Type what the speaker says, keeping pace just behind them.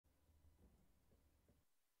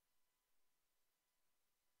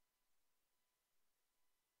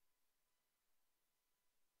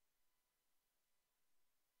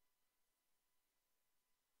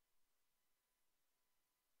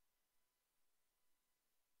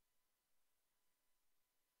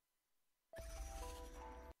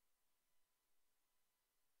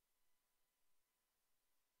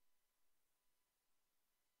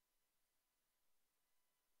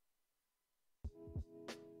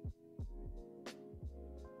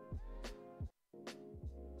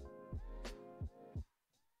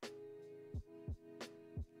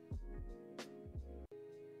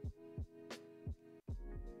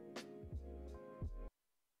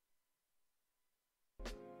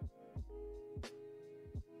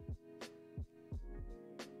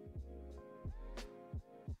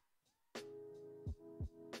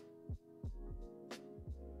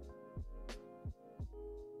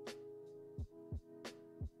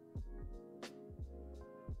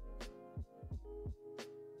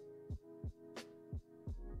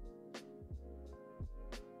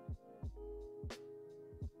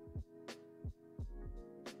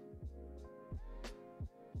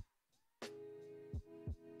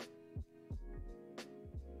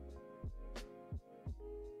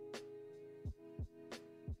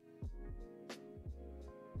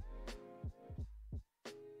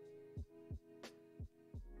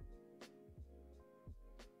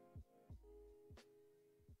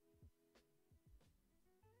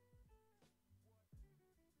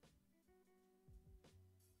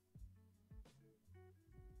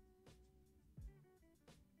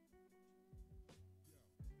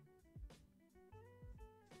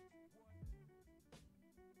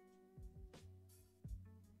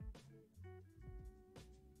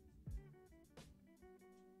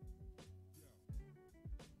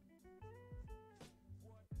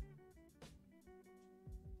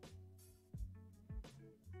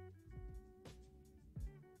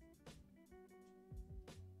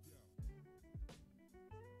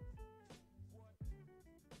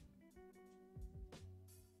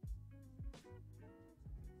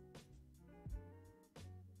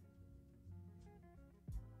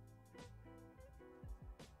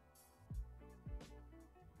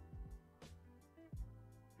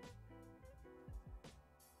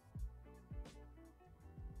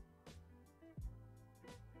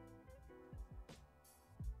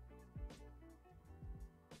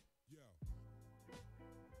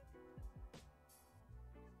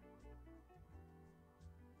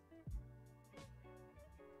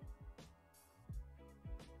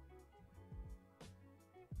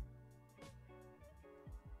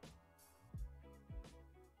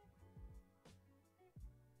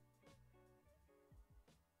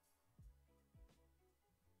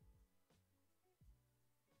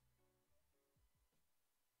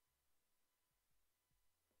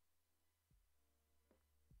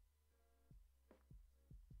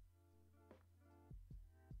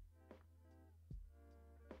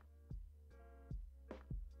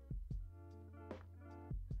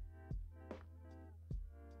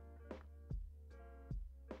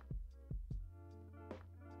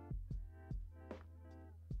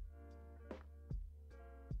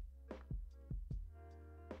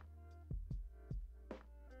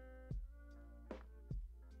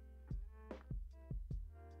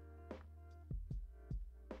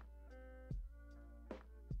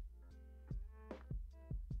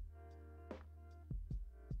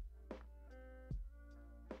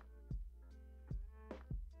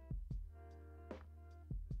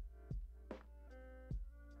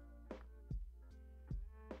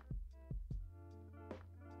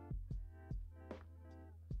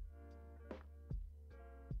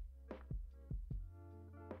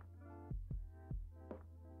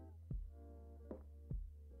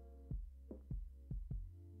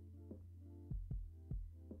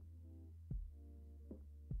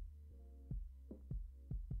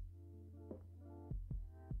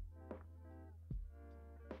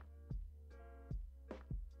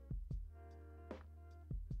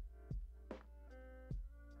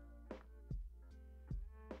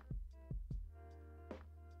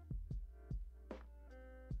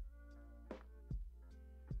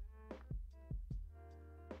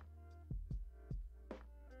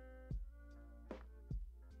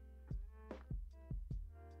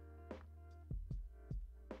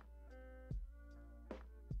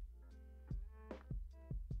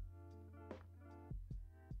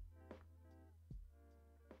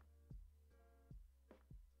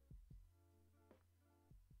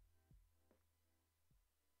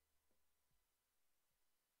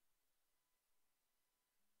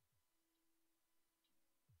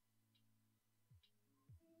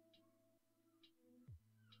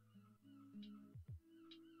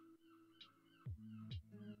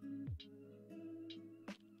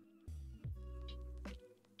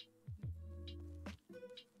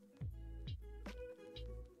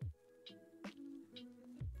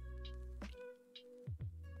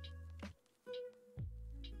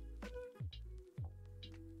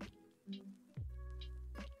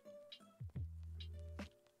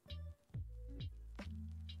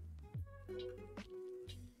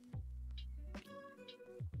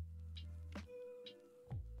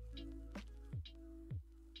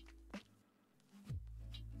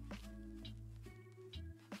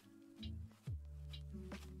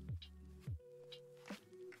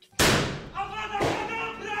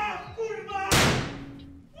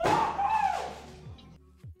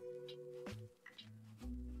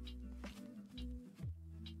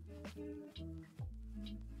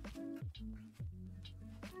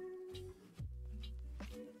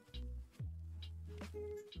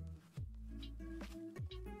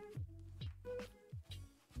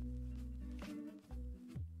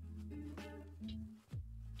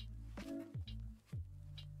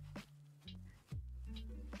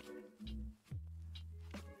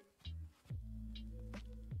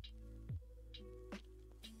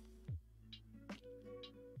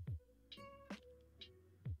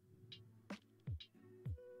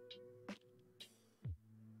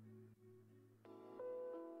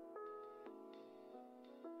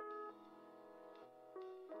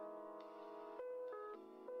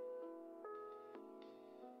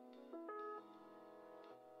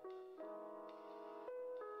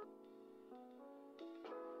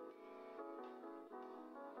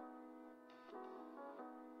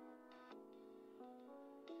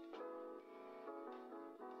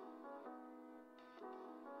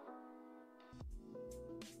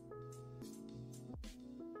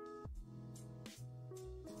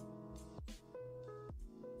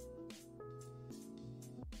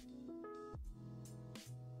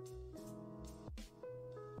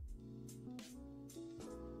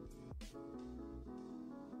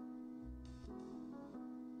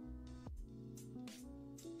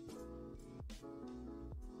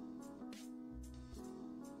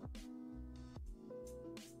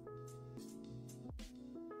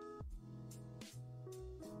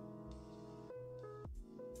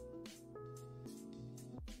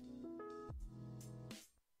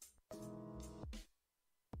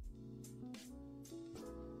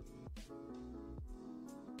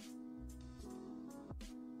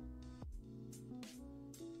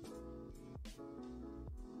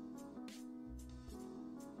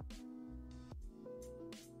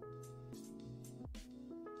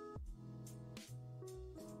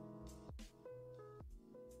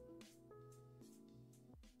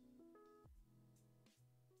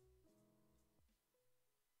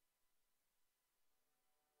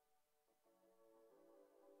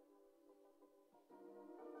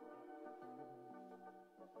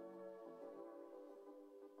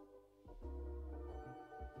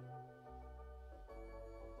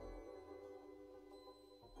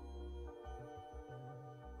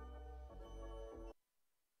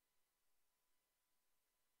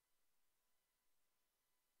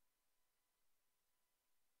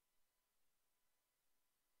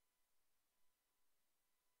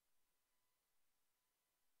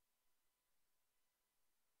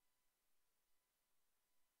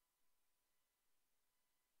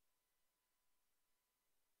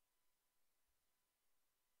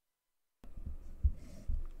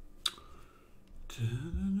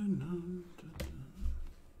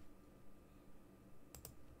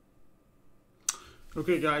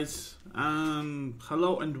Okay, guys,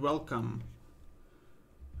 hello and welcome.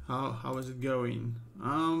 How is it going?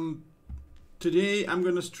 Today I'm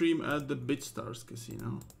gonna stream at the BitStars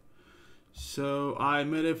Casino. So I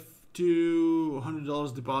made a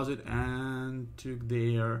 $200 deposit and took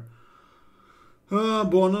their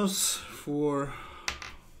bonus for.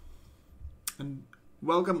 And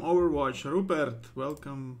welcome Overwatch, Rupert.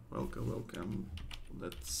 Welcome.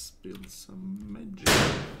 Let's build some magic.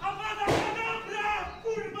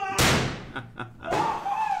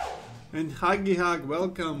 And Huggy Hug,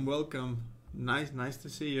 welcome. Nice to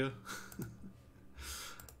see you.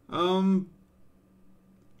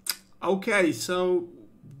 Okay, so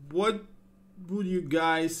what would you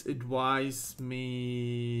guys advise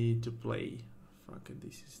me to play? Fuck it,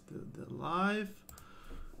 this is the live.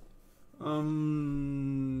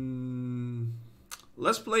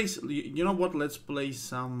 Let's play. You know what? Let's play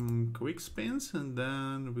some quick spins, and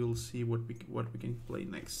then we'll see what we can play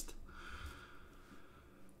next.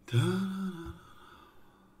 Okay,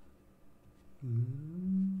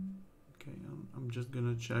 I'm just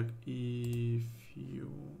gonna check if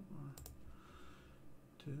you.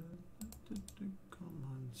 Come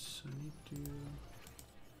on. I need to...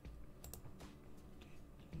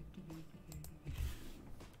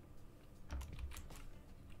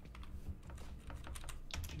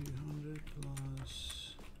 200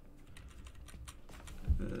 plus...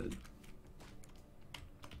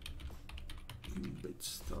 bit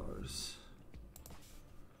stars.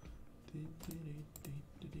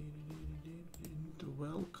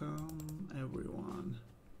 Welcome everyone.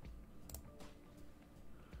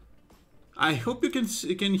 I hope you can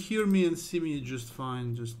hear me and see me just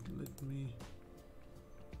fine. Just let me.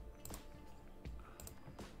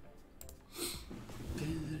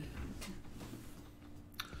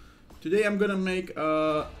 Today I'm gonna make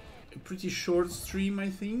a pretty short stream, I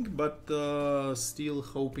think, but still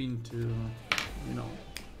hoping to, you know,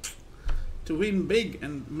 to win big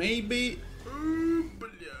and maybe.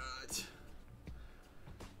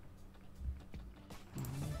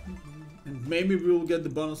 And maybe we'll get the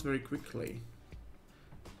bonus very quickly.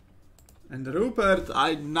 And Rupert,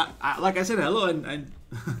 like I said, hello and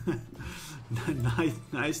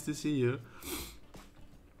nice to see you.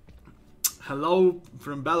 Hello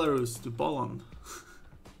from Belarus to Poland.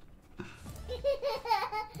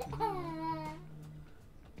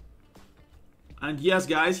 And yes,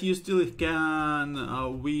 guys, you still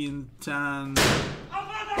can win 10.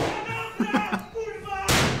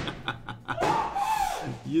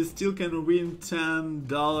 You still can win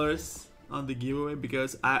 $10 on the giveaway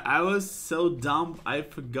because I was so dumb I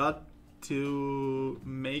forgot to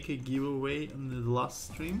make a giveaway on the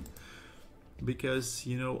last stream because,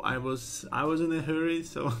 you know, I was in a hurry,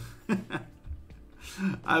 so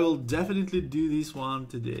I will definitely do this one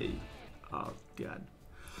today. Oh god.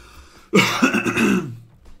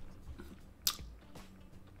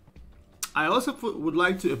 I also would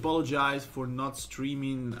like to apologize for not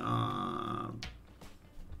streaming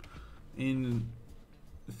in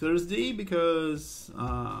Thursday because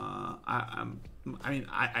I mean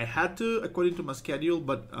I had to according to my schedule,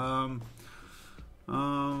 but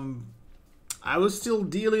I was still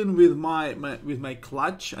dealing with my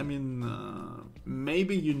clutch. I mean,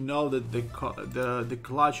 maybe you know that the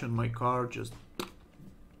clutch on my car just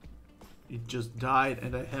died,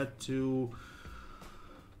 and I had to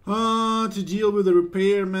deal with the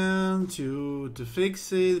repairman to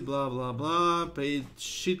fix it, blah blah blah. Paid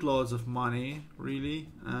shitloads of money, really,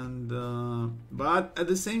 and but at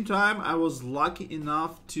the same time I was lucky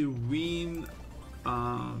enough to win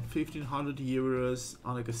 1,500 euros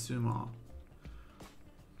on a Kasuma.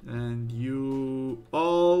 And you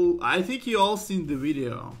all, I think you all seen the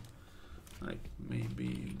video, like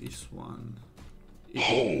maybe this one.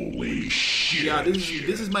 Holy shit! Yeah,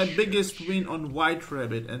 this is my biggest win on White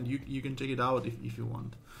Rabbit, and you can check it out if you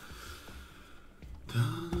want.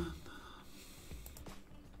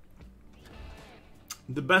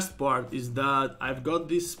 The best part is that I've got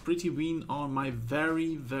this pretty win on my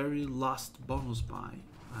very last bonus buy.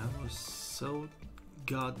 I was so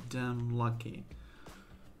goddamn lucky.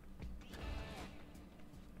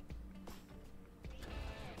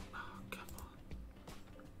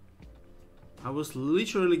 I was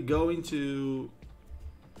literally going to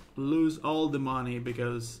lose all the money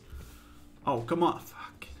because... Oh, come on.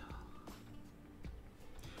 Fuck.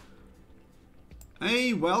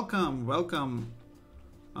 Hey, welcome.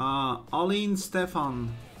 Aline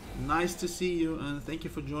Stefan. Nice to see you and thank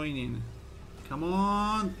you for joining. Come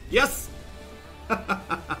on. Yes!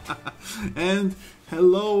 And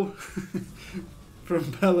hello from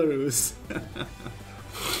Belarus.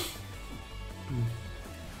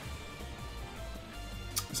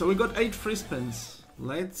 So we got 8 free spins.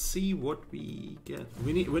 Let's see what we get.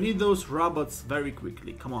 We need those robots very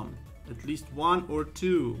quickly. Come on, at least 1 or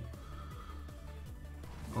 2.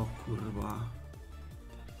 Oh kurwa.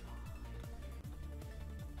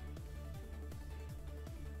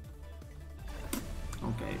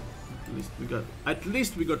 Okay, at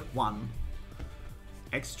least we got 1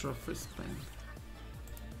 extra free spin.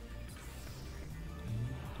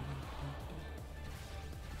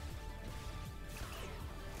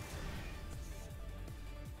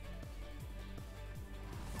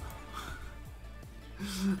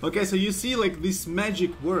 Okay, so you see, like, this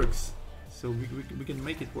magic works. So we can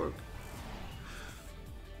make it work.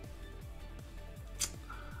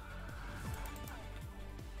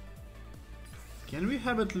 Can we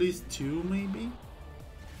have at least 2, maybe?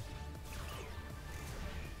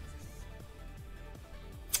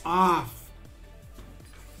 Ah!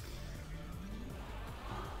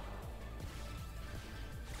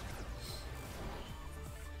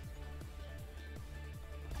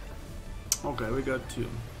 Okay, we got 2.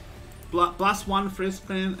 Plus 1 free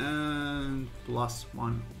spin and plus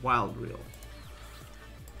 1 wild reel.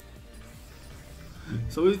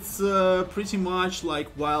 So it's pretty much like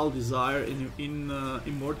Wild Desire in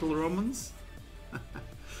Immortal Romance.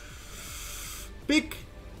 Pick.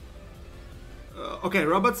 Okay,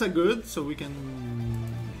 robots are good, so we can.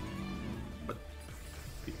 But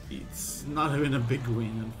it's not even a big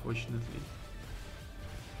win, unfortunately.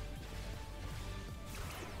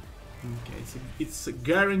 Okay, it's a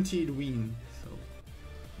guaranteed win. So.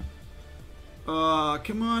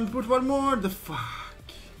 Come on, put one more. The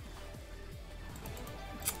fuck.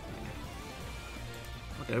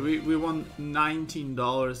 Okay, we won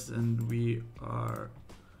 $19 and we are.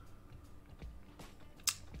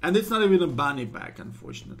 And it's not even a bunny pack,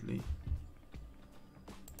 unfortunately.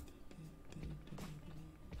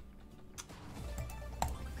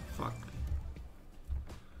 Fuck.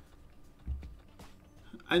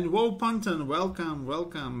 And Woe Punton,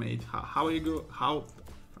 welcome, mate. How are you go? How?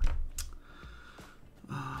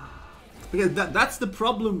 Because that's the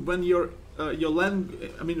problem when your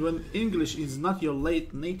language. I mean, when English is not your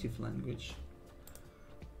native language.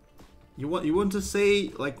 You want to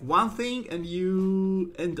say like one thing and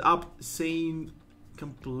you end up saying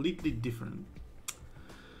completely different.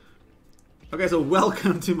 Okay, so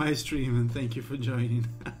welcome to my stream and thank you for joining.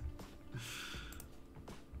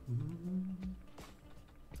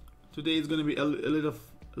 Today is gonna be a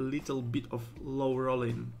little bit of low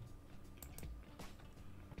rolling.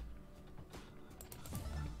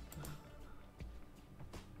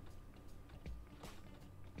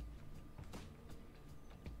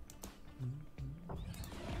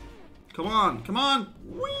 Come on, come on!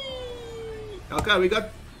 Whee! Okay, we got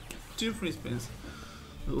 2 free spins.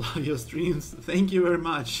 Love your streams. Thank you very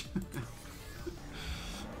much.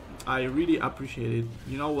 I really appreciate it.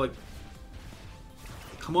 You know, like,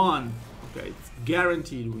 come on. Okay, it's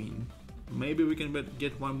guaranteed win. Maybe we can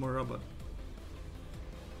get one more robot.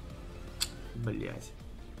 But yes.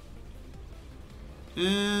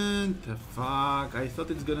 And the fuck, I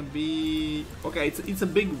thought it's gonna be okay. It's a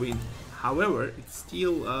big win. However, it's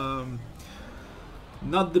still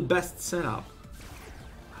not the best setup.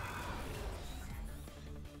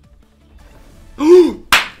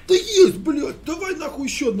 Да есть, блядь, давай нахуй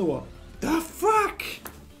еще одного. The fuck?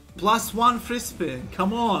 +1 free spin.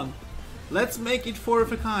 Come on, let's make it 4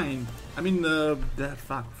 of a kind. I mean, the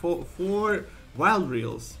fuck, four wild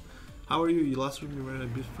reels. How are you? You last week you were a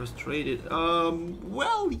bit frustrated.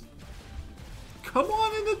 Well, come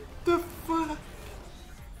on, in the fuck.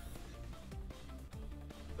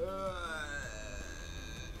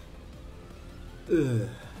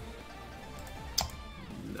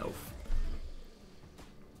 No.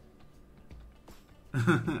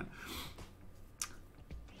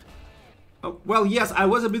 Well, yes, I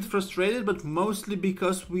was a bit frustrated, but mostly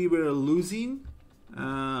because we were losing,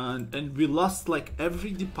 and we lost like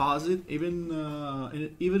every deposit, even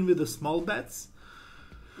with the small bets.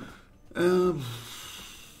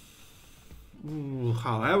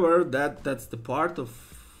 However, that's the part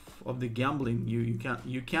of the gambling. You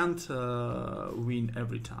can't win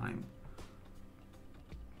every time.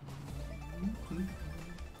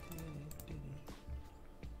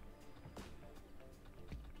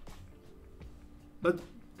 But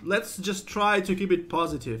let's just try to keep it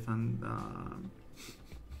positive and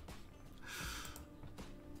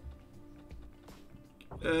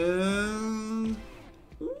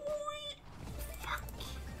fuck.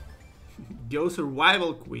 Go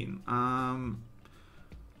Survival Queen.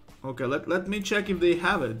 Okay, let me check if they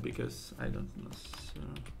have it, because I don't know. So,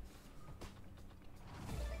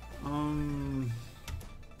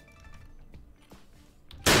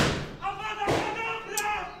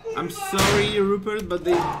 I'm sorry, Rupert, but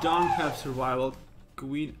they don't have Survival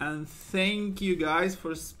Queen. And thank you guys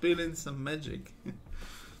for spilling some magic.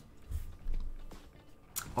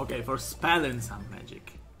 Okay, for spelling some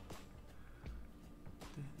magic.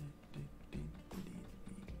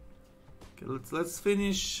 Okay, let's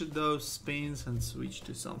finish those spins and switch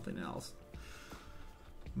to something else.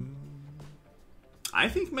 I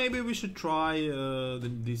think maybe we should try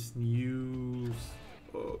this new.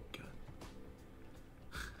 Oh god.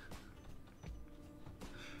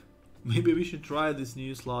 Maybe we should try this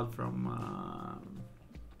new slot from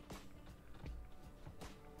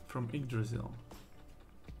Yggdrasil.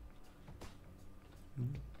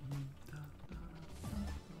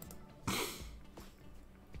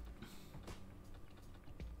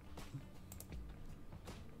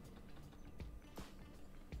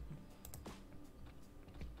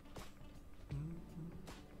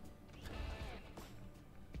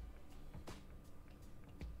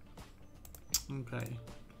 Okay.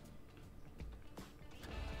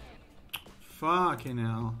 Fucking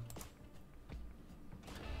hell.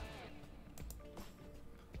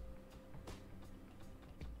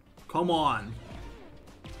 Come on.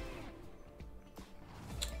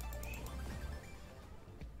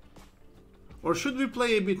 Or should we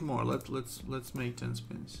play a bit more? Let's make 10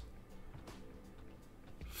 spins.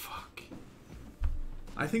 Fuck.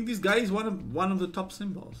 I think this guy is one of the top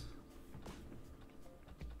symbols.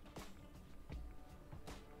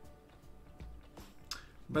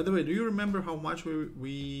 By the way, do you remember how much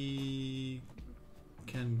we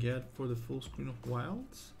can get for the full screen of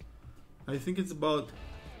Wilds? I think it's about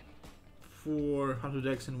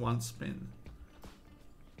 400x in one spin.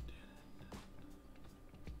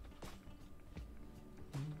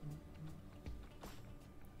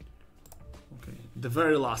 Okay, the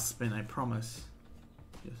very last spin, I promise.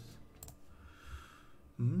 Yes.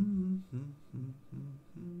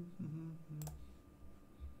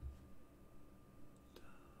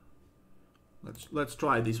 Let's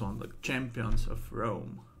try this one, like Champions of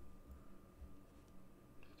Rome.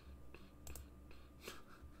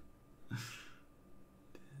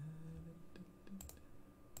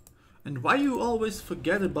 And why you always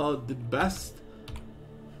forget about the best?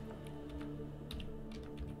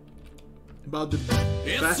 About the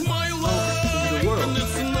best my life in the world. and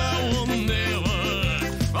it's now or never.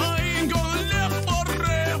 I ain't gonna live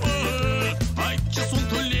forever. I just want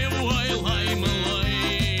to live while I'm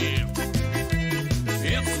alive.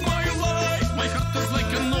 It's my life, my heart is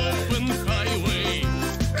like an open highway.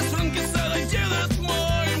 As Frankie said, I did it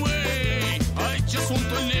my way. I just want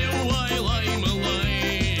to live while I'm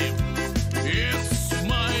alive. It's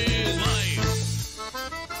my life.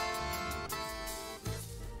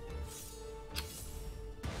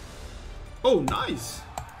 Oh, nice.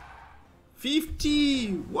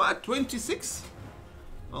 50, what? 26?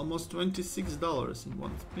 Almost $26 in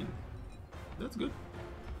one spin. That's good.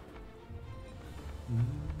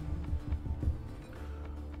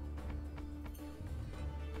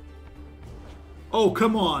 Oh,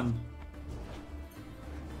 come on.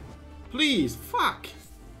 Please, fuck.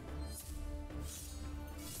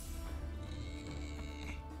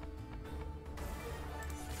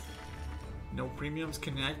 No premiums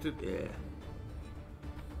connected. Yeah.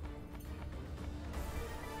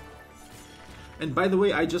 And by the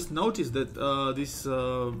way, I just noticed that this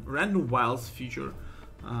random wilds feature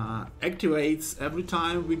activates every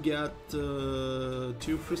time we get 2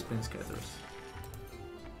 free spin scatters.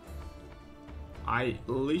 I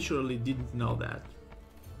literally didn't know that.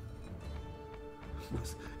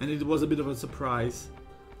 And it was a bit of a surprise.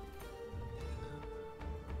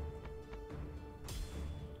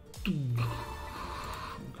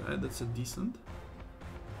 Okay, that's a decent.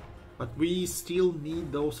 But we still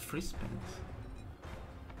need those free spins.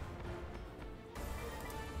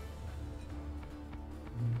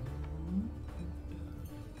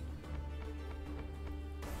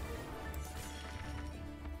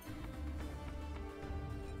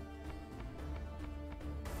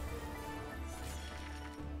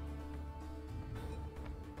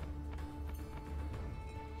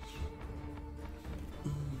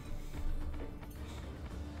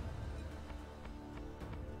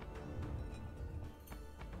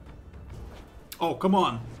 Oh, come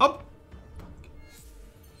on. Up.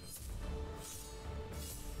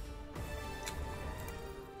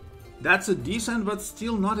 That's a decent, but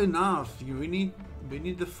still not enough. We need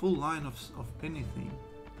the full line of anything.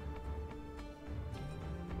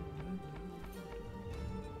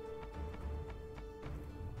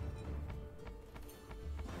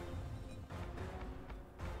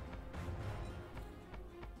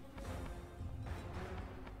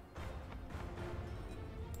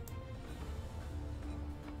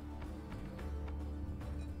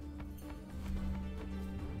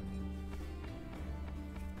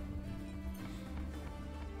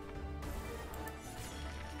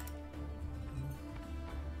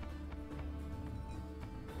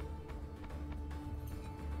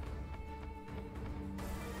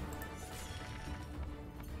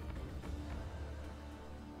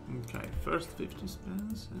 Okay, first 50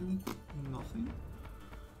 spins and nothing.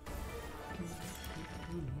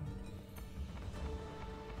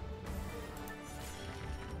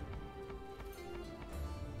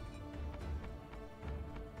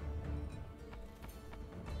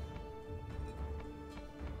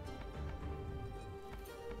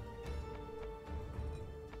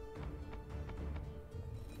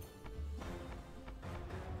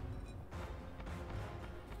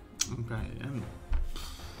 Okay, and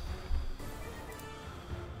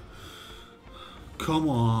come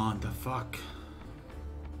on, the fuck.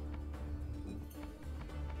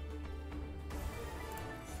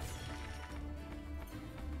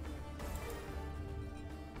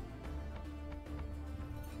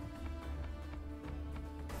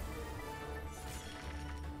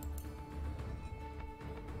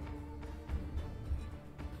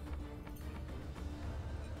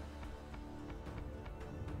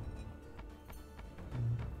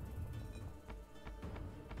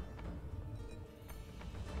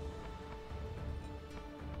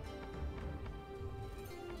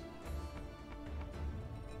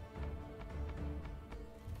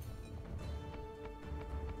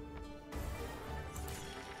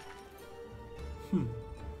 Okay,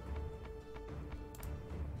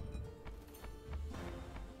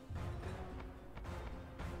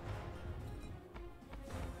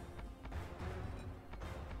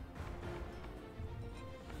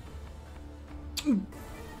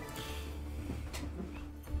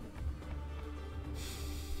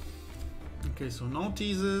 so no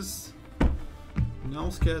teases, no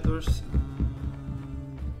scatters.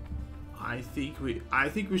 I think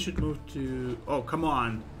we should move to. Oh, come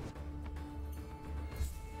on!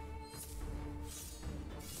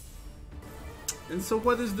 And so,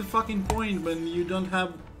 what is the fucking point when you don't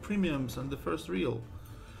have premiums on the first reel?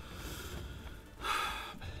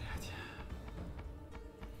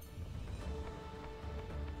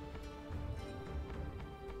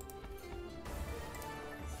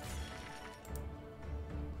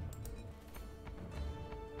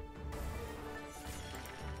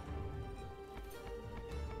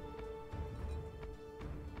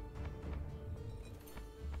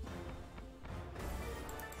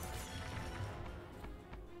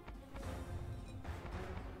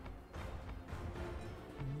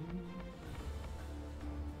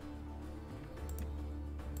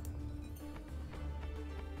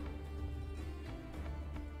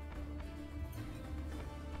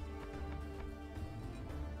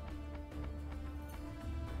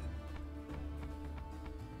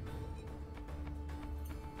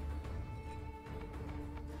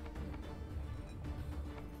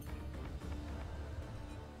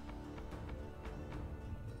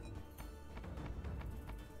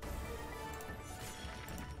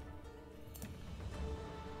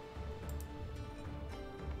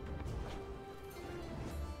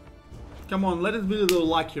 Come on, let it be the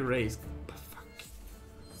lucky race. Fuck.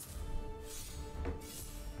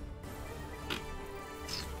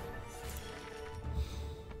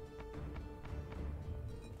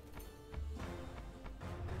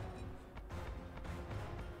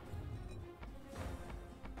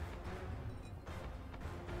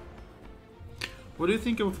 What do you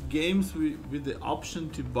think of games with the option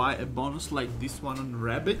to buy a bonus like this one on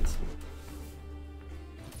Rabbit?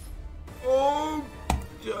 Oh!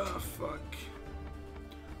 Yeah, fuck.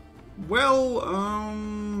 Well,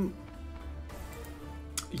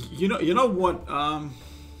 you know what?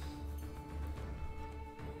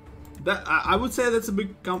 That I would say that's a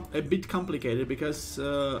bit complicated because,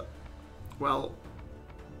 well,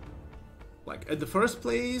 like at the first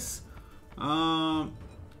place,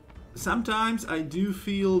 sometimes I do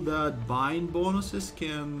feel that buying bonuses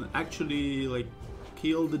can actually like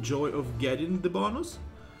kill the joy of getting the bonus.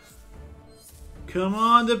 Come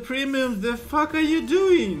on, the premiums, the fuck are you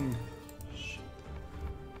doing? Shit.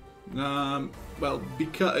 Well,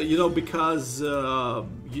 because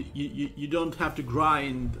you don't have to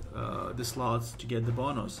grind the slots to get the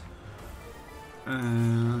bonus,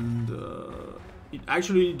 and it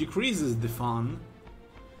actually decreases the fun.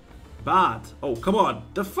 But oh, come on,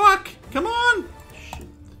 the fuck, come on! Shit.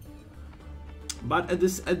 But at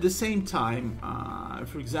the same time,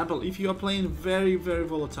 for example, if you are playing very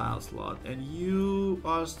volatile slot and you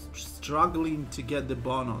are struggling to get the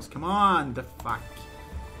bonus, come on, the fuck.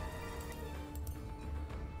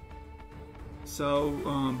 So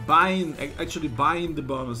actually buying the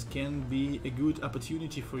bonus can be a good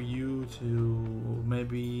opportunity for you to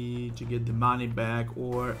maybe to get the money back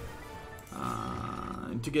or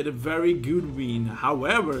to get a very good win.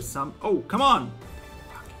 However, oh, come on.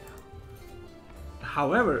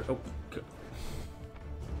 However, oh,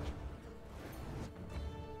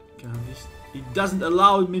 God, it doesn't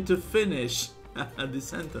allow me to finish the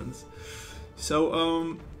sentence.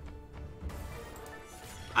 So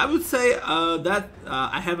I would say that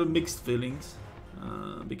I have a mixed feelings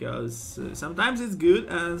because sometimes it's good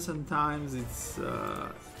and sometimes it's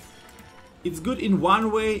good in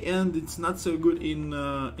one way and it's not so good in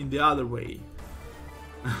the other way.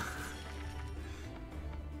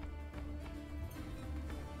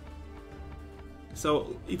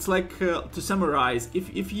 So it's like to summarize,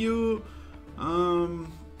 if you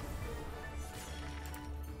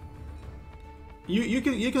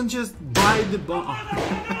you can just buy the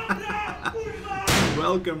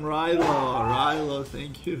Welcome, Rilo,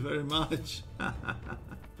 thank you very much.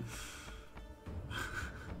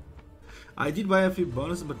 I did buy a few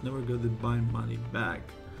bonuses but never got the buy money back.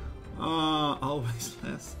 Always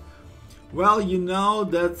less. Well, you know,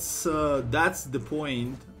 that's the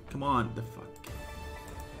point. Come on, the fuck.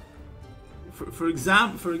 For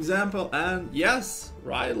example, and yes,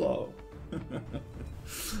 Rilo.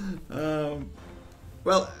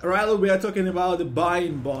 Well, Rilo, we are talking about the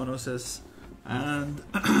buying bonuses, and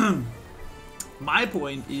my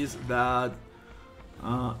point is that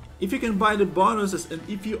If you can buy the bonuses, and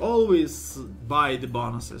if you always buy the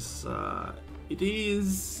bonuses, it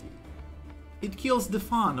kills the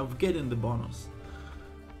fun of getting the bonus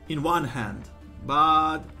in one hand.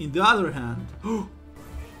 But in the other hand,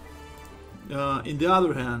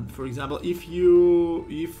 for example, if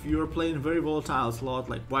you're playing very volatile slot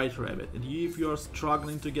like White Rabbit, and if you're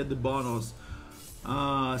struggling to get the bonus,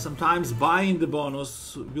 sometimes buying the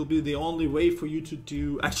bonus will be the only way for you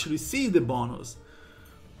to actually see the bonus.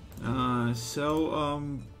 I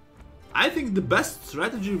think the best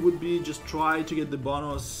strategy would be just try to get the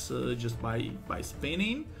bonus just by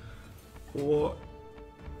spinning,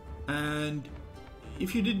 and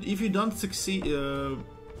if you don't succeed,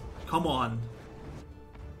 come on.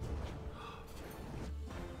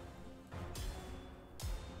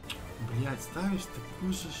 Блять, ставишь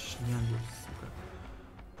такую же шнягу, сука.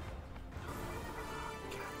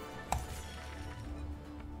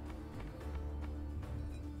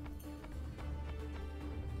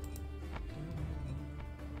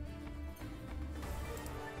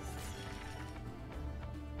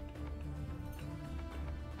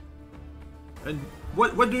 And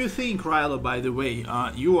what do you think, Rilo, by the way?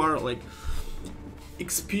 You are like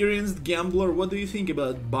experienced gambler. What do you think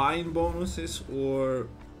about buying bonuses, or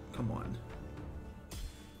come on?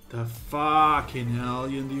 The fucking hell,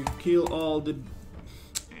 you kill all the...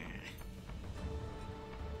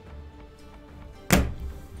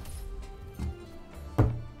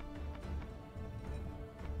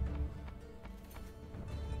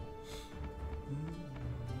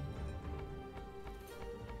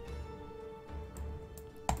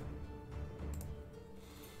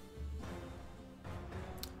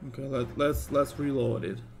 Okay, let's reload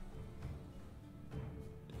it.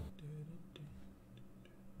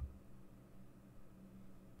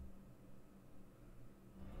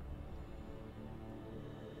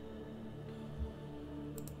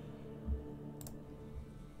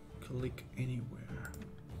 Click anywhere.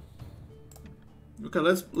 Okay,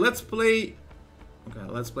 let's play. Okay,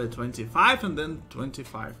 let's play 25 and then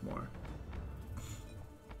 25 more.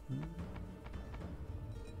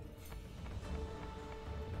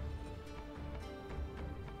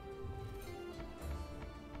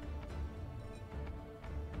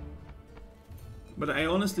 But I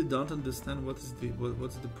honestly don't understand what's the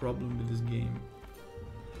problem with this game.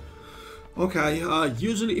 Okay,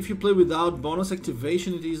 usually if you play without bonus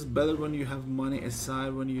activation, it is better when you have money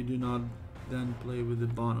aside. When you do not, then play with the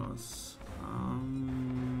bonus.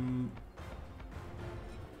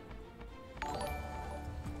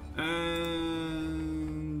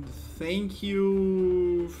 And thank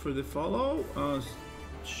you for the follow.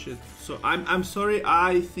 Shit. So I'm sorry.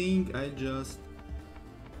 I think I just...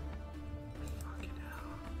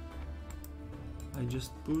 I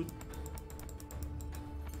just put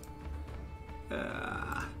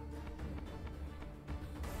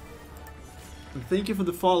thank you for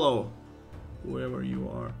the follow, whoever you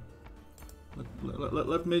are.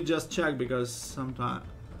 Let me just check, because sometimes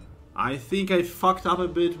I think I fucked up a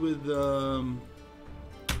bit with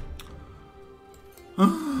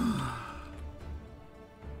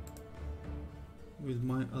with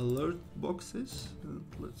my alert boxes.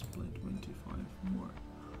 Let's play 25 more.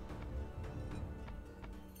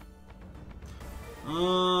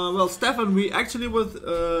 Well, Stefan, we actually was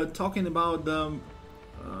talking about the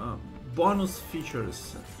bonus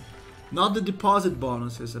features, not the deposit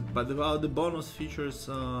bonuses, but about the bonus features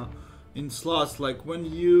in slots, like when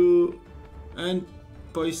you... And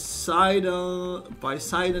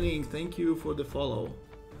Poseidoning, thank you for the follow.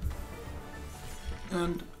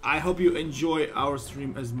 And I hope you enjoy our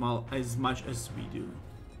stream as much as we do.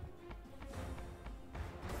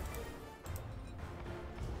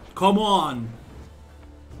 Come on!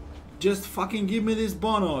 Just fucking give me this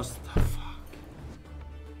bonus. The fuck.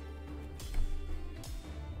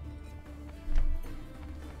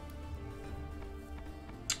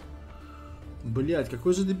 Блять,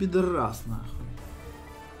 какой же ты пидорас, нахуй.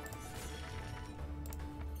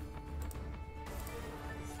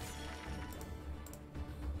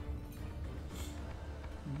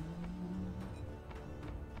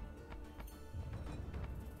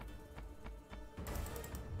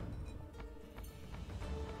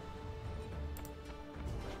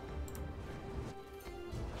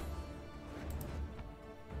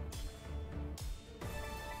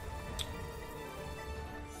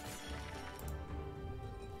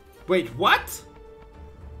 Wait, what?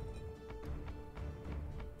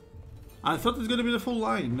 I thought it was gonna be the full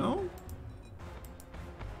line, no?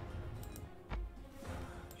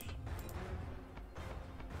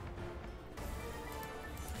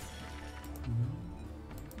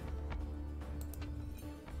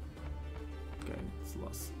 Okay,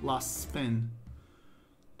 last spin.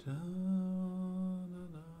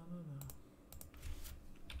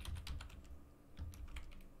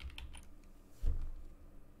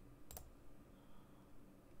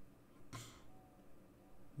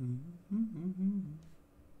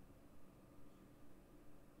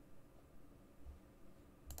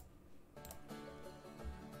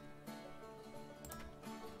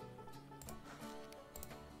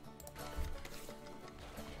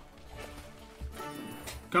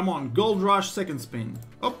 Come on, Gold Rush second spin.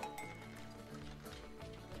 Oh.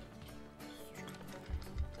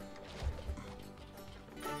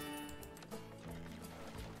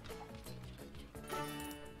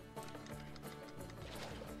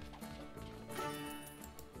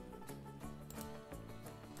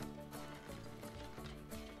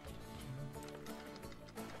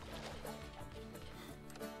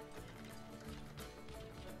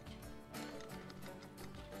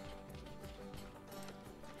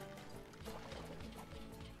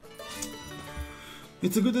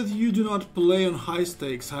 It's good that you do not play on high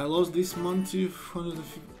stakes. I lost this month to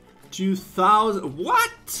 2,000.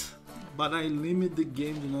 What? But I limit the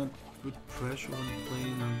game. Do not put pressure when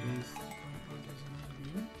playing on this.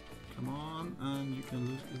 Come on, and you can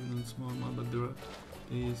lose even in small amount. But there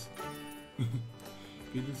is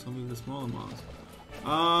you did something with the small amounts.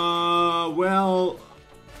 Well,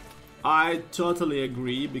 I totally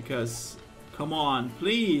agree because come on,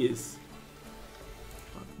 please.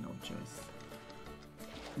 But no choice.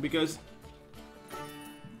 Because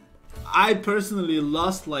I personally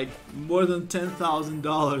lost like more than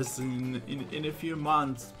 $10,000 in a few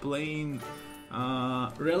months playing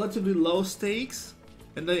relatively low stakes,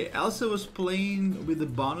 and I also was playing with the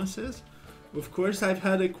bonuses. Of course, I've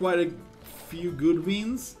had quite a few good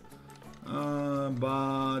wins,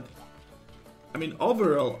 but I mean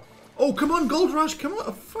overall. Oh come on, Gold Rush! Come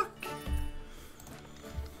on, fuck.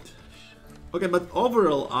 Okay, but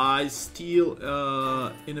overall, I still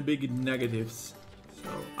in a big negatives. So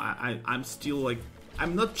I'm still like,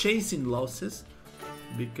 I'm not chasing losses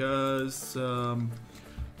because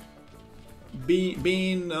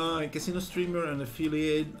being a casino streamer and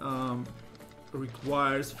affiliate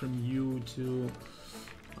requires from you to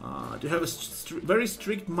have a very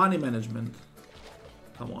strict money management.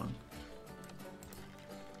 Come on.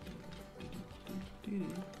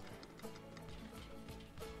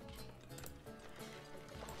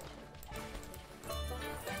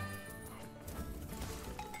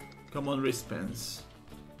 Come on, wristbands.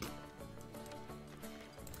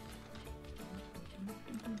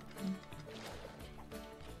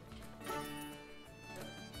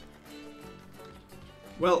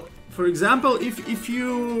 Well, for example, if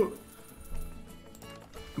you...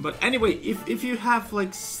 But anyway, if you have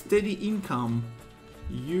like steady income,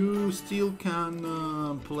 you still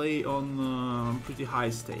can play on pretty high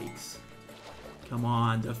stakes. Come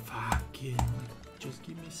on, the fucking... Just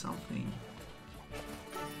give me something.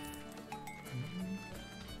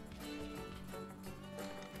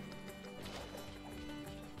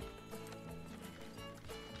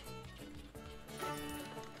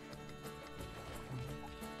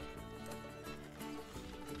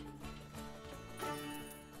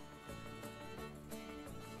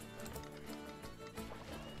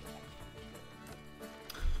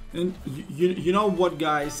 And you know what,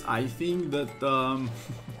 guys? I think that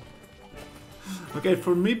okay,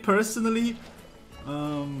 for me personally,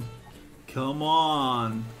 come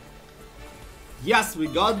on. Yes, we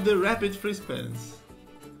got the rapid free spins.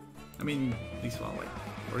 I mean, this one, like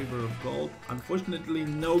River of Gold. Unfortunately,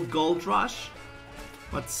 no Gold Rush,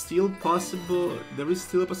 but still possible. There is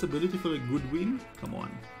still a possibility for a good win. Come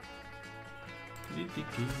on.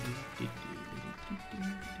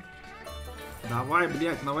 Давай,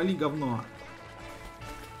 блядь, навали говно.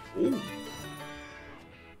 Оу.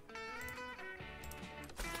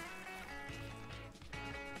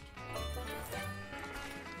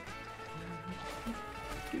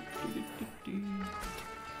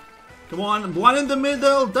 Come on, one in the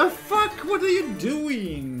middle. The fuck? What are you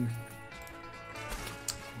doing?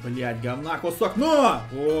 Блядь, говна, кусок. Но!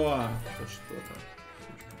 О, хоть что-то.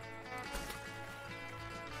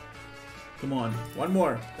 Come on, one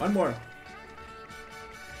more, one more.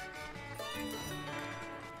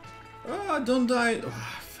 Oh, don't die. Oh,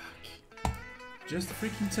 fuck. Just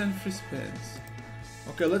freaking 10 free spins.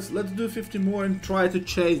 Okay, let's do 50 more and try to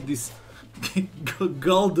chase this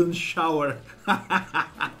golden shower.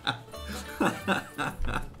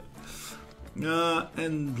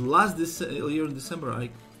 And last year in December, I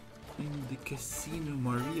in the Casino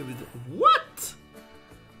Maria with what?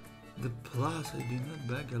 The plus, I did not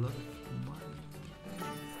bag a lot of money.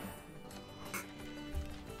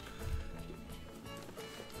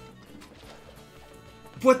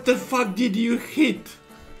 What the fuck did you hit?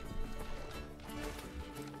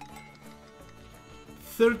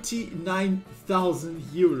 39,000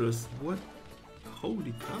 euros. What?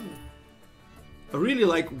 Holy cow. Really,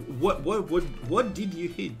 like, what did you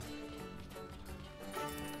hit?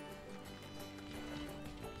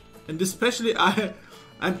 And especially,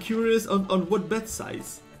 I'm curious on what bet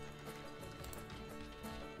size.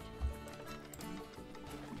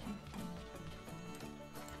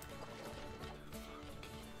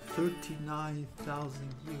 €39,000.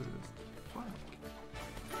 Fuck.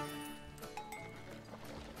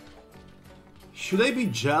 Should I be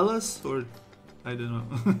jealous or I don't know?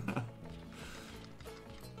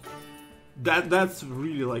 That's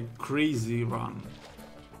really like crazy run.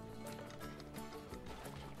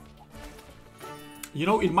 You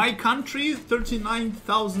know, in my country,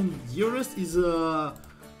 39,000 euros is a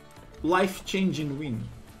life-changing win.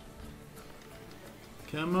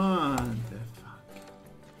 Come on, the fuck.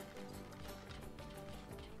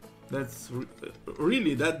 That's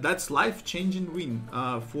really that's life-changing win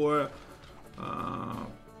for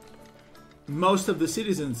most of the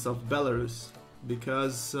citizens of Belarus,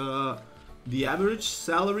 because the average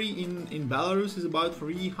salary in Belarus is about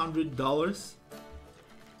 $300.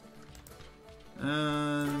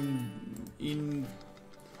 And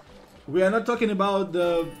we are not talking about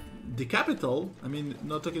the capital. I mean,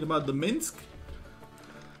 not talking about the Minsk.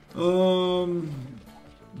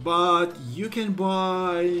 But you can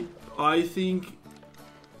buy, I think,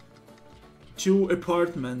 2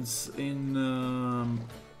 apartments in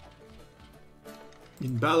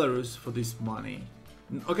Belarus for this money.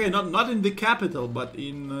 Okay, not in the capital, but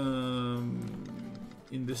in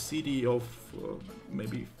the city of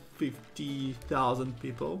maybe 50,000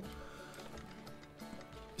 people.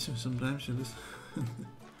 So sometimes you listen.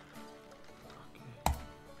 Okay.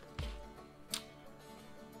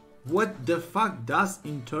 What the fuck does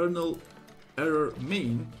internal error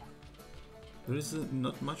mean? There is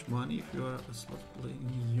not much money if you are a slot playing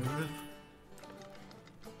in Europe.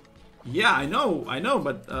 Yeah, I know,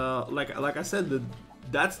 but like I said,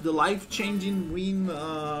 that's the life-changing win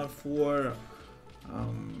for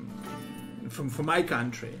my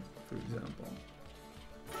country, for example,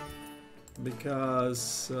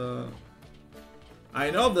 because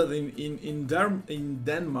I know that in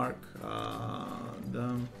Denmark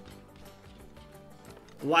the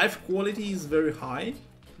life quality is very high,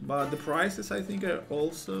 but the prices I think are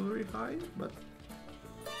also very high. But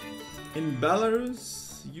in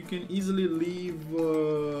Belarus, you can easily live.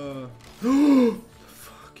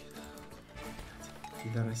 Fuck.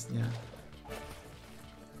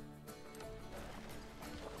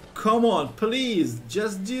 Come on, please,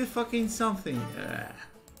 just do fucking something.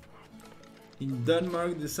 In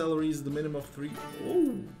Denmark, the salary is the minimum of 3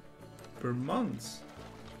 per month.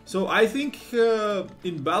 So I think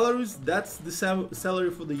in Belarus, that's the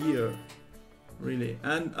salary for the year, really.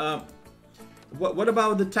 And what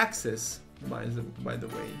about the taxes, by the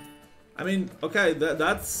way? I mean, okay,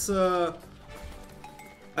 that's. Are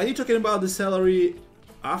you talking about the salary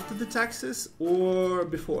after the taxes or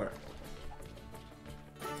before?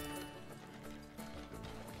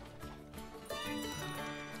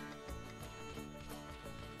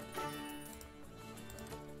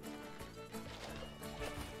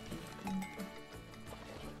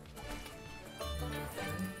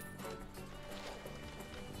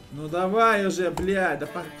 Ну давай уже, блядь, да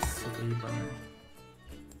сука ебаная.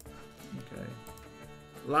 Okay.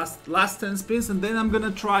 Last 10 spins and then I'm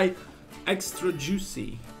gonna try extra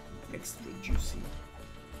juicy. Extra juicy.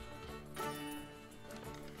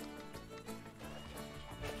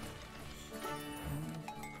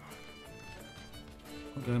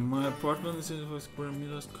 Okay, my apartment is in 4 square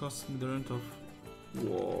meters, costing the rent of.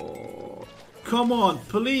 Whoa. Come on,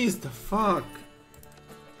 please, the fuck.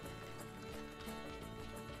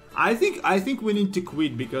 I think we need to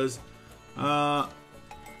quit because we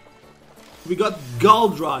got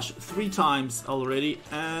Gold Rush 3 times already,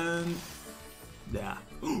 and yeah.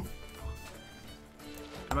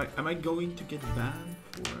 Am I going to get banned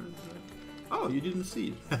for that? Oh, you didn't see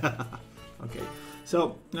it. Okay,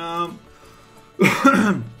 so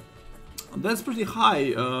that's pretty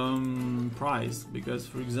high price, because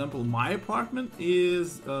for example my apartment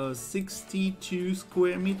is 62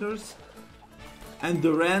 square meters. And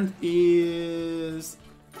the rent is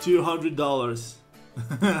 $200.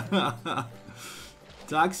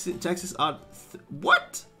 Taxes are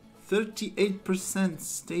what? 38%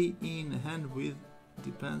 stay in hand with,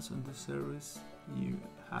 depends on the service you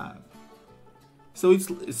have. So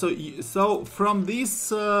it's so from these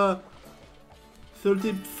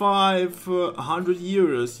 3,500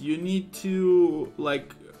 euros, you need to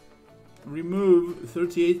like remove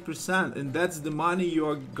 38%, and that's the money you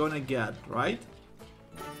are gonna get, right?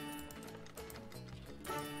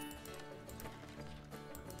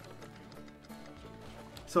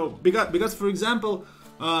 So because for example,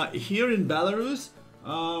 here in Belarus,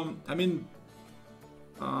 I mean,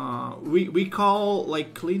 we call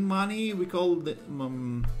like clean money. We call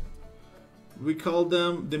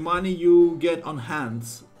them the money you get on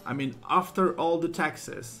hands. I mean, after all the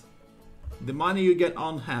taxes, the money you get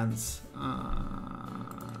on hands.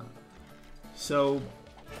 So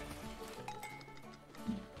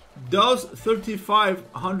those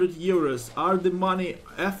 3,500 euros are the money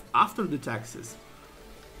after the taxes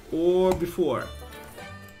or before.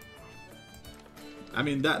 I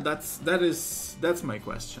mean, that's my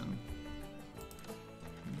question.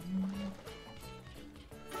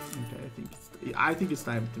 Okay, I think it's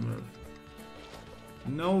time to move.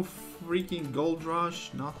 No freaking gold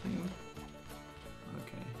rush, nothing.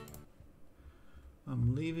 Okay,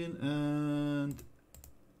 I'm leaving, and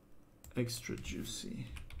extra juicy.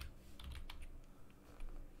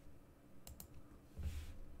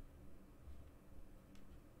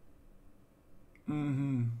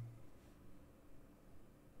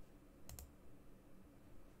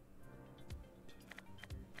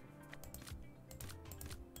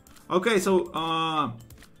 Okay, so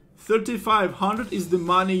 3,500 is the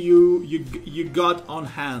money you got on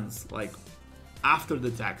hands, like after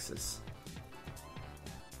the taxes.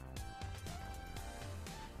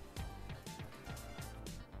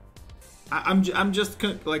 I'm just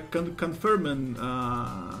confirming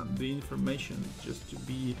the information just to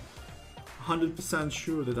be 100%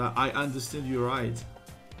 sure that I understood you right.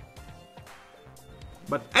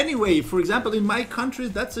 But anyway, for example, in my country,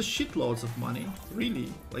 that's a shitloads of money,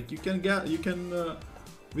 really. Like you can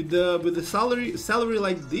with the salary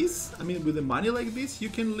like this. I mean, with the money like this, you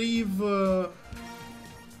can live.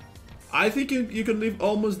 I think you can live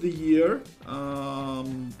almost a year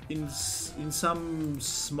in some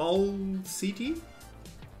small city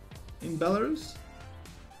in Belarus.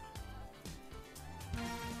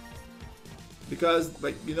 Because,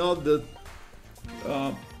 like, you know, the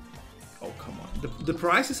oh, come on, the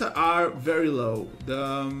prices are very low.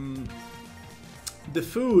 The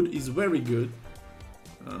food is very good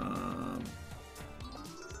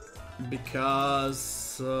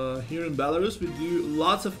because here in Belarus we do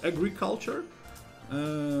lots of agriculture,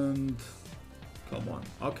 and come on,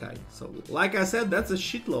 okay, so like I said, that's a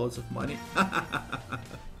shitloads of money.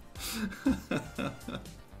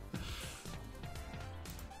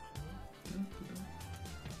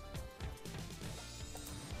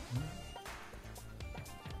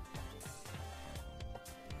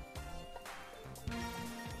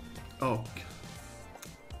 Oh.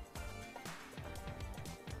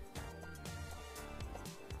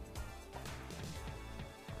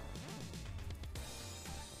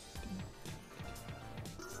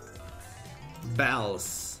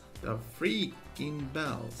 Bells. The freaking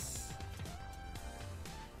bells.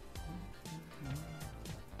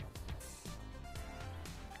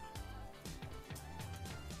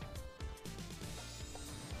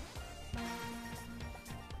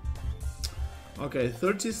 Okay,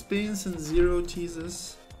 30 spins and 0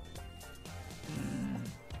 teases.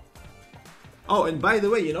 Oh, and by the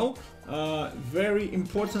way, you know, very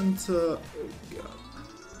important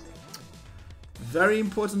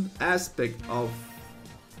aspect of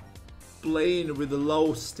playing with the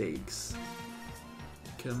low stakes.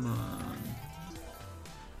 Come on.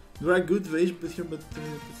 There are good ways, but here, but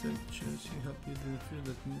 30% chance you help you the field.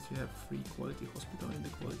 That means you have free quality hospital in the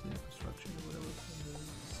quality infrastructure, whatever.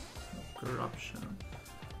 Corruption.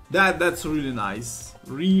 That's really nice.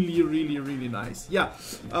 Really nice. Yeah.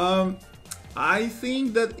 I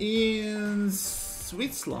think that in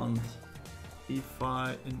Switzerland, if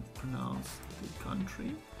I pronounce the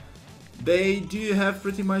country, they do have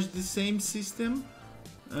pretty much the same system,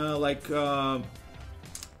 like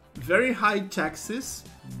very high taxes,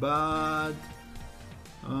 but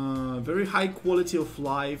very high quality of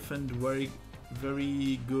life and very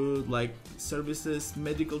good like services,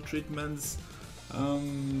 medical treatments,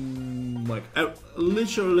 like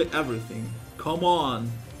literally everything. Come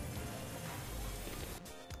on.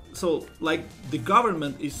 So like the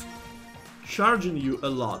government is charging you a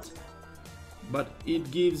lot, but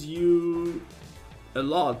it gives you a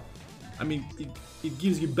lot. I mean, it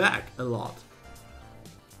gives you back a lot.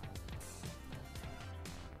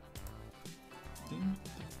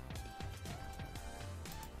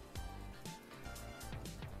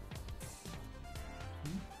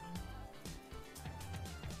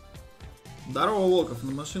 Здорово, Волков,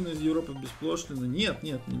 на машины из Европы беспошлино? Нет,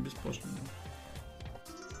 не беспошлино.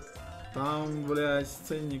 Там, блядь,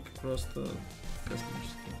 ценник просто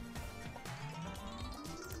космический.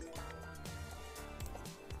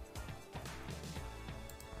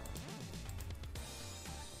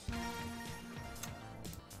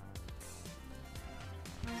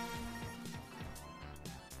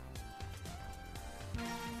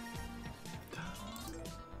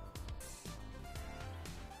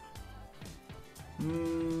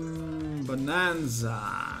 Bonanza.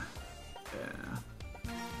 Yeah.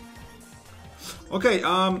 Okay,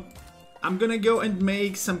 I'm gonna go and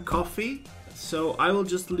make some coffee. So I will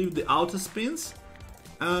just leave the auto spins.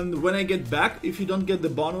 And when I get back, if you don't get the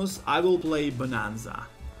bonus, I will play Bonanza.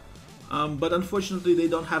 But unfortunately, they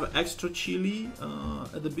don't have extra chili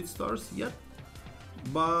at the BitStars yet.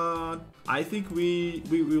 But I think we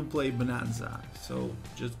will play Bonanza. So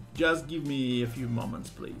just give me a few moments,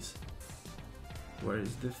 please. Where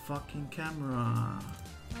is the fucking camera?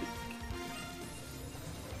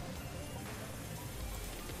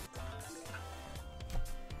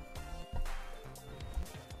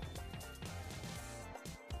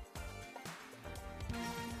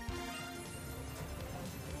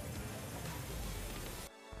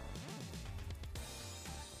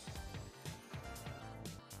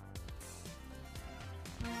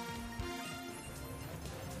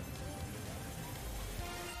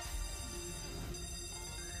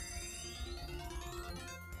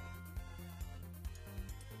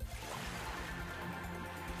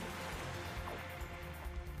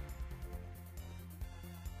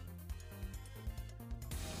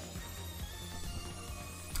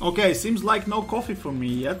 Okay, seems like no coffee for me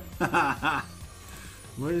yet.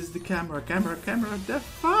 Where is the camera? Camera, the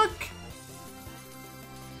fuck?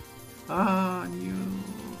 Ah, new.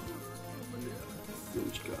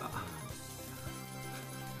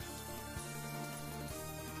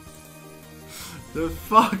 The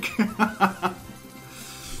fuck?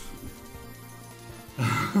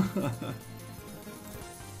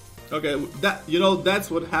 Okay, that, you know, that's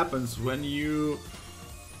what happens when you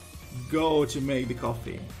go to make the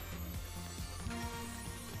coffee.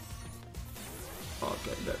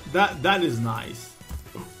 Okay, that is nice.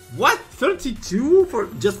 What? 32 for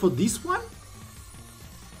just for this one?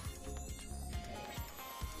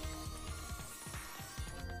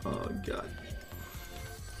 Oh god.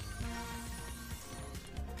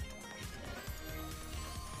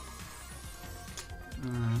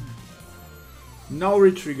 No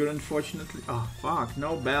retrigger, unfortunately. Oh fuck,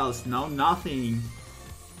 no bells, no nothing.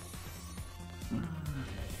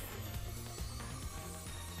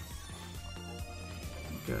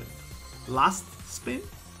 Good. Last spin?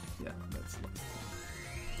 Yeah, that's last.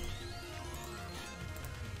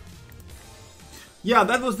 Yeah,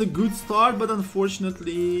 that was the good start, but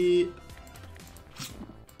unfortunately...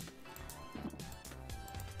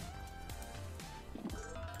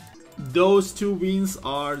 those two wins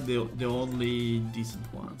are the only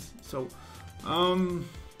decent ones. So,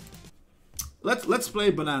 let's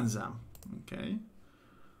play Bonanza. Okay.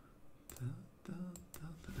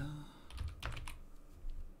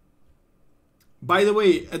 By the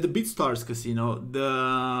way, at the BitStars Casino,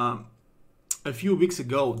 a few weeks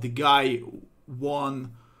ago, the guy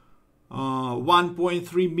won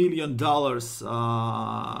 $1.3 million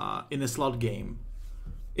in a slot game,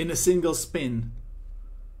 in a single spin.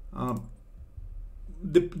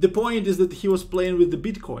 The point is that he was playing with the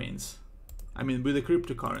bitcoins, I mean with the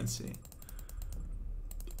cryptocurrency,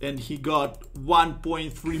 and he got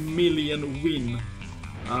 1.3 million win.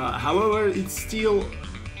 However, it's still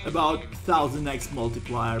about 1000x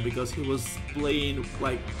multiplier because he was playing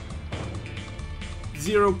like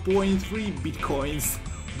 0.3 bitcoins.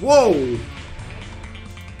 Whoa!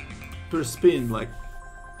 Per spin, like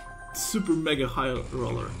super mega high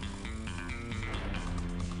roller.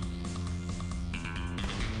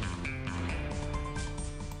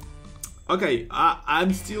 Okay,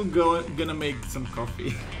 I'm still gonna make some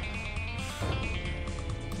coffee.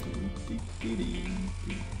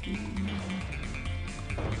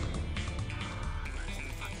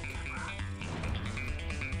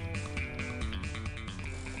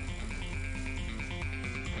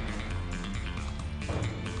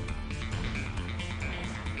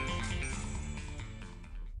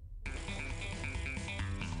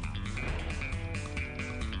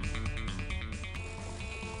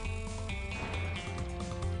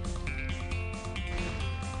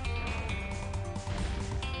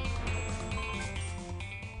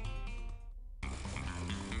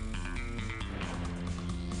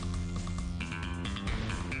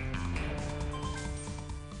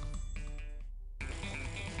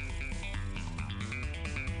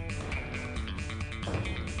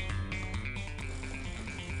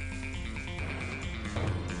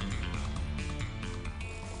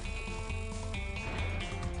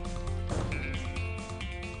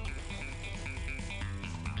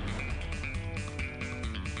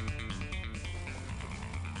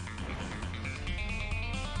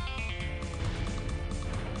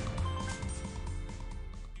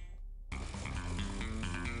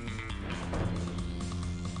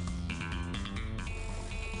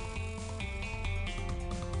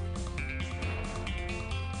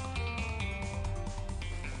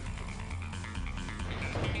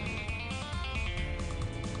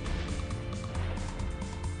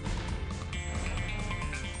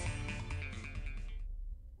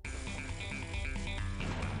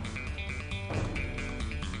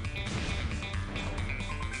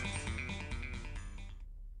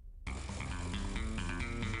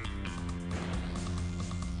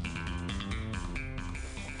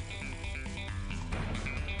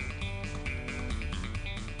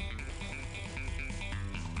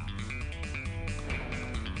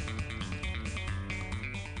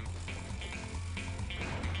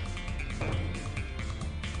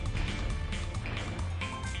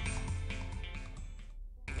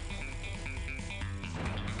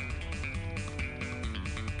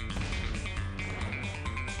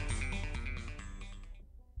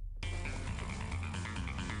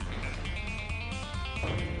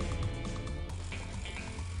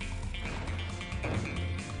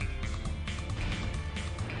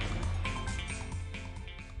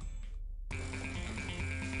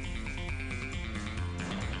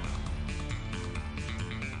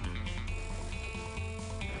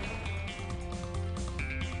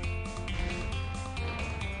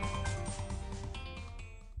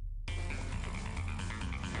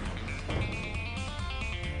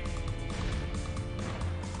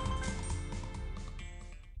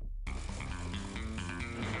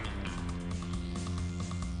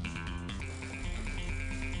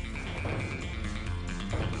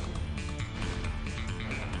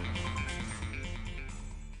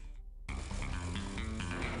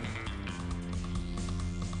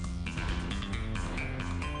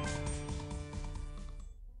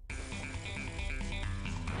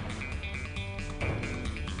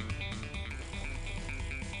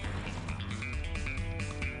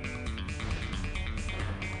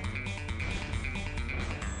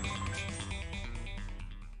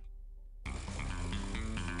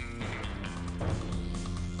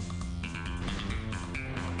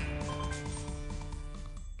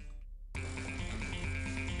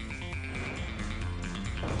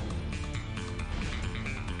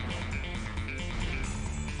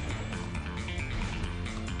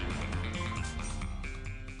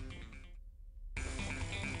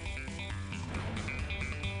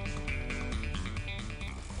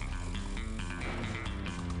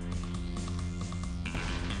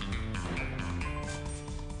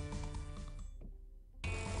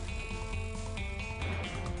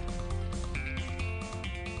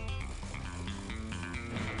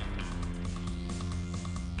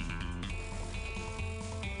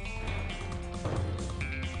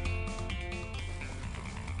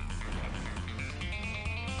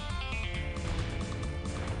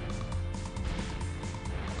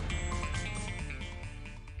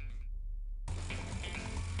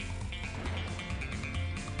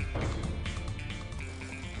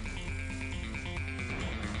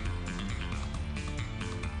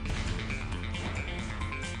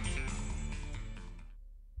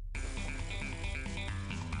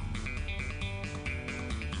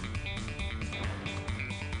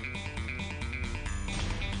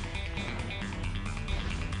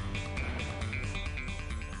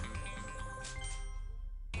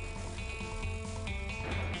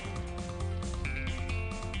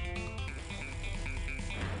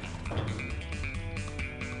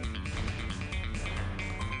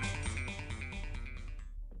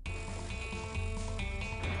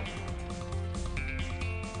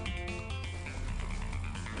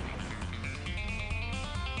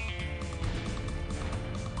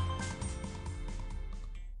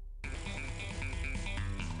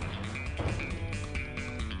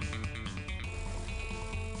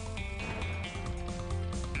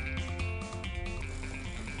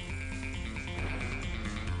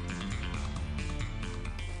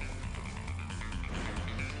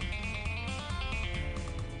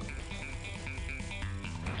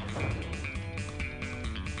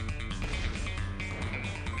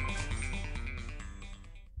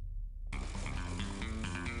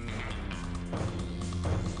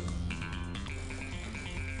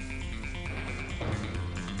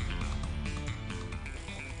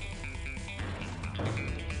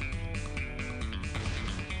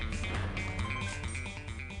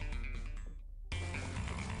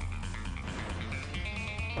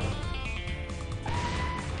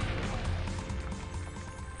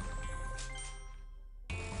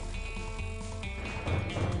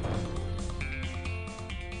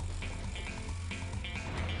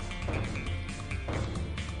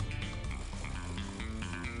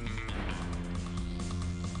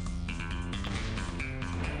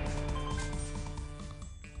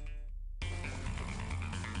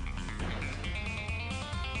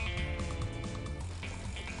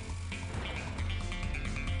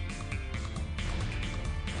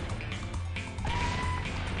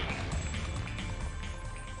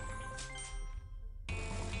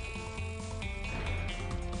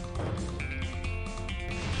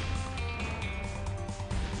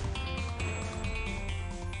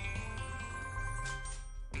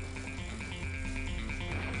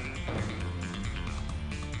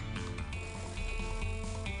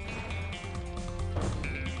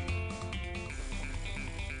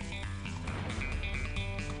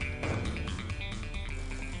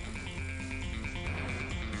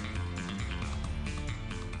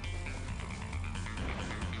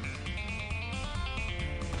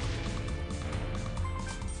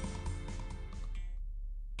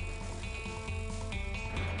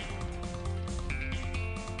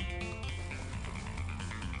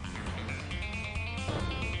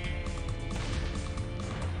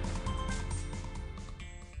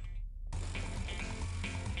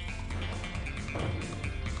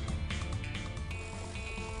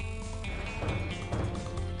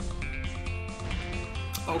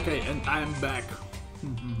 Okay, and I'm back.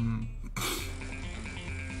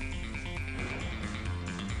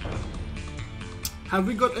 Have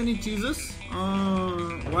we got any teasers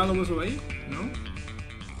while I was away? No?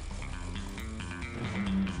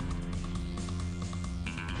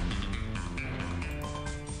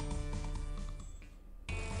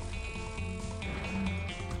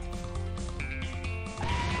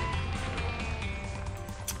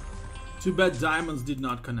 Too bad diamonds did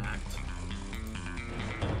not connect.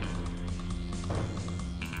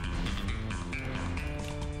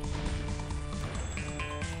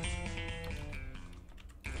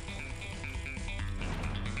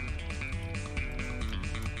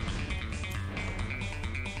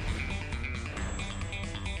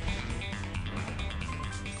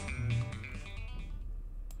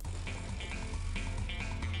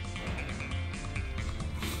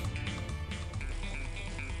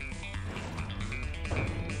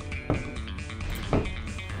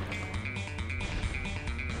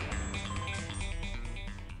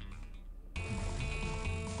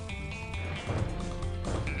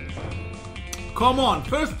 Come on,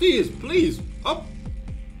 first tease, please. Up.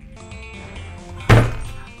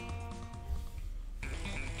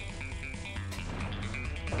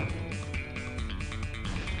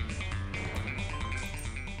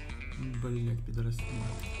 Блять, пидорасина.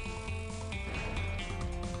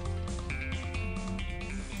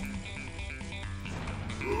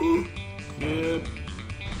 Yep.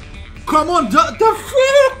 Come on, the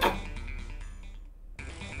fuck!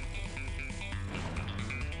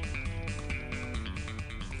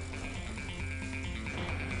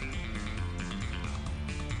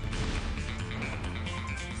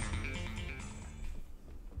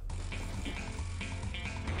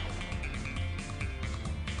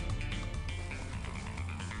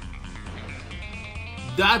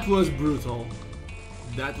 That was brutal.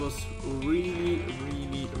 That was really,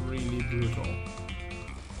 really, really brutal.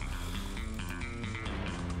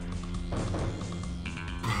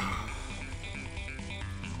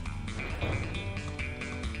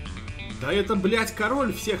 Да это, блядь,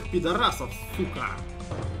 король всех пидорасов, сука.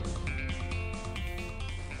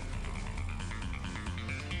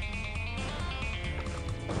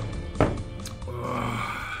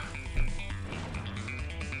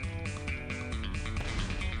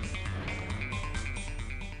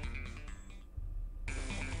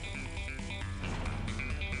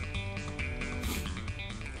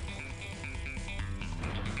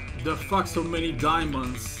 The fuck, so many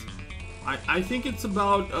diamonds. I think it's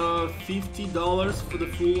about $50 for the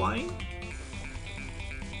full line.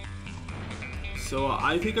 So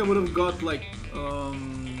I think I would have got like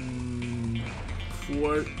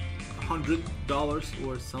 $400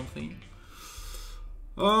 or something.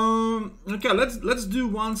 Okay, let's do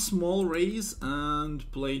one small raise and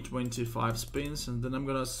play 25 spins, and then I'm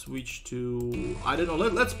gonna switch to, I don't know,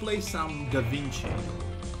 let's play some Da Vinci,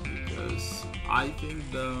 because I think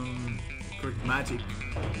the pragmatic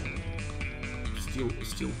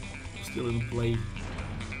still in play.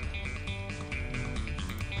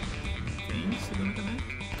 Okay, so gonna connect.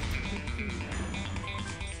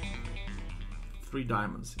 3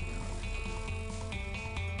 diamonds.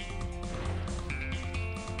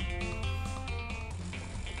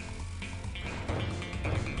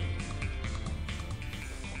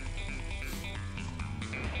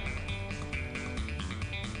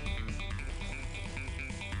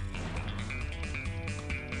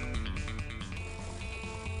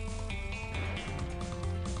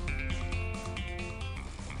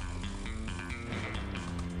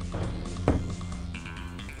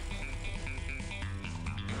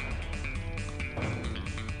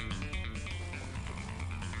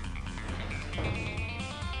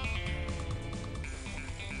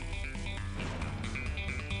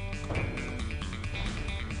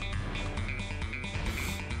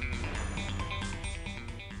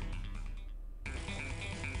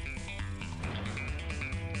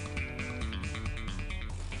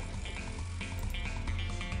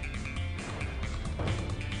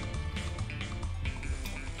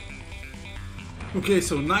 Okay,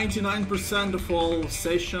 so 99% of all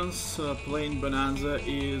sessions playing Bonanza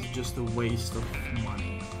is just a waste of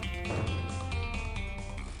money.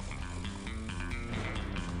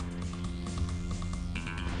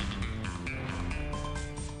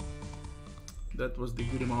 That was the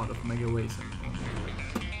good amount of mega waste.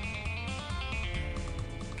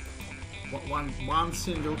 One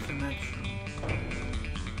single connection.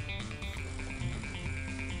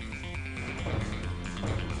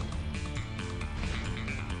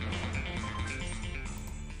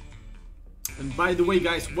 And by the way,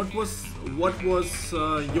 guys, what was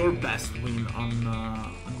your best win on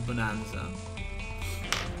Bonanza?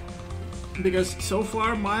 Because so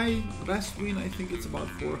far my best win, I think it's about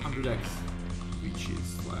 400x, which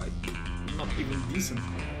is like not even decent.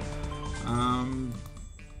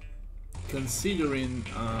 Considering,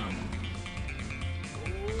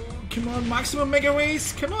 come on, maximum mega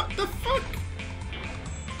race, come on, the fuck?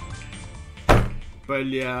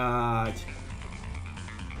 Блять.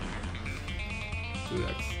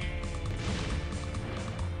 2x.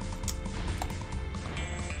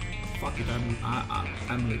 Fuck it,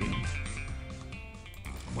 I'm leaving.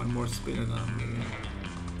 One more spin and I'm leaving.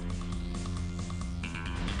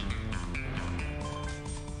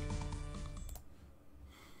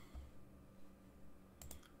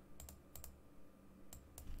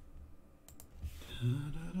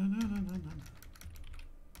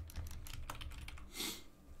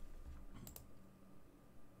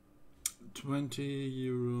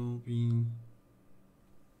 €20 win.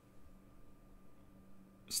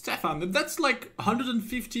 Stefan, that's like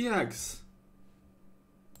 150x.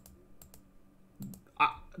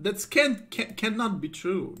 That cannot be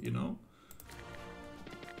true, you know.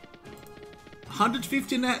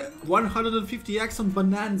 150x on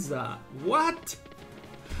Bonanza. What?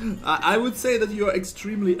 I would say that you are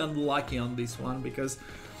extremely unlucky on this one because,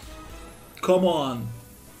 come on,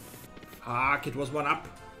 fuck, it was one up.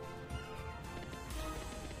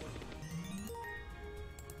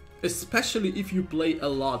 Especially if you play a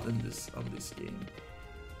lot in this game.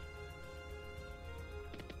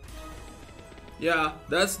 Yeah,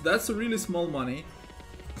 that's a really small money.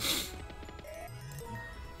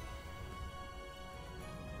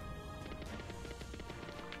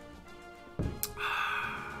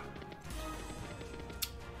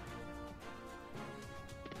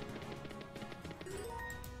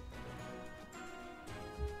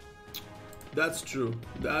 That's true.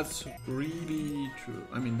 That's really true.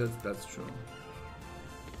 I mean, that's true.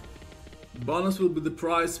 Bonus will be the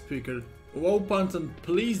prize picker. Whoa, Panton,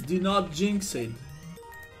 please do not jinx it.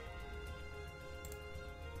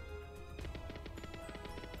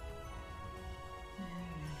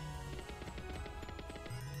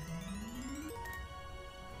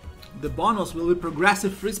 The bonus will be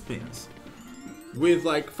progressive free spins with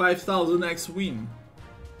like 5000x win.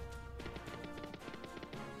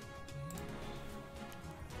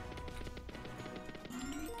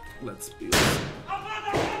 Let's build.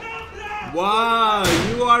 Wow,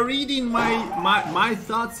 you are reading my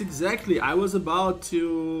thoughts exactly. I was about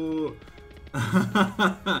to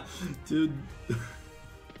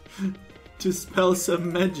to spell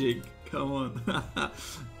some magic. Come on.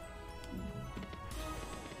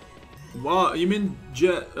 Wow, you mean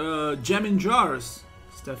gem in jars,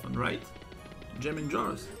 Stefan, right? Gem in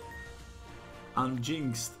jars. I'm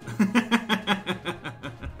jinxed.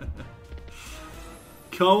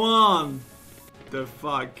 Come on! The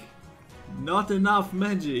fuck? Not enough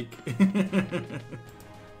magic.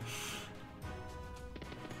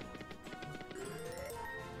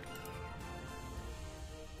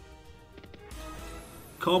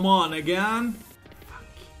 Come on again. Fuck.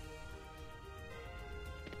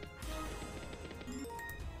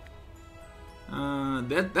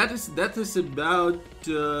 That is about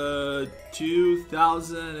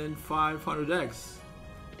 2500x.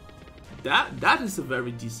 That is a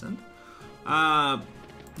very decent.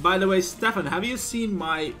 By the way, Stefan, have you seen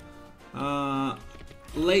my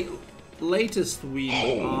latest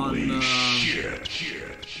win on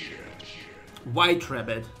White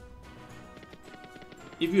Rabbit?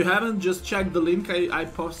 If you haven't, just check the link I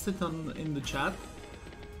posted in the chat.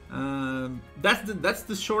 That's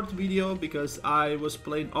the short video because I was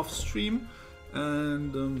playing off stream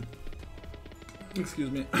and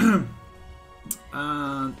excuse me.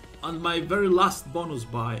 On my very last bonus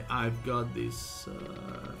buy, I've got this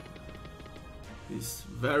this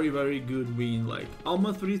very good win, like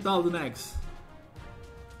almost 3000x.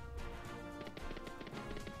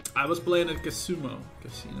 I was playing at Casino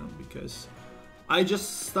because I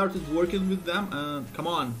just started working with them and come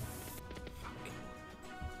on.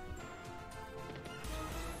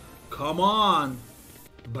 Come on!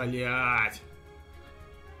 Блять!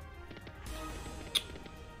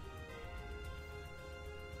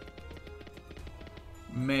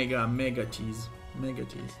 Mega tease. Mega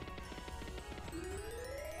tease.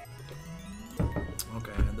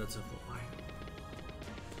 Okay, that's a full line.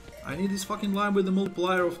 I need this fucking line with the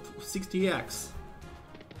multiplier of 60x.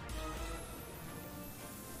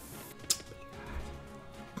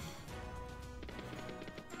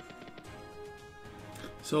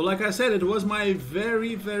 So like I said, it was my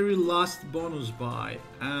very last bonus buy,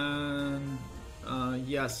 and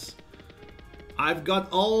yes, I've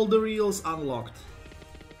got all the reels unlocked.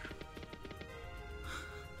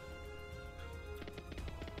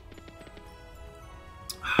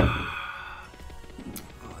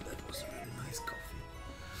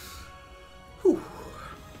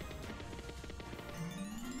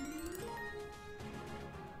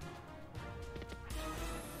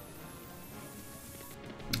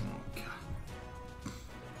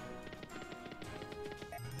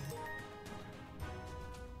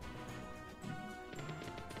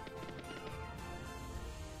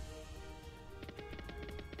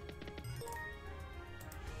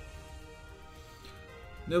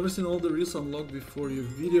 Never seen all the reels unlocked before your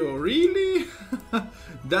video. Really?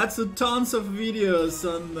 That's a tons of videos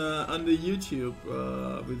on the YouTube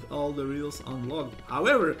with all the reels unlocked.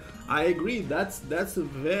 However, I agree that's a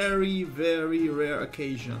very rare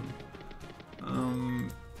occasion.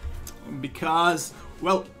 Because,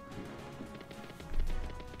 well,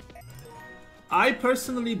 I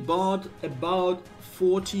personally bought about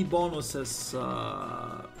 40 bonuses,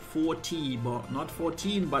 not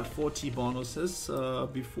 14, but 40 bonuses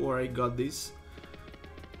before I got this.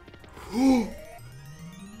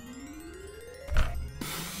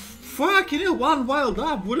 Fucking hell, one wild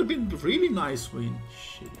up would have been really nice win.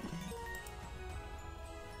 Shit.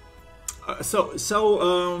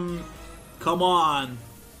 Come on.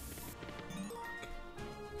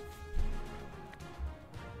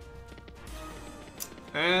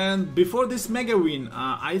 And before this mega win,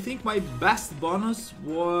 I think my best bonus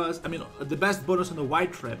was, the best bonus on the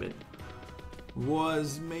White Rabbit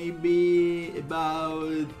was maybe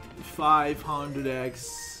about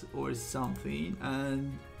 500x or something,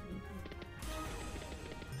 and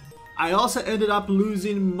I also ended up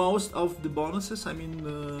losing most of the bonuses,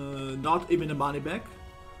 not even the money back.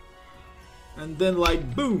 And then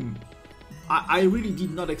like boom, I really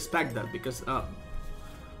did not expect that because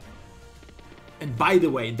and by the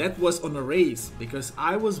way, that was on a race, because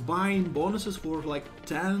I was buying bonuses for like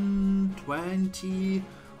 10, 20,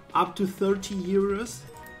 up to 30 euros.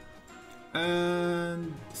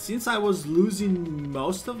 And since I was losing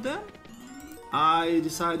most of them, I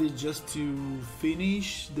decided just to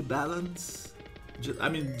finish the balance.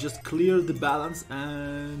 Just clear the balance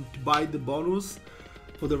and to buy the bonus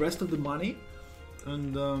for the rest of the money.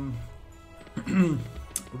 And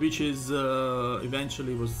which is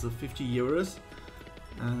eventually was 50 euros.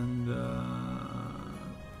 And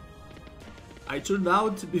I turned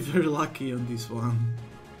out to be very lucky on this one.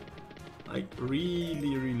 Like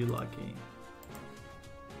really lucky.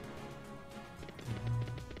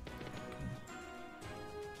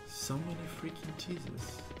 So many freaking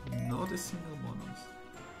cheeses. Not a single bonus.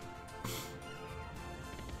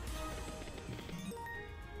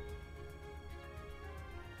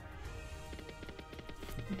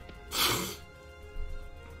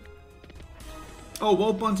 Oh,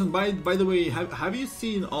 well, Ponton, by the way, have you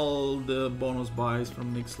seen all the bonus buys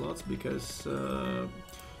from Nick Slots? Because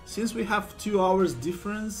since we have 2 hours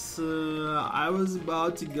difference, I was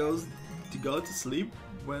about to go to sleep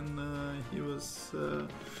when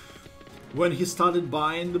he started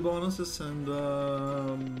buying the bonuses. And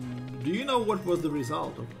do you know what was the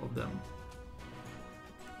result of them?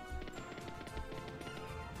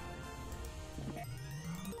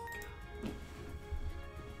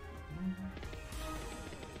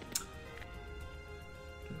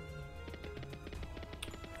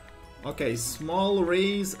 Okay, small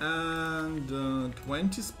raise and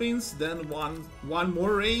 20 spins, then one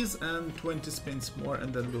more raise and 20 spins more,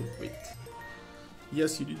 and then we'll quit.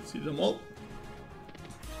 Yes, you did see them all.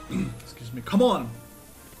 Excuse me. Come on.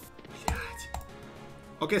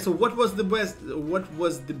 Okay, so what was the best? What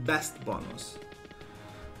was the best bonus?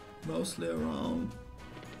 Mostly around.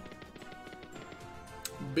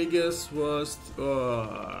 Biggest was.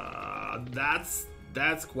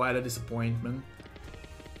 That's quite a disappointment.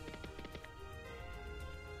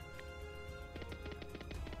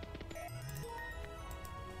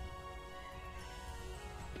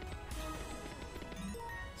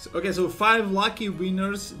 Okay, so 5 lucky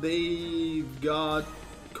winners, they got,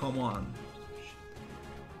 come on.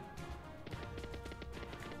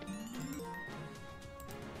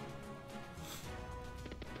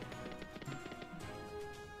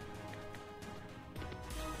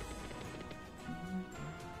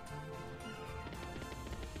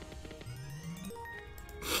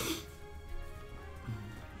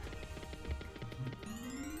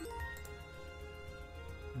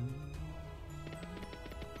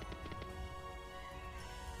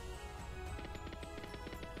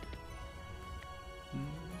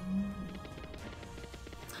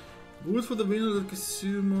 Good for the winner that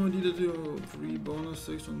Kasumo did your free bonus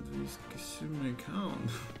section on this Kasumo account.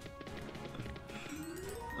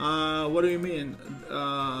 What do you mean?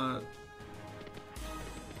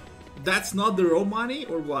 That's not the raw money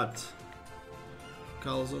or what?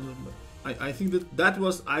 Carlson. I think that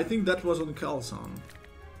was on Carlson.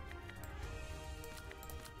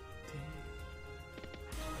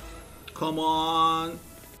 Come on.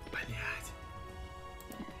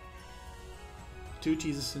 2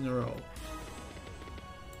 teasers in a row.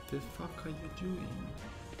 The fuck are you doing?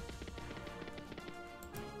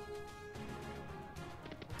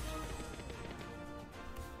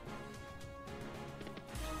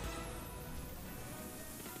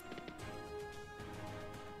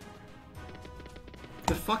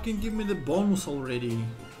 fucking give me the bonus already.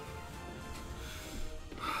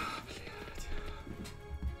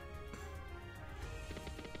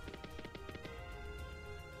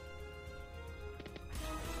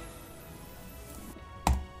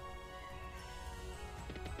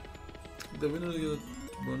 The winner get a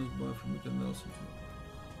bonus bar from Michael Nelson.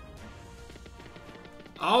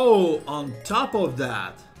 Oh, on top of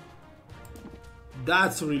that.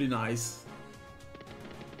 That's really nice.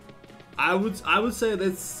 I would say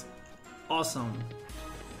that's awesome.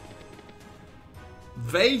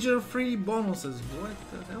 Wager free bonuses. What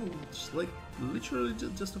the hell? Just like literally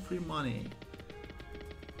just a free money.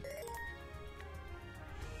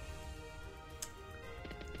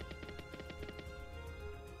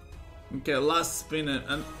 Okay, last spin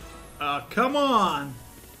and come on!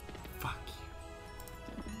 Fuck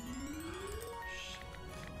you.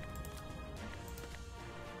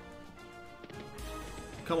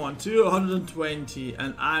 Come on, 220,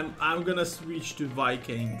 and I'm gonna switch to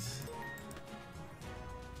Vikings.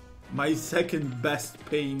 My second best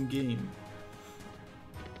paying game.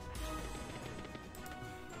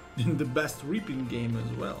 In the best reaping game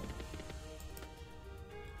as well.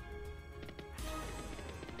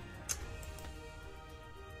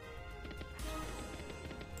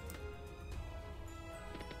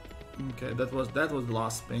 Okay, that was the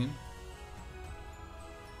last spin.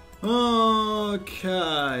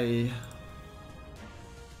 Okay.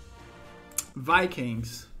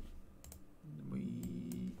 Vikings. We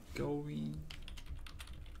going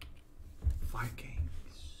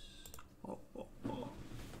Vikings. Oh.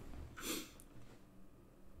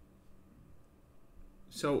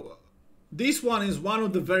 So this one is one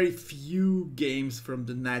of the very few games from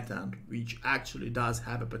the NetEnt which actually does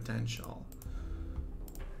have a potential.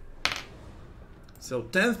 So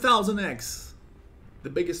 10,000x, the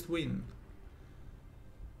biggest win.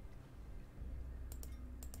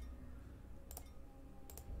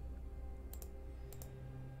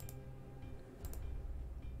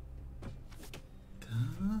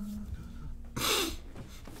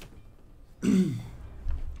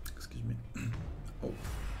 Excuse me. Oh.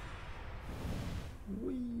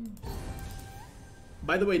 Whee.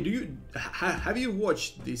 By the way, do you have you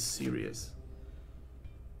watched this series?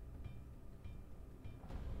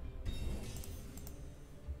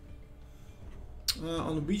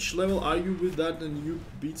 On which level are you with that new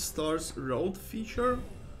BeatStars Road feature?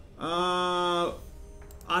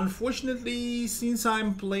 Unfortunately, since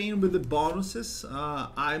I'm playing with the bonuses,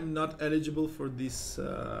 I'm not eligible for this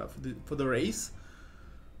for the race.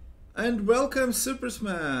 And welcome Super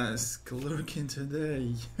Smash, lurking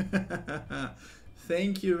today.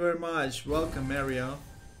 Thank you very much. Welcome Mario.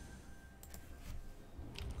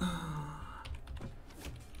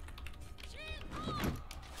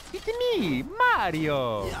 It's me,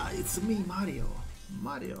 Mario! Yeah, it's me, Mario.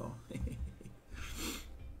 Mario.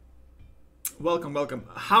 Welcome.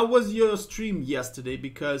 How was your stream yesterday?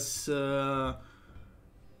 Because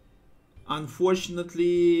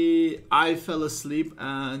unfortunately I fell asleep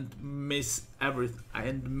and missed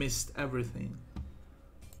everything.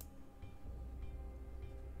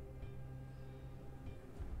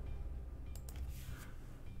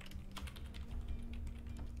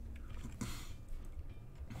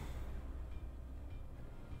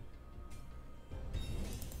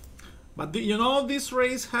 But you know, this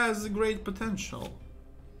race has great potential.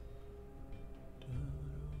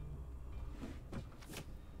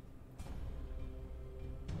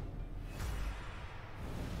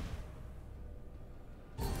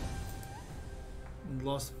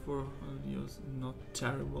 Lost 400 years, not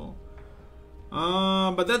terrible.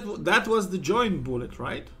 But that was the joint bullet,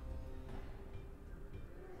 right?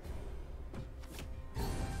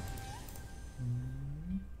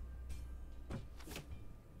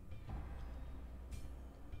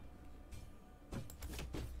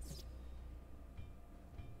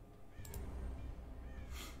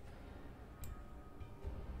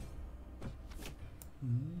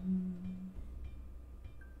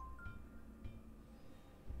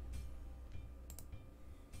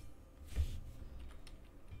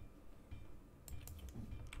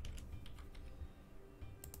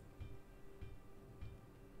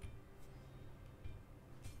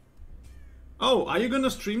 Oh, are you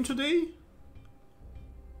gonna stream today?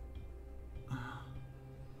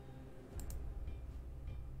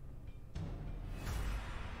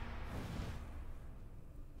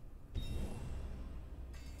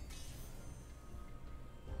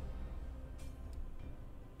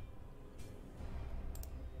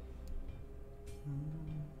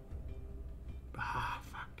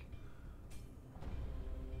 Fuck.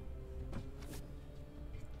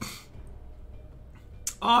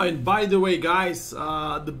 Oh, and by the way, guys,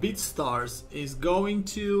 the BitStars is going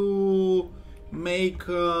to make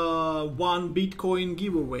one Bitcoin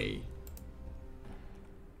giveaway.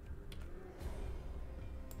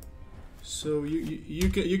 So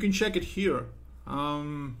you can check it here.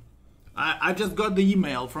 I just got the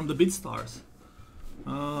email from the BitStars.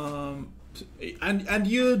 And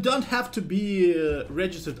you don't have to be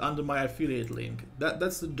registered under my affiliate link.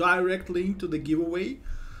 That's the direct link to the giveaway.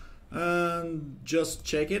 And just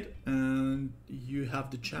check it and you have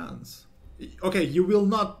the chance. Okay, you will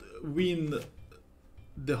not win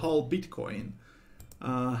the whole Bitcoin.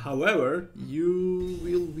 However, you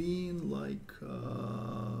will win like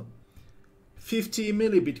 50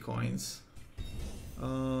 milli Bitcoins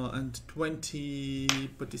and 20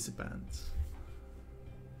 participants.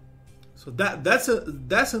 So that's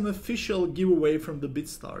an official giveaway from the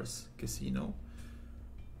BitStars casino.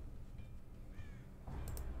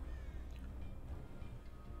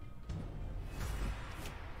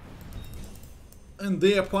 And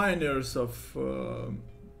they are pioneers of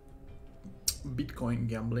Bitcoin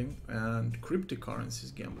gambling and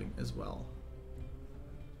cryptocurrencies gambling as well.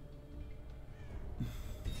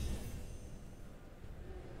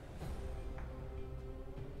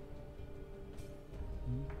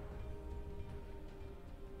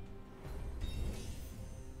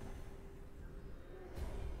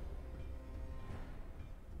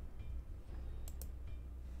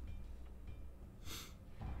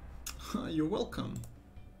 You're welcome.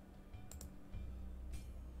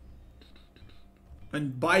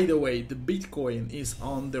 And by the way, the Bitcoin is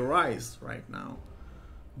on the rise right now.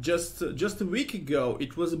 Just a week ago,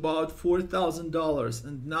 it was about $4,000,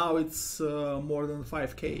 and now it's more than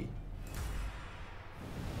 5K.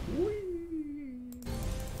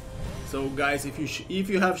 So guys, if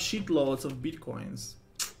you have shitloads of Bitcoins,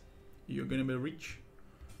 you're gonna be rich.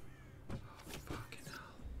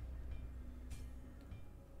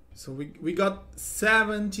 So we got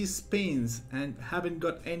 70 spins and haven't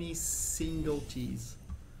got any single teas.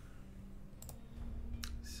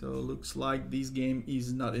 So looks like this game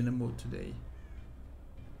is not in the mood today.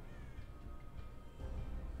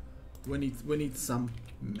 We need some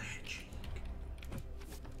magic.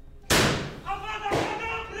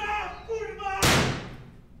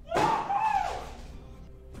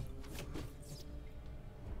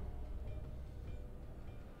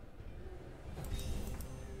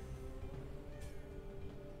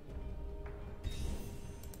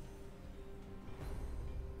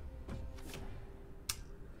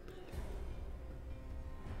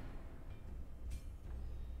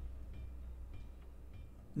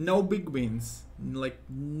 No big wins, like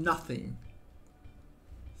nothing.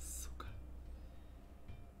 So good.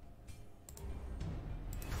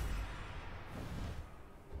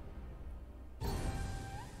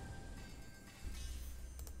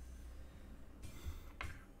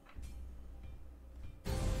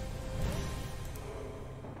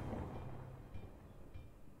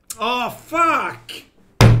 Oh fuck!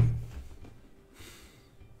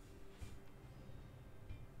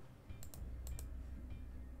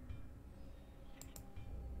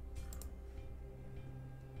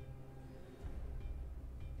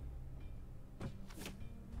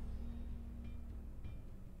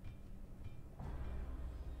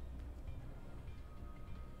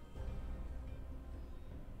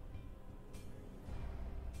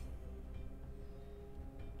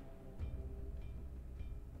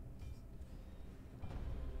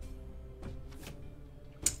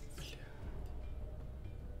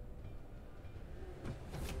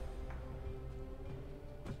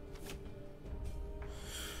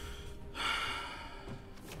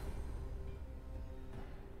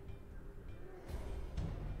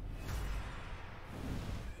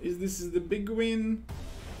 This is the big win.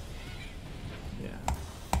 Yeah,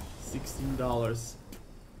 $16.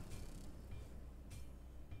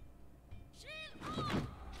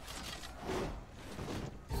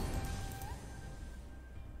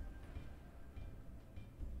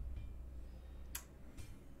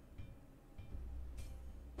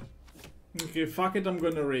 Okay, fuck it, I'm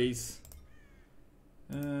gonna raise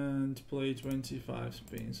and play 25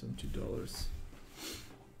 spins on $2.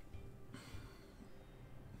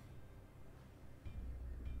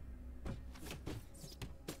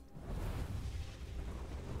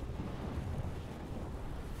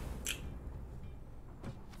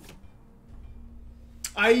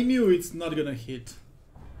 I knew it's not gonna hit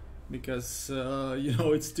because you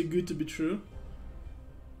know, it's too good to be true.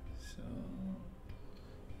 So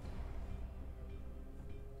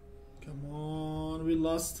come on, we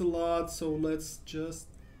lost a lot, so let's just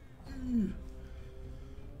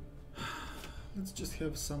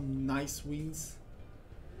have some nice wins.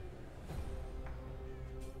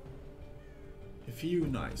 A few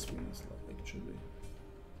nice wins, actually.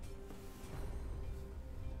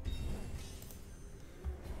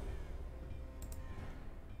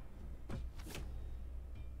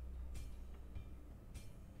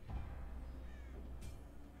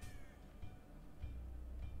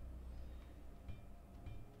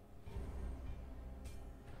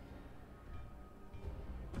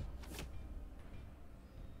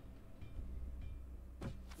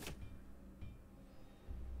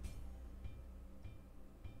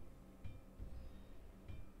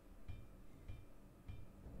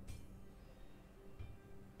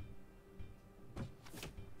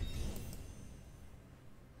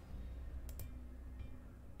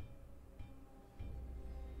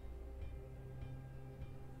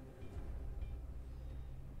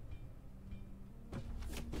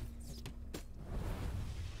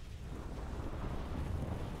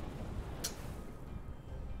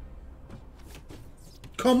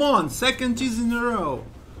 Come on, second cheese in a row.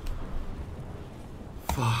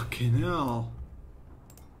 Fucking hell.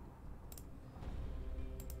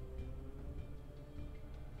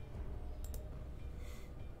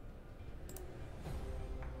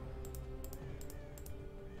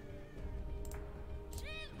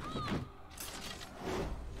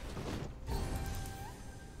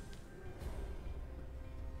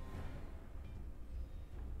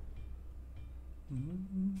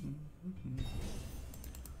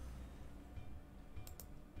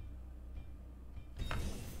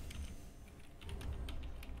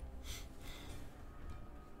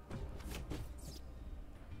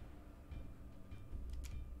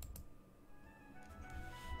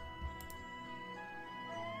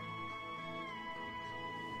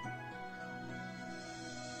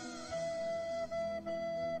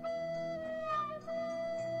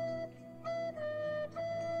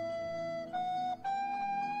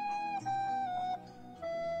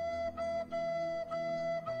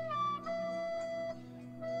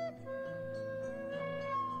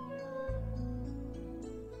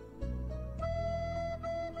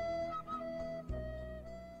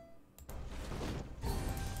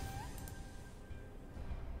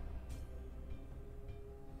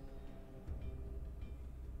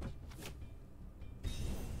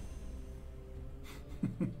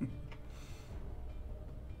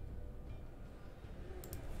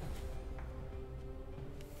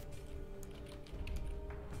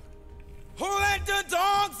 Who let the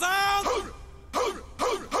dogs out? Who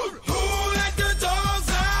let the dogs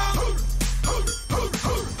out? Who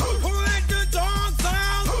let the dogs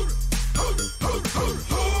out? Who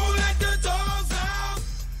let the dogs out?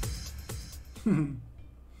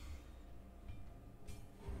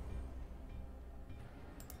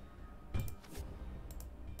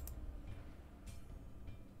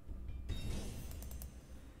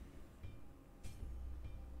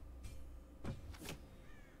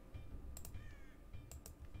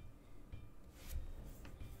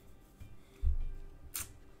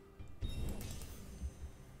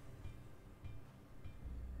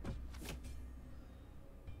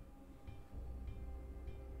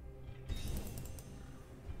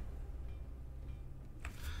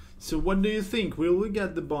 So what do you think? Will we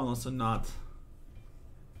get the bonus or not?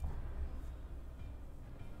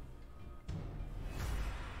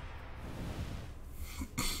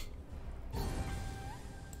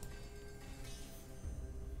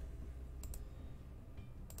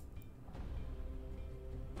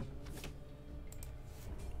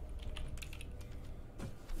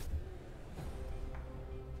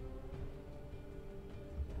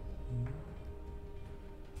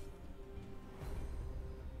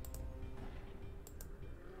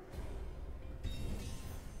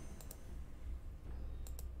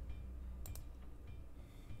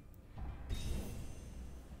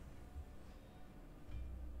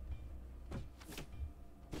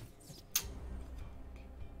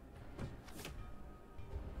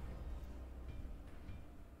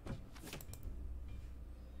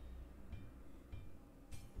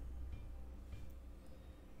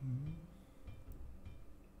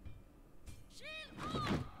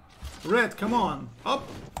 Red, come on, up!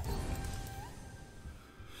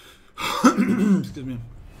 Excuse me.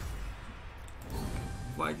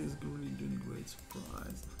 White is really doing great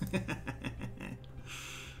surprise.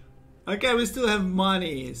 Okay, we still have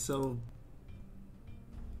money, so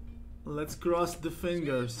let's cross the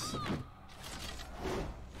fingers.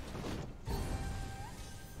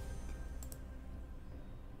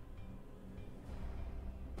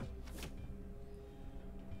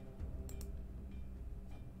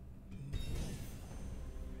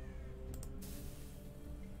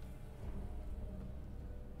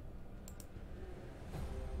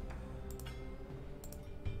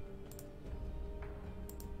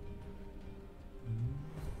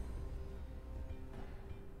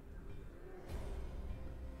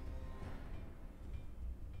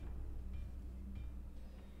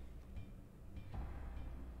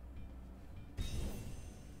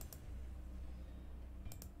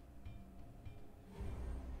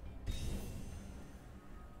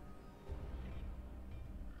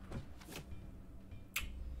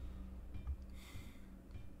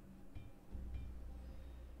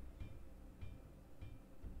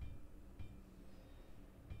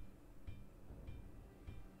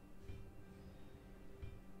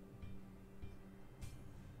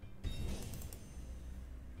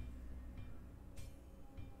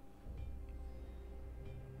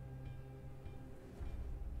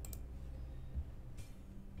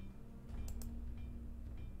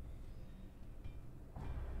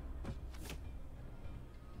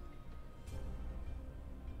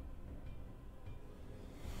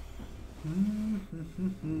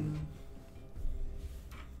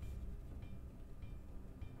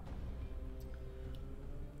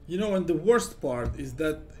 You know, and the worst part is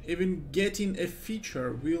that even getting a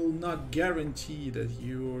feature will not guarantee that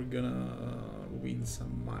you're gonna win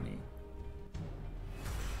some money.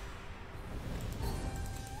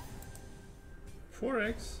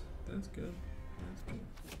 $4x, that's good. That's good.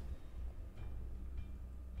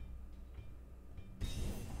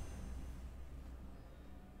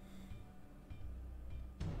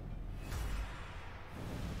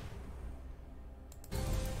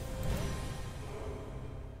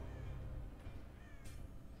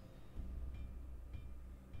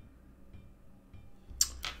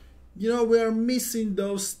 You know, we are missing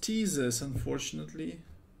those teasers, unfortunately.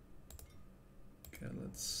 Okay,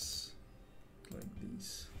 let's like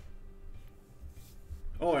these.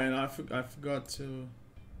 Oh, and I forgot to.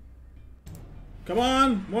 Come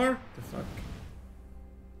on, more. The fuck.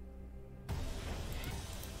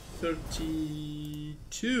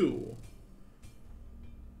 32.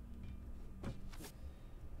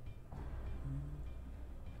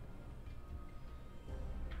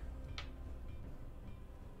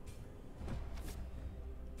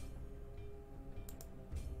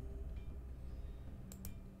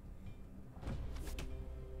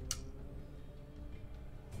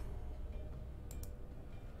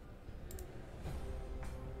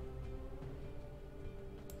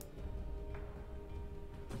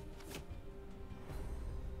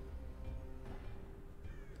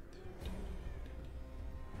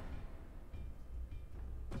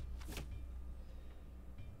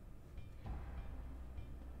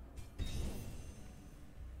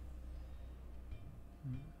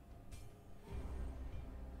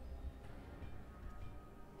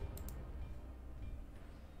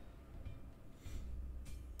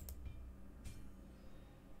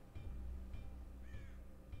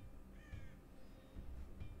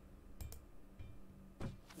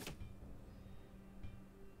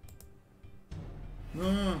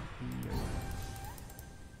 No.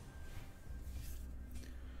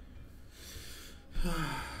 Fuck.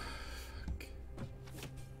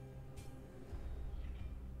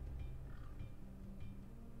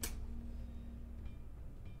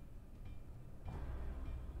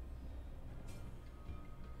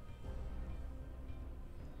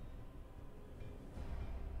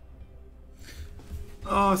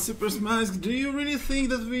 Oh, Super Smash, do you really think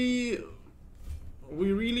that we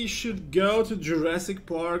really should go to Jurassic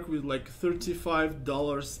Park with like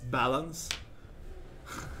 $35 balance?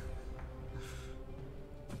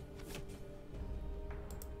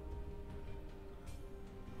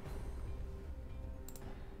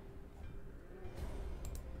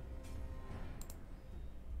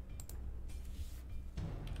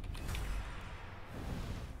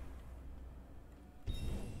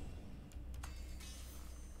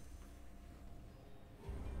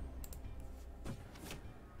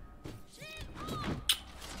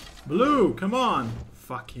 Blue, come on!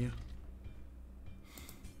 Fuck you.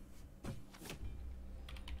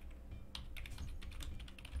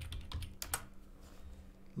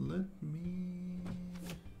 Let me...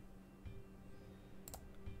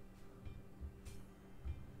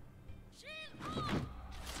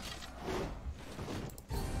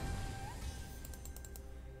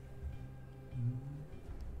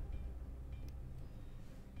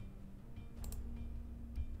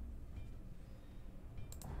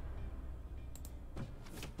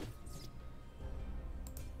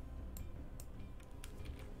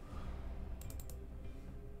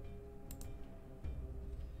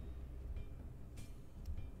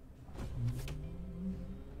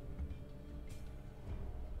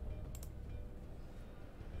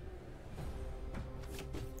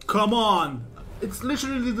 Come on! It's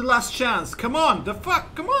literally the last chance. Come on! The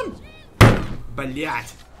fuck! Come on!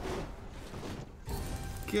 Блять!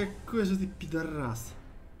 Какой же ты пидорас!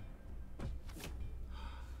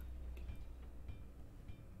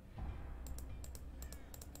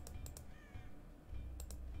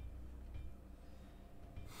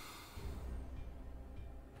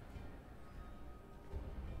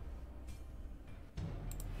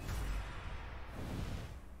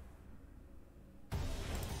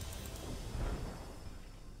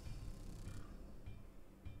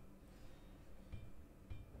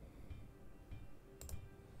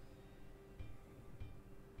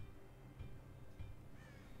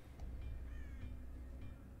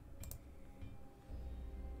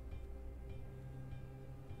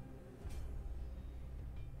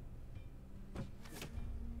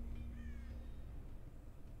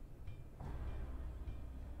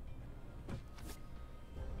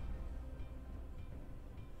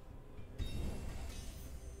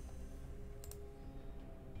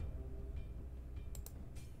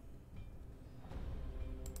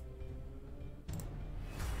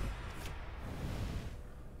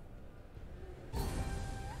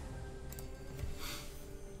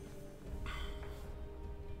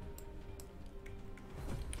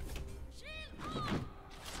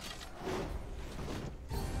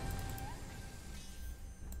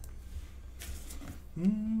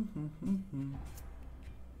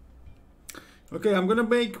 Okay, I'm gonna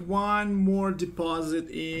make one more deposit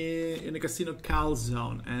in a casino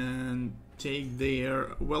Calzone and take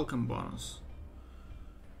their welcome bonus.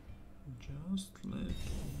 Just let me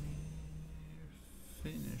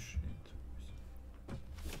finish it.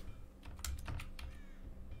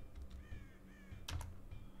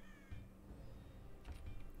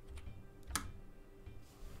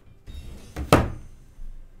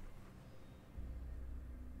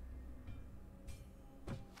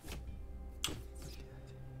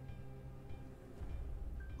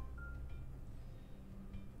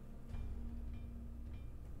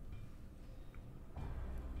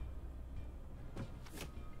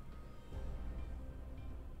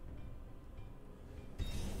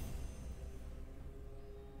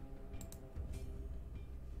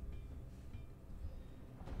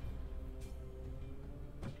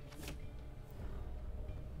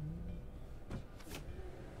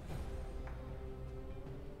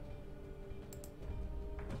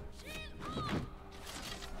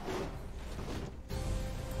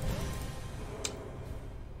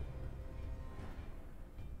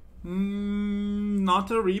 Not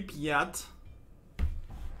a rip yet.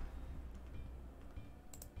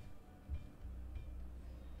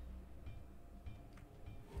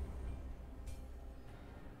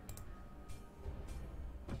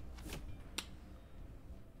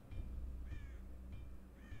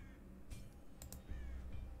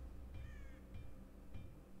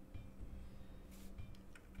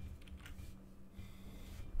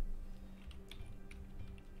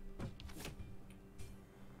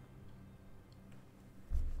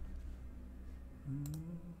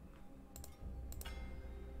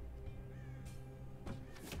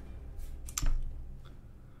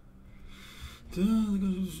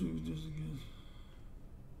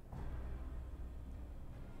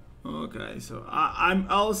 Okay, so I'm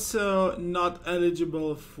also not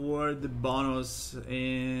eligible for the bonus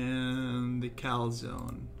in the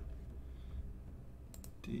Calzone.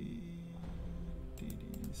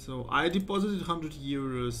 So I deposited 100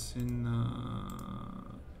 euros in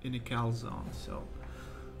a Calzone. So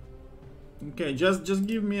okay, just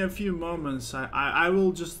give me a few moments. I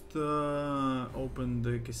will just open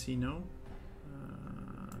the casino.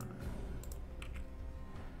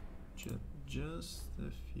 Just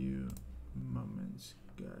a few moments,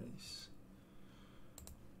 guys.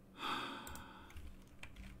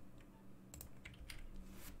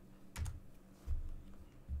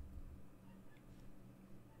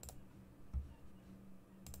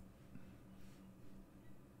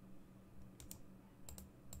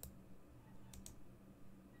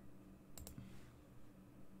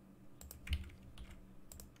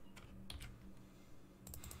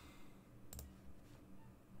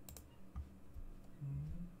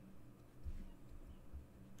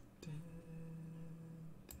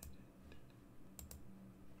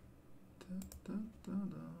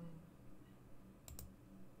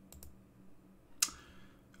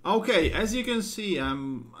 Okay, as you can see,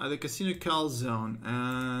 I'm at the Casino Calzone,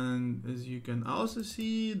 and as you can also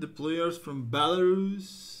see, the players from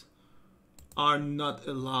Belarus are not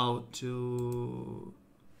allowed to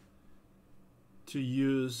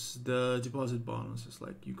use the deposit bonuses,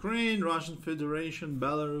 like Ukraine, Russian Federation,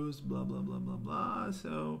 Belarus, blah blah blah blah blah.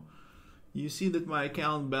 So you see that my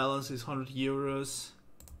account balance is 100 euros.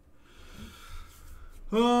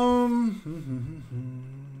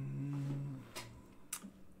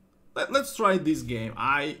 Let's try this game.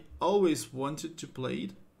 I always wanted to play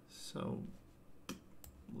it, so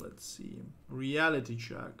let's see. Reality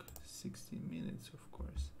check, 16 minutes, of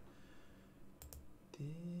course.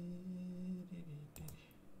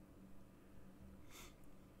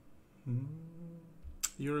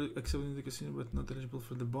 You're accepting the casino but not eligible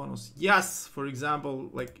for the bonus. Yes, for example,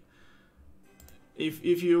 like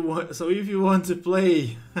if you want, so if you want to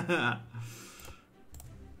play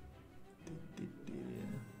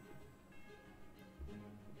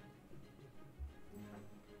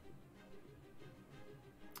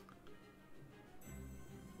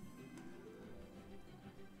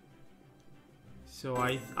so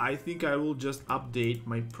I think I will just update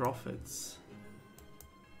my profits.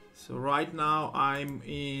 So right now I'm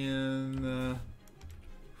in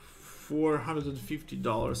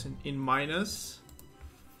 $450 in minus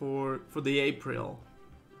for the April.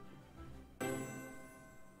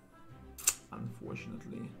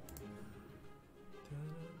 Unfortunately.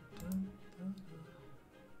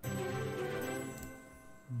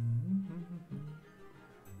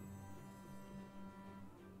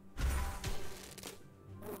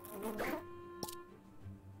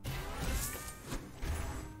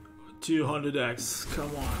 $200x,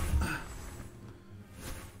 come on.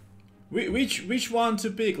 Which one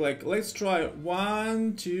to pick? Like, let's try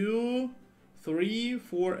 1, 2, 3,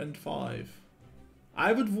 4, and 5.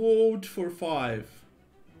 I would vote for 5.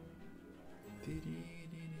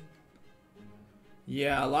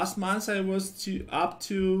 Yeah, last month I was up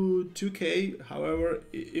to 2k. However,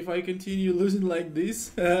 if I continue losing like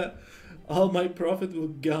this, all my profit will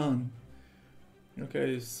gone.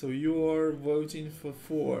 Okay, so you are voting for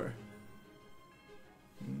 4.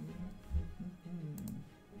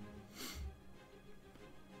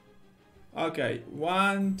 Okay,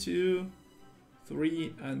 1, 2,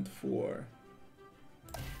 3, and 4.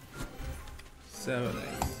 7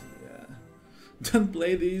 eggs. Yeah. Don't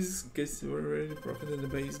play these because you already profit in the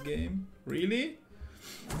base game. Really?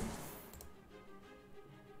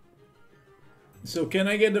 So can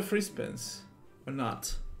I get the free spins or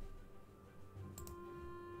not?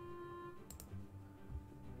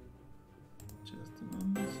 Just the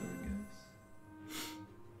numbers, I guess.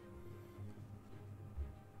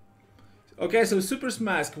 Okay, so Super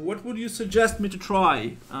Smash, what would you suggest me to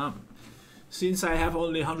try? Since I have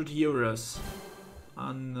only 100 euros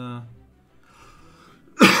on.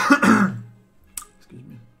 Excuse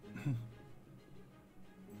me.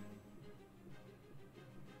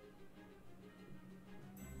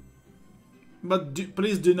 But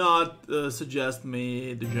please do not suggest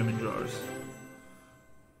me the German drawers.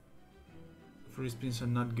 Free spins are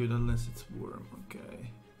not good unless it's warm.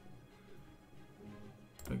 Okay.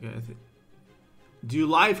 Okay. Do you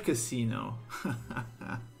live casino?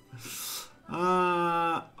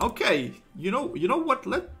 Okay. You know what?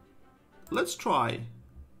 Let's try.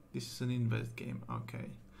 This is an invest game.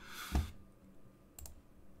 Okay.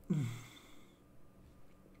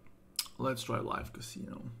 Let's try live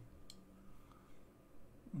casino.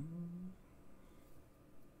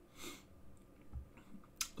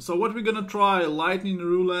 So what we're gonna try? Lightning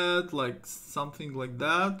roulette, like something like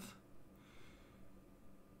that.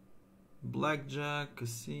 Blackjack,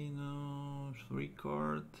 casino, 3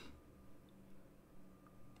 card.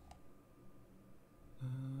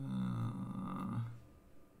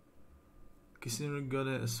 Casino got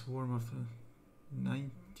a swarm of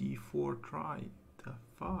 94 try. The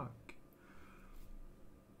fuck?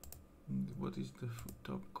 What is the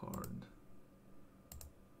top card?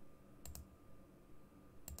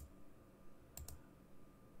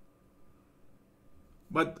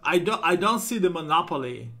 But I don't see the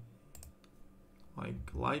monopoly.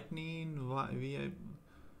 Like lightning, VIP.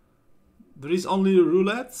 There is only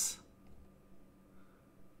roulettes.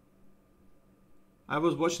 I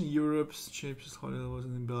was watching Europe's cheapest holiday was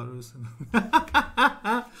in Belarus.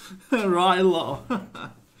 Rilo.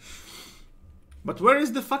 But where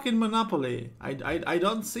is the fucking monopoly? I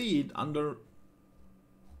don't see it under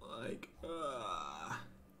like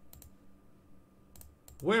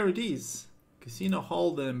where it is. Casino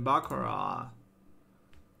Holden, Baccarat.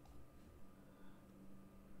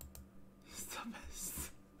 It's the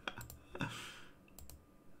best. The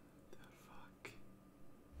fuck.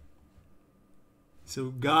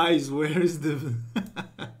 So guys, where is the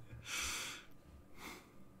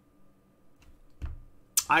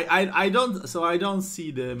I don't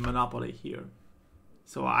see the monopoly here.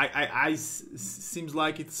 So seems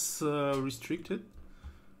like it's restricted.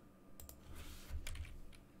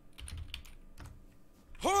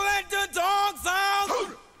 Who let the dogs out?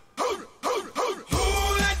 Who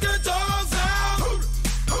let the dogs out?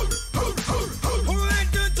 Who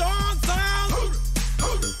let the dogs out?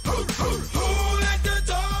 Who let the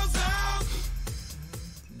dogs out?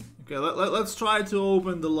 Okay, let's try to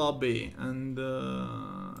open the lobby and.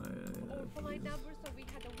 For my numbers, so we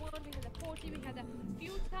had a 1, we had a 40, we had a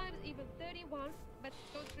few times even 31, but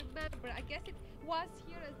don't remember. I guess it was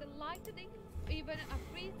here as the lightning, even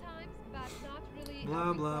 3 times, but not really.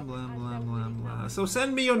 Blah blah blah blah blah blah. So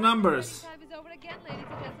send me your numbers. Time is over again, ladies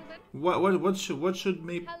and gentlemen. What should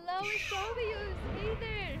we? Hello, Soviets. Hey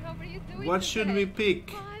there. How are you doing? What should we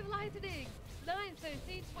pick? 5 lightning. 9,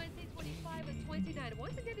 13, 20, 25, and 29.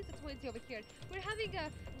 Once again, it's a 20 over here. We're having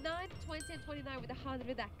a 9, 20, and 29 with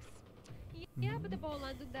 100x. Yeah, but the ball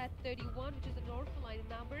landed at 31, which is a Northline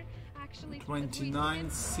number. Actually, 29,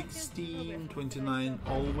 16, 29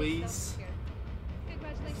 always.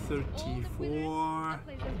 34.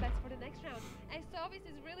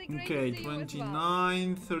 Okay,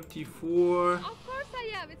 29, 34. Of course I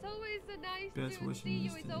am. It's always nice to see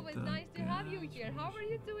you. It's always nice to have you here. How are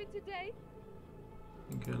you doing today?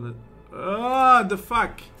 Okay, the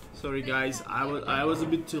fuck. Sorry guys, I was a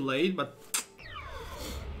bit too late, but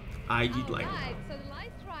I did like. Alright, so the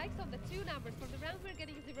light strikes on the 2 numbers. For the round we're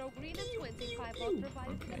getting 0 green and 25 both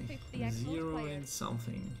provided Okay, 50 actual 0 players. and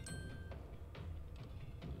something.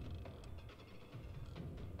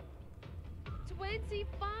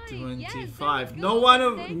 25. 25. No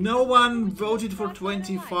one voted for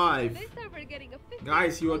 25. This time we're getting a 50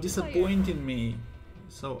 Guys, you are player. disappointing me.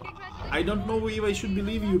 So I don't know if I should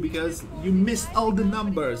believe you because you missed all the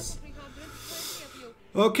numbers.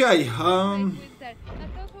 Okay,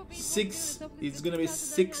 6, it's gonna be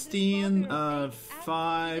 16,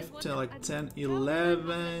 5, 10, like 10,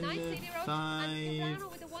 11, 5,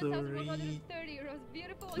 3,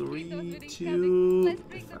 3, 2, Let's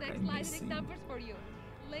bring the fuck, next I'm lightning missing. numbers for you.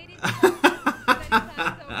 Ladies and gentlemen,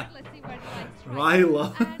 let's see where the lights strike. Ryla.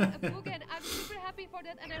 And Mugen, I'm super happy for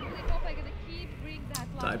that, and I really hope I'm gonna keep bring that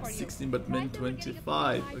light Type for you. 16 but Right meant now we're getting a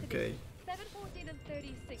 25, lightning. okay. 7, 14, and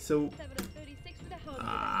 36. So- 7 and 36 with a 100.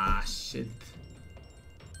 Ah, shit.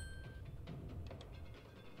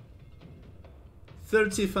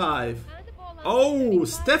 35. And the ball line Oh, 35.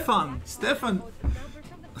 Stefan! That's Stefan! the number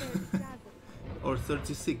from the third dazzle. Or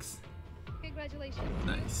 36. Congratulations.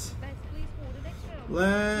 Nice. Bets, please, for the next round.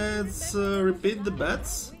 Let's Remember, repeat the that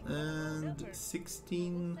bets. was the And number.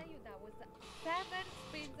 16, Say you that was 7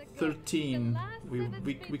 spins ago. 13. The last We 7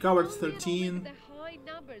 we spins covered only and only 13. with the high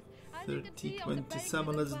numbers. As you can 30, see on the betting 27.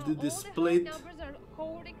 grid Let's as do well, the all split. high numbers are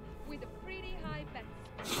according with a pretty high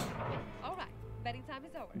bets. All right, betting time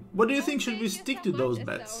is over. What do you think? Well, Should we thank you stick so to those much,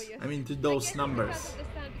 bets? Esau. I mean, to I those guess numbers. Because of the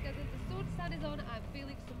sun, because of the sun is on, I'm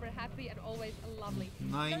feeling super happy and always lovely.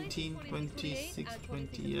 19, 26,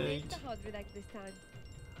 28. The 100x this time.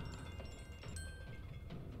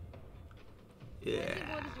 Yeah.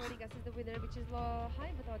 21 is joining us as the winner, which is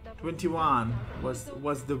high without number. 21 So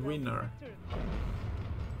was the no winner. factor.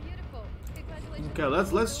 Beautiful. Congratulations. Okay,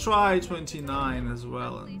 let's try 29 as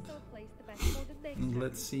well, and Please place the bet for the next round.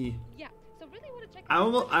 let's see. Yeah. So really want to check I out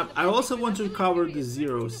al- the I- bet I also because want to I'm really cover curious. the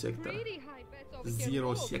zero We're seeing sector. pretty high bets over Zero here.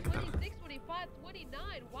 Whoa, sector. 26, 25,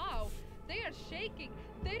 29. Wow. They are shaking.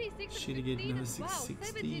 36 Should and get 15 number as well. 17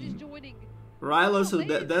 16. is joining. Ryla, so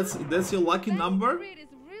Ladies that's your lucky betting number? grid is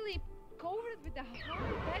really covered with the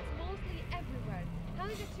high bets mostly everywhere.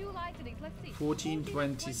 Having the two lightnings, let's see. 14,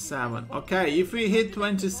 27. Okay, if we hit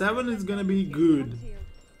 27, it's gonna be good.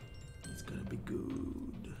 It's gonna be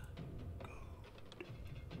good.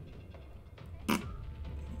 And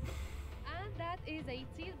that is 18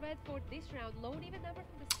 red for this round. Lone even number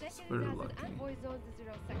from the second very dozen lucky. and boys zones the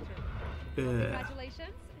zero sector. Yeah.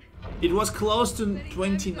 Congratulations. It was close to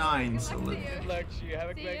 29, so Good luck to let's... you. Good luck to you. Have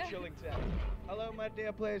a See great ya. chilling time. Hello, my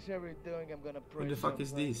dear players. How are you doing? I'm gonna pray. What the fuck is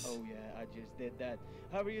someplace. this? Oh yeah, I just did that.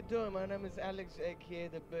 How are you doing? My name is Alex, aka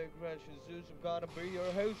the Big Russian Zeus. I'm gonna be your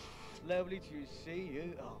host. Lovely to see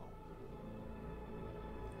you. Oh.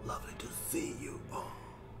 Lovely to see you. Oh.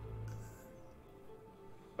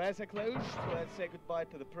 Bets are closed. Let's say goodbye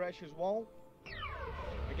to the precious wall.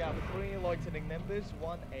 We got the 3 lightning numbers,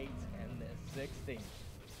 1, 8, and 16.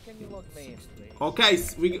 Can you log me in, please? Okay,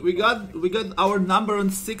 we got our number on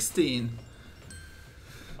 16.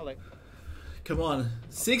 Hello. Come on,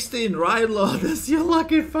 16, Ryla. That's your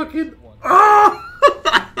lucky fucking. 9,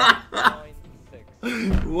 6.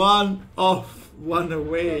 One off, one So the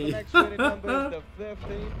away. next winning number is the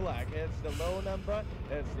 15 black. It's the low number,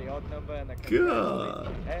 it's the odd number, and I congratulate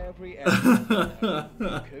every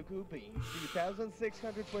Cuckoo Beans.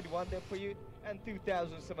 2,621 there for you, and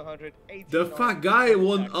 2,780. The fuck guy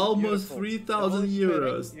won almost 3,000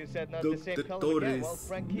 euros. You said not the same color again. Well, Doctores.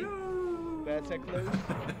 Frankie, No. bets are closed.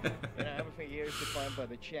 You know, everything here is defined by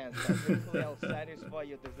the chance. But hopefully I'll satisfy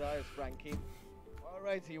your desires, Frankie.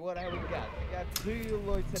 Alrighty, what have we got? We got 2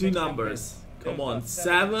 lightning Two numbers. Come Those on, are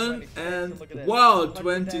 7 and look at this. wow, 100x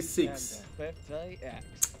 26. and 50x.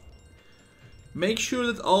 Make sure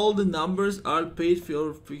that all the numbers are paid for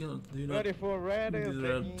your freaking. Do not. Ready for red is These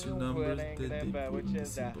the are two new numbers winning that they number, put which in the is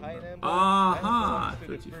the simple high number. number. Aha, and it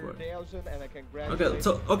belongs to the 34. 30,000, and I Okay, congratulate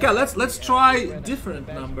so let's every try winner. different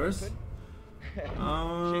Best numbers. open. Shake the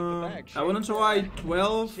bag, I wanna shake the try bag.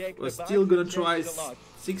 12. Shake We're the bag still gonna and try change the lot.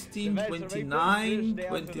 16, The bets are open. 29, Thursday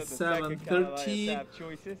after the 27, second Carolina 30, South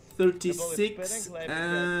choices. 36, spinning, let it get back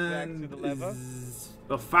to and the lever.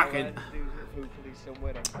 oh fuck it. Let's do hopefully some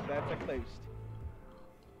winning. Bets are closed.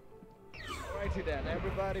 Alrighty then,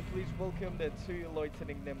 everybody, please welcome the 2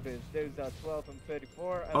 lightning numbers. Those are 12 and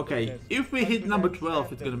 34. And Okay, then if we hit number 100x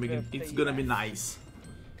 12, and it's gonna be 50x. nice.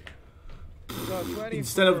 So 24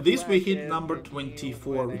 Instead of this, we black hit is number the new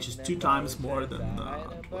 24, which is winning 2 number, times which more is than the high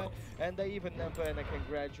number 12. and the even number, and I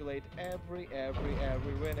congratulate every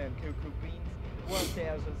winner and Cuckoo Beans.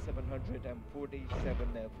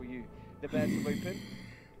 1,747 there for you. The bets are open.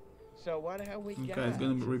 So what have we got? Okay, it's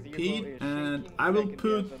gonna be Zero repeat, is and shaking, I will second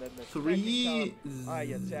put dozen, and the 3, second column.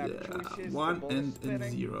 You tap choices, the 1 ball is and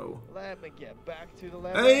spinning. 0. Let me get back to the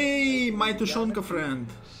level. Hey, my We got Tushonka it. friend.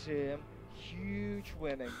 Some huge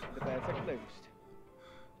winning. The bets are closed.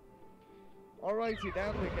 Alrighty,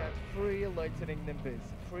 then we got 3 lightning numbers,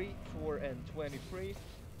 3, 4, and 23.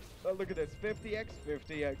 Oh, look at this, 50x,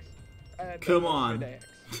 50x, and Come on. 100x.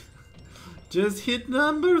 Just hit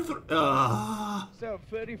number 3. Ah. So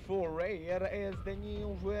 34 Ray, it is the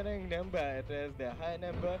new winning number. It is the high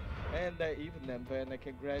number and the even number, and I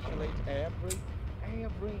congratulate every Okay,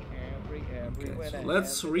 winner. so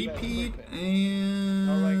let's and the best repeat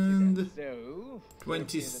winner. Alrighty and then. So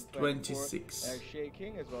 20, 15 and 24 26. are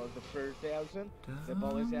shaking as well as the first 1,000. The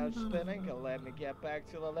ball is out spinning. Let me get back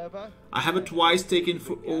to the lever. I have it And twice we taken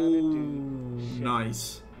for. gotta Oh, do shit.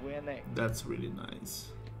 nice. Winning. That's really nice.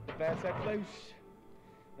 The bets are close.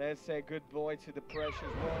 Let's say goodbye to the precious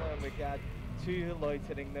one, and we got 2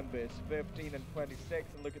 lightning numbers, 15 and 26.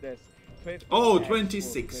 And look at this. 50 Oh, X for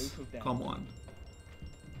 26. both of them. Come on.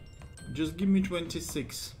 Just give me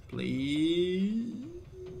 26, please.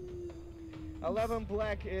 11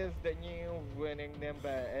 black is the new winning number.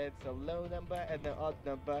 It's a low number and an odd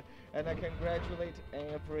number, and I congratulate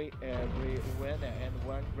every winner. And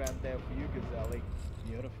 1 grand there for you, Gazali.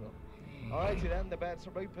 Beautiful. Alrighty then, the bets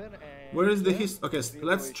are open. And Where is the yeah, his? Okay, the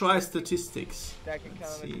let's boys try should be statistics. stacking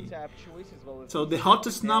Let's count as see. a tab choice as well as So the the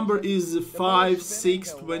hottest number is The 5, most 6,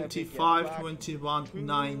 spinning, 25, back 21, to the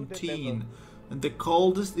 19. middle. And the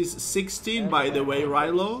coldest is 16, by the way,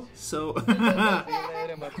 Rilo. So. See you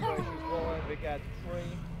later, my precious one. We got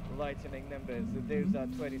 3 lightning numbers. Those are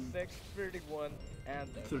 26, 31, and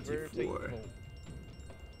 34. 34.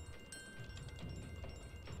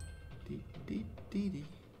 Dee, dee, dee, dee.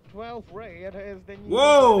 12 Ray, it is the new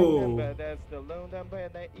Whoa! winning number. That's the low number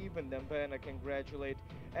and the even number, and I congratulate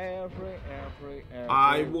every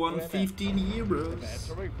I won winner. 15 euros. That's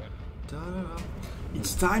a open. Ta-da-da.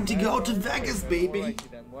 It's time to go to Vegas, baby.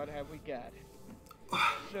 Alrighty then, what have we got?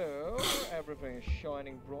 So everything is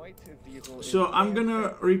shining bright. Diesel is So I'm there. gonna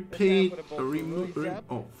It's repeat, time for the ball to remove. release up.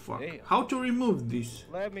 Oh fuck! Damn. How to remove this,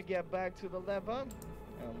 Let me get back to the lever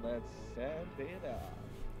and let's send it up.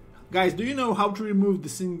 guys? Do you know how to remove the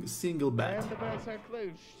single bet? And the bets are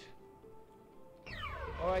closed.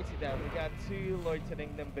 Alrighty then, we got 2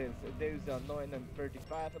 lightning numbers. Those are 9 and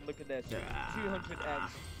 35, and look at this, 200x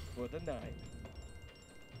for the 9.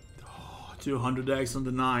 200x on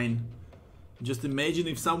the 9. Just imagine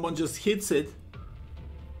if someone just hits it.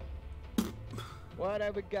 What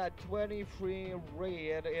have we got? 23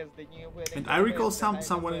 red is the new winning. And I recall number.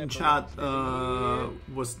 someone in chat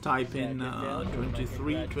was typing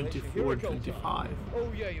 23, 24, 25.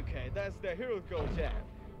 Oh yeah, okay, that's the Hero Goal Jam.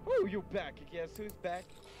 Oh, you back? Guess who's back?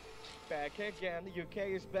 Back again. UK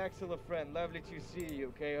is back, still a friend. Lovely to see you.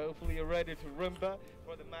 Okay, hopefully you're ready to rumba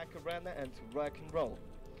for the Macarena and to rock and roll.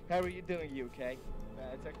 How are you doing, UK?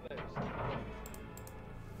 That's a close.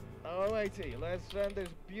 Alrighty, let's run this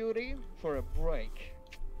beauty for a break.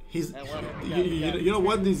 He's, And what have we got? We got you know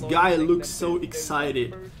what? 2 This guy lightning looks so numbers. Those are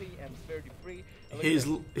excited. 30 and 33. And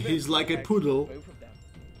look at He's that. like a 50x, poodle. both of them.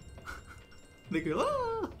 They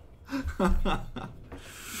go, ah!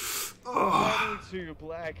 Oh. 22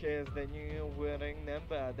 black is the new winning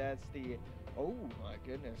number. That's the, oh my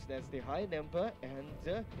goodness, that's the high number, and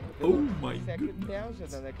the Oh my second goodness.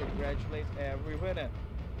 1,000, and I congratulate every winner.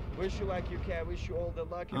 Wish you like you can, wish you all the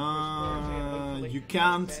luck and prosperity, and hopefully You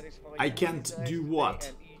can't. satisfy I your can't desires do today what?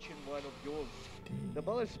 and each and one of yours. The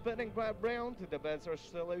ball is spinning right round, the bets are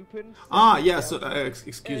still open. Ah, yeah. So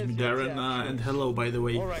excuse Is me, your Darren, jam and hello, by the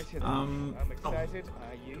way. Alrighty then. I'm excited.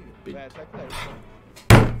 Are you? bit. Bets are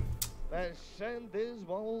close. Let's send this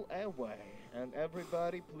ball away. And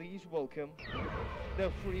everybody, please welcome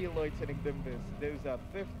the 3 lightning numbers. Those are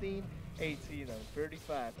 15, 18, and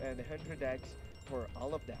 35, and 100x for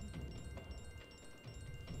all of them.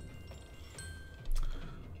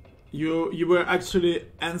 You were actually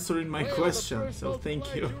answering my Well, question, the first so thank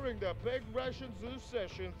multiply you. During the Big Russian Zoo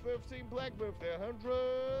session, 15 black with the 100.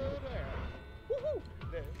 Woohoo!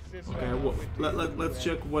 This is Okay, how well, we do it. let's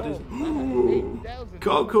check what is. Oh, 8,000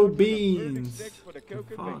 Cocoa 236 beans. for the The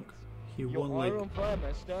cocoa fuck? beans. He You won are like. on fire,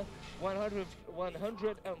 mister.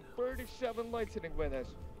 137 lightning winners.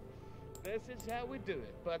 This is how we do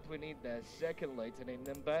it, but we need the second lightning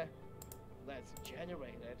number. Let's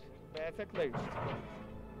generate it. Better closed.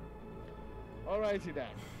 Alrighty then.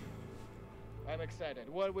 I'm excited.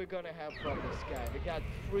 What we're gonna have from this guy? We got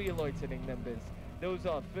 3 lightning numbers. Those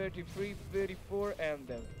are 33, 34, and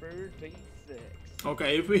the 36.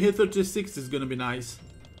 Okay, if we hit 36, it's gonna be nice.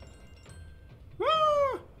 Woo!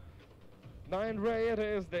 9 red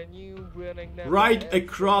is the new winning number. Right It's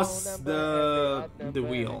across low number the and odd number,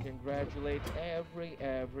 wheel. and congratulate every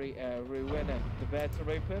winner. The bets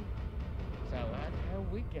are open. So what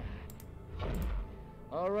have we got?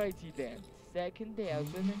 Alrighty then. second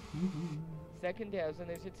thousand. Second thousand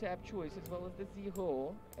is your top choice, as well as the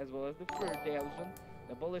 0, as well as the third thousand.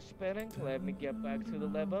 The ball is spinning. Let me get back to the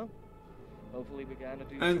lever. Hopefully we're gonna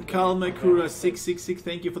do. And Kalmakura 666,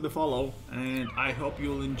 thank you for the follow, and I hope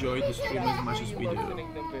you'll enjoy the stream as much as we do.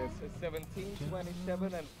 17,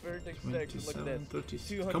 27, and 36. Look at this.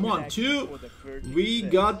 36. Come on, two. We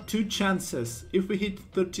got 2 chances. If we hit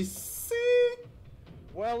 36.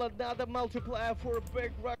 Well, another multiplier for a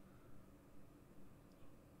big rock.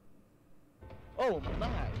 Oh my,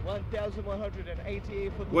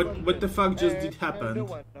 1,188 for the What the fuck just did and happen?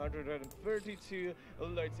 132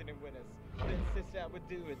 lightning winners. This is how we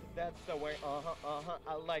do it. That's the way.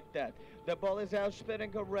 I like that. The ball is out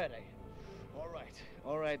spinning already.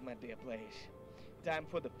 All right, my dear players. Time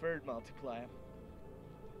for the third multiplier.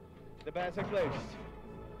 The bets are closed.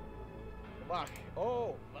 Wach.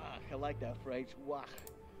 Oh, wach. I like that phrase. Wach.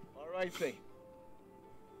 All right, see.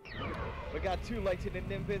 We got 2 lightning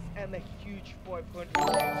nimbus and a huge 500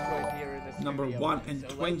 right here in the Number studio. 1 and So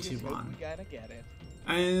 21. we gotta get it.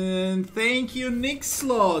 And thank you, Nick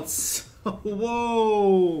Slots.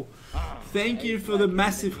 Whoa! Thank you for the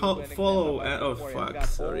massive follow. Oh fuck,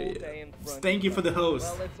 sorry. Thank you for the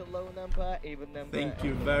host. Well, it's a low number, even number. Thank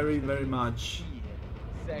you very much.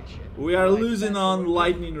 Section. We are Like losing that on over.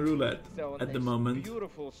 Lightning Roulette So at the next moment.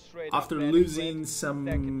 beautiful straight After up betting losing red. some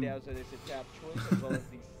Second thousand is a top choice, as well as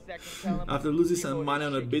the second column. after losing some Keyboard money is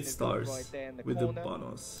on the shaking the BitStars right there in the with the corner.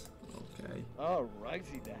 bonus. Okay.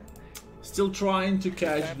 Alrighty then. Still trying to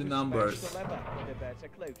catch Time the to numbers. smash the lever. The bets are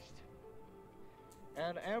closed.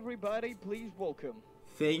 And everybody, please welcome.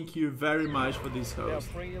 Thank you very much for this There are host.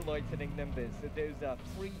 3 lightning numbers. So those are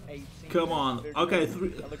 318. Come on. Okay,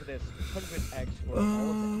 Look at this. 100x for all of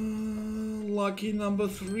them. Lucky number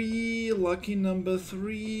 3. Lucky number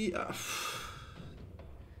 3.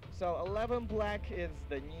 So 11 black is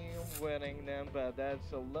the new winning number.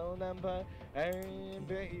 That's a low number and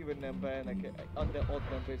the even number and on the odd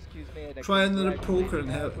number. Excuse me. And Try another congratulate poker and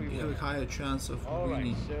have everyone. a higher chance of Alright,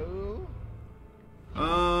 winning. so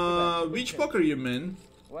Which poker you mean?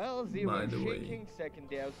 well, 0 By the way. shaking, second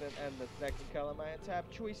thousand, and the second column I tap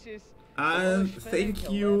choices. And thank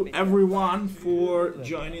you everyone for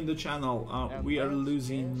joining the channel. We are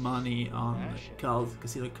losing money on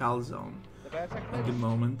Casino Calzone The bets are at the closed.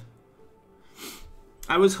 moment.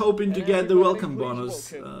 I was hoping to And get the everybody, welcome please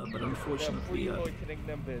bonus, welcome but the unfortunately, 3 lightning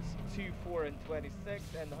numbers 2, 4, and 26,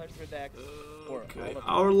 and 100x for all okay. of them.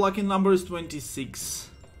 Our lucky number is 26.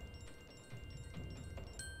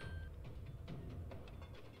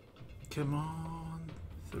 Come on,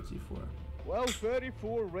 34. Well,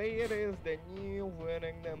 34 red is the new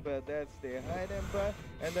winning number. That's the high number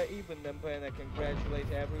and the even number, and I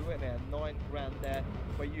congratulate every winner. 9 grand there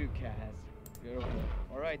for you guys. Beautiful.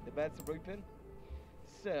 Alright, the bets are open.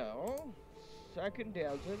 So, second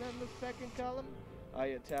thousand and the second column.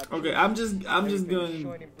 I tap. Okay, I'm just Everything's going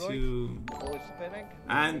shining bright. to The ball is spinning.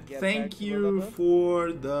 and We get back thank to the you lever.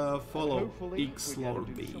 for the follow, Hopefully, X we're gonna Lord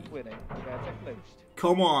do B. some winning. The bets are closed.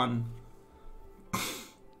 Come on.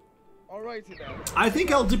 Alrighty then. I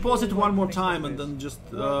think I'll deposit Four one more lightning time and numbers. then just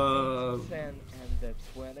 1, 10, and the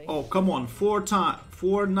 20. oh, come on,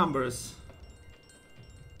 4 numbers.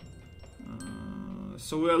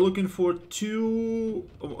 So we are looking for 2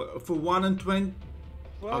 for 1 and 20.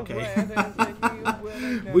 12 Okay. red is the new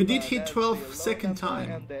winning We did number. hit That's 12 the low second number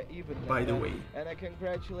time, and the even by the number. way. And I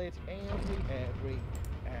congratulate every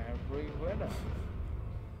winner.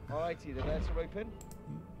 Alrighty, the bets are open.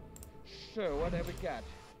 So what have we got?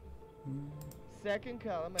 Second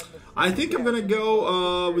column and the I think I'm gonna second go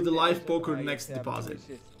thousand, with the live third poker thousand, next I have deposit.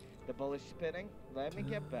 choices. The ball is spinning. Let me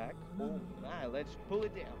get back. Oh my, let's pull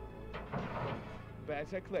it down.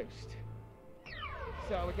 Bets are closed.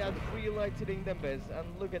 So we got 3 lightning numbers, and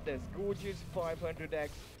look at this gorgeous 500x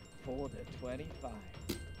for the 25.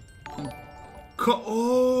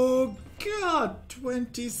 Oh god,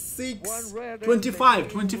 26, One red 25, is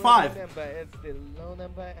the 25. number. It's the low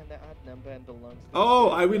number and the odd number and the long. Oh,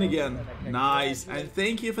 I win again. And I Nice, congratulate and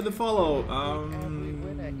thank you for the follow. every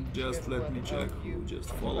winner, each Just and let one me of check you. who just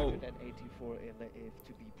followed. 284 if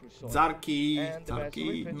to be precise. Zarki, And the best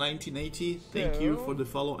Zarki, weapon. 1980. Thank you for the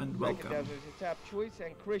follow and Second welcome. thousand is your top choice,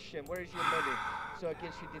 and Christian, where is your money? So I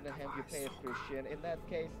guess you didn't have your pay, Christian. In that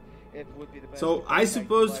case, it would be the best. So to I contact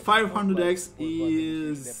suppose the 500x button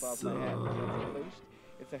is, above my head.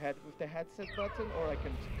 It's a head with the headset button, or I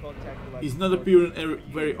can contact the live He's not support appearing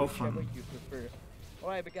very whichever often. you prefer.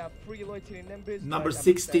 Alright, we got 3 lightning numbers. Number but I'm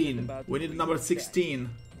excited 16. about We need number 16.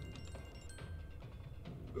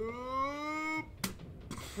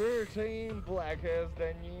 13 black is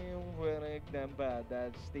the new winning number.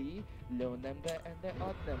 That's the low number and the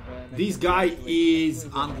odd number. And This guy is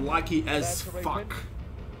congratulations. unlucky as That's a fuck. ribbon.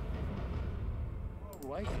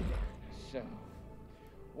 Alright, so.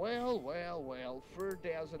 Well.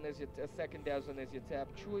 4,000 is your second thousand is your top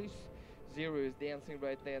choice. 0 is dancing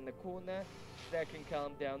right there in the corner. Second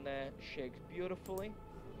column down there shakes beautifully.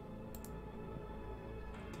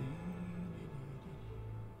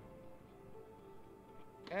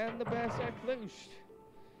 And the bets are closed.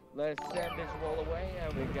 Let's send this roll away,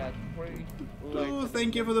 and we got 3. Oh,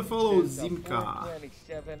 thank you for the follow, Zimka.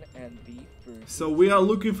 27 and the first. So we are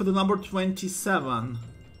looking for the number 27.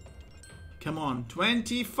 Come on,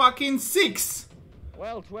 20 fucking 6.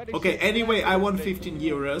 Well, Okay, anyway, I won 15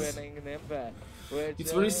 euros.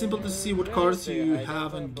 It's very simple to see what cards you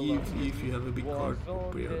have and give if you have a big card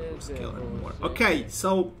prepared or scale and more. Okay,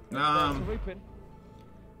 so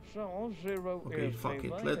okay, fuck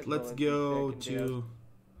it. Let's go to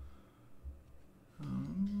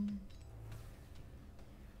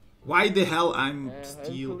why the hell I'm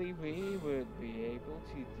still Hopefully we would be able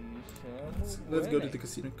to do some let's go to winning. the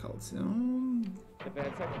Casino Coliseum. The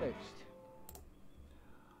bets are closed.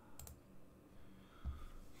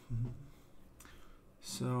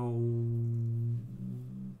 So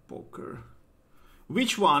poker.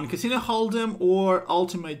 Which one? Casino Hold'em or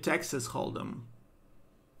Ultimate Texas Hold'em?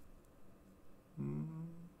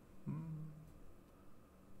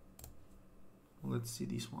 Let's see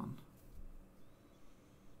this one.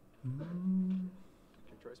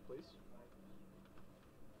 Your choice, please.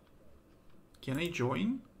 Can I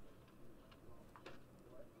join?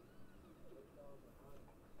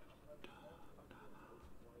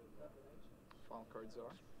 Final cards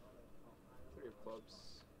are 3 of clubs,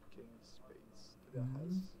 king of spades. That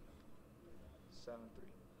has 7-3.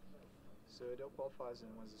 So Adele qualifies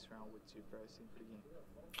and wins this round with 2 pricing for the game.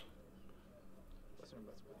 Plus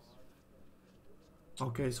bets, please.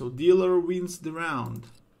 Okay, so dealer wins the round.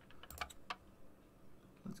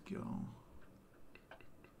 Let's go.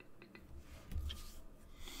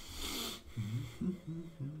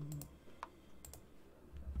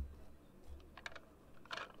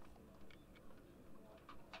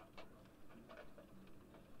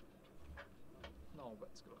 No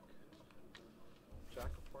bets, go.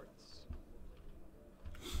 Jack of hearts.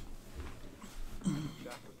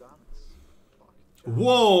 Jack of diamonds. Fuck. Jack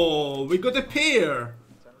Whoa, we got a pair.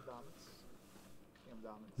 10 of diamonds. King of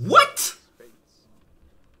diamonds. What? Spades.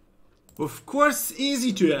 Of course,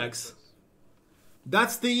 easy to X.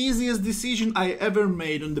 That's the easiest decision I ever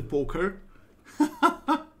made on the poker. So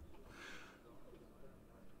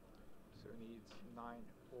we need 9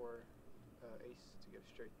 or ace to get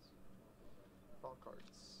straight. Fall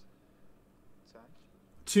cards. 10.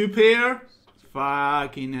 2 pair?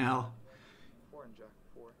 Fucking hell. 4 and jack.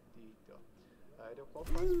 4. The Adele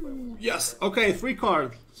qualifies to play with. Yes, okay, 3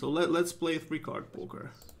 card. So let's play 3 card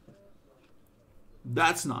poker.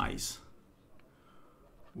 That's nice.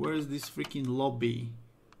 Where is this freaking lobby?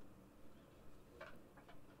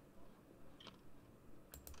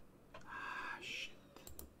 Ah, shit.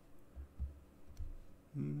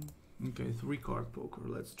 Okay, 3 card poker.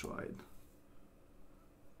 Let's try it.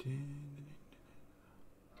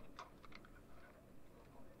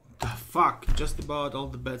 The fuck? Just about all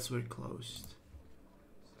the bets were closed.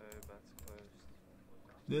 So that's closed.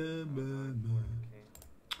 The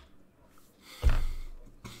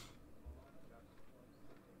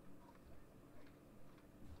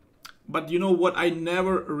But you know what? I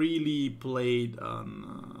never really played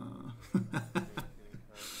on.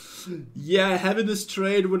 Yeah, having this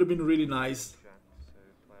trade would have been really nice. Jack, so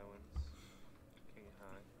player wins. King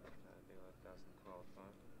high. Dealer doesn't qualify.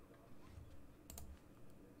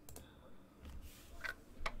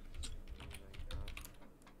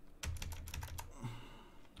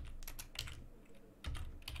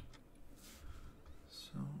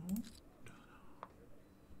 So.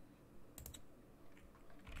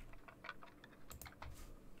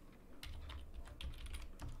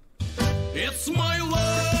 It's my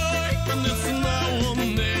life and it's now or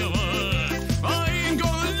never. I ain't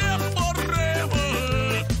gonna live forever.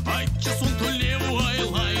 I just want to live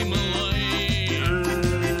while I'm alive.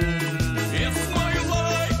 It's my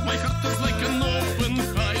life, my heart is like an open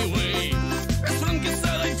highway. As Frankie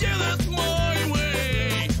said, I did it my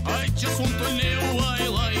way. I just want to live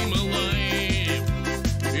while I'm alive.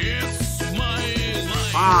 It's my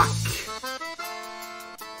life. Fuck.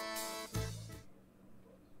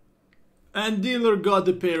 And dealer got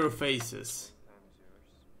a pair of faces.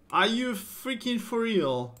 Are you freaking for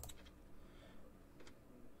real?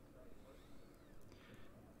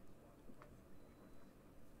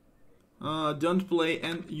 Don't play,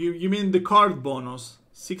 and you mean the card bonus,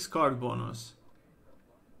 6 card bonus.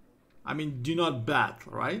 I mean, do not bet,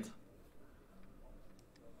 right?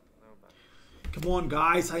 No bet. Come on,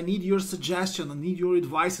 guys, I need your suggestion, I need your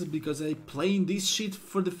advices because I playing this shit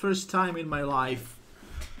for the first time in my life.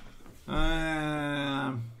 Queen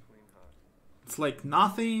high. It's like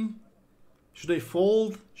nothing. Should I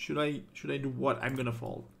fold? Should I do what? I'm gonna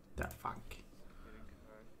fold. That fuck. Hitting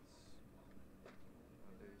cards.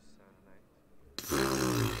 I'll do 7 8.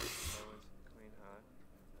 That was queen high.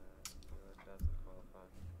 That doesn't qualify.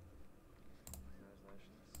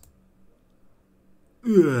 Congratulations.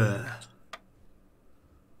 Ugh.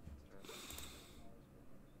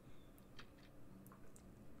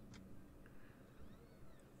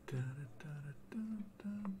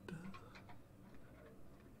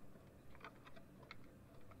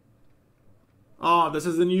 Oh, this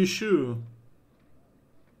is the new shoe.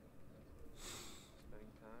 Spending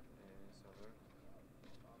time is over.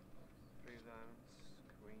 3 diamonds,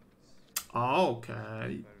 queens, Oh, okay.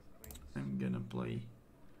 better queens. I'm gonna play.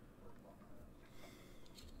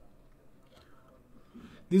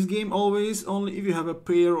 This game always only if you have a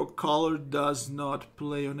pair or color does not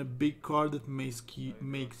play on a big card that makes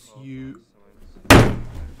you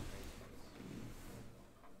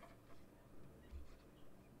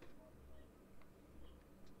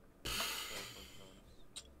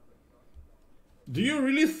Do you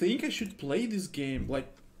really think I should play this game?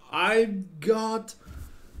 Like, I got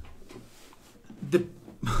the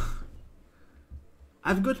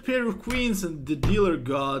I've got pair of queens and the dealer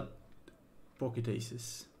got pocket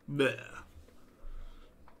aces. Bleh.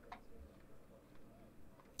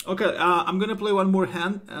 Okay, I'm gonna play one more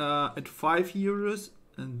hand at €5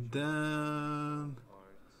 and then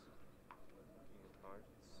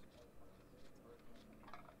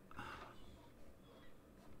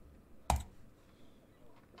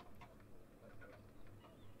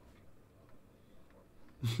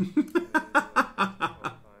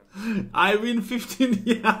I win 15.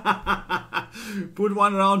 Yeah. Put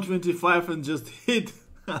one round 25 and just hit.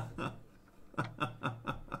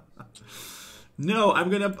 No, I'm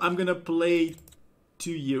gonna play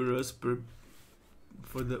 €2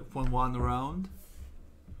 for one round.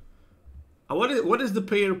 What is the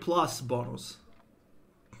pair plus bonus?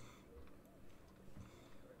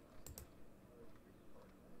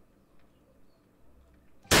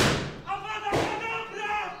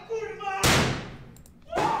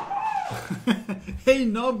 Hey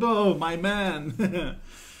Nobo, my man.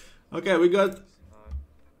 Okay, we got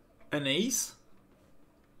an ace.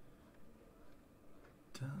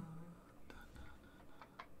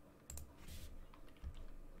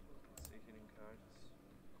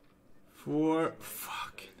 For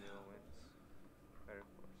fuck. Very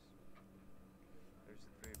close. There's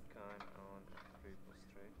a 3 of kind on 3 plus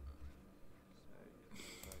 3. So,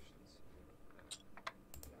 congratulations.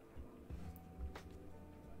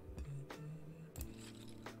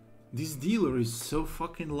 This dealer is so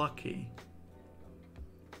fucking lucky.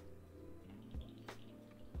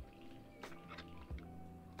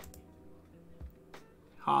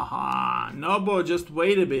 Haha, Nobo, just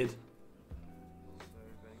wait a bit.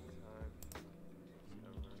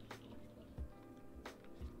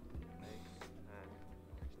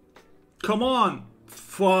 Come on!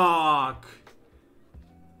 Fuck!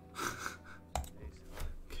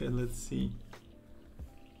 Okay, let's see.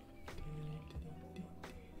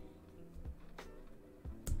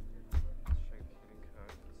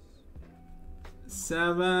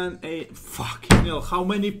 Seven, 8. Fucking hell, how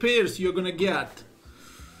many pairs you're gonna get?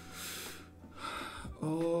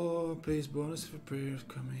 Oh, place bonus for pairs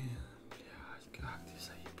coming. Блядь, как ты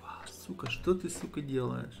заебал. Сука, что ты, сука,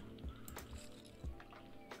 делаешь?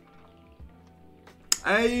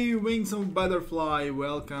 Hey, Wings of Butterfly,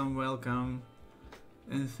 welcome, welcome.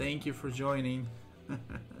 And thank you for joining.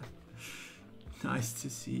 Nice to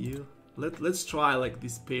see you. Let's try like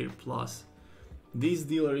this pair plus. This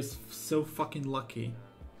dealer is so fucking lucky.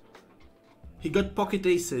 He got pocket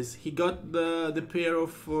aces. He got the pair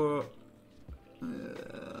of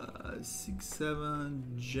 6,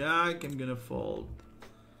 7, jack. I'm gonna fold.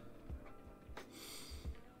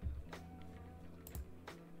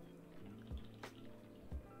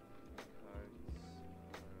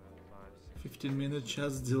 -15-minute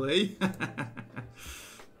chance delay.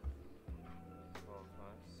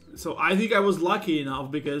 So I think I was lucky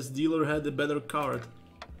enough because dealer had a better card.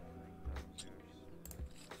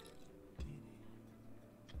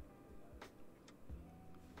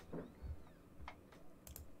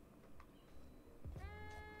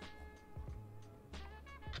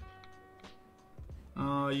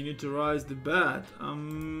 You need to raise the bet.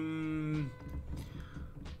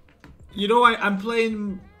 You know, I'm playing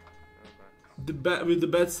No max. the bet with the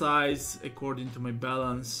bet size according to my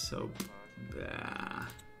balance, so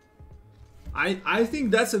I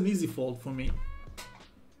think that's an easy fold for me.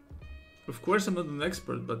 Of course, I'm not an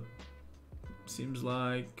expert, but seems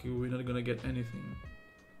like we're not gonna get anything.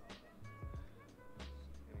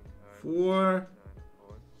 King card. 4.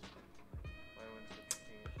 9-4. I went to the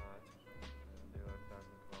king card. Dealer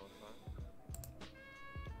doesn't qualify. King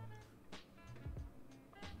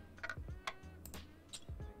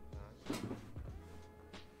card.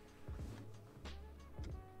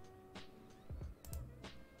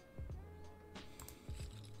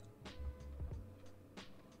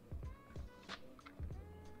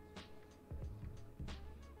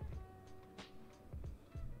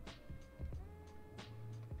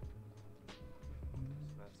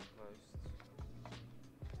 That's closed.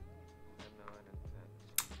 And 9 and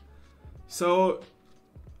 10. So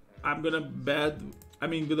I'm gonna bet. I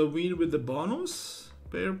mean, gonna win with the bonus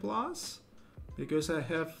pair plus because I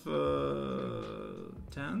have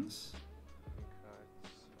tens. King cards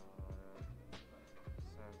are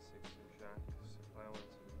 7, 6 and jack. So if I went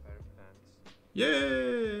to the pair of tens, Yeah.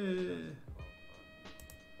 qualify.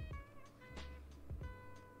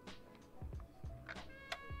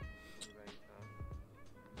 Right card.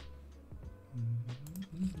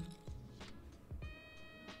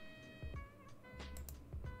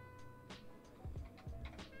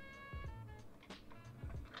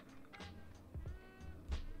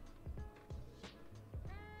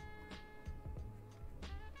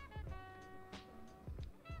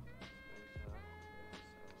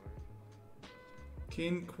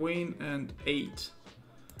 King, queen, and 8.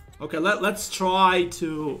 Okay, let's try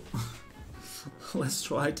to let's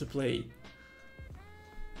try to play.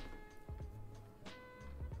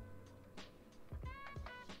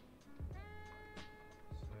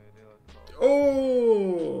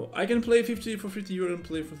 Oh, I can play 50 for 50 euro and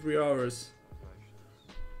play for 3 hours.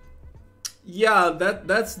 Yeah,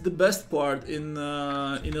 that's the best part in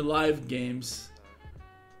the live games.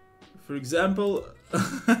 For example,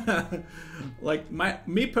 like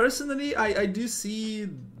me personally, I do see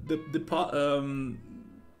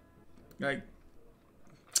like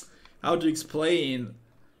how to explain.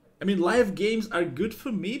 I mean, live games are good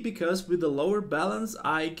for me because with the lower balance,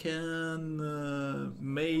 I can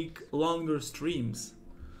make longer streams.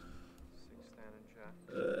 6, 10 and jack.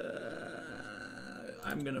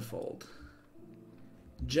 I'm gonna fold.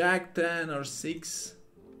 Jack 10 or 6.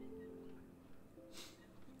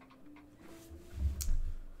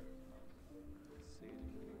 Let's see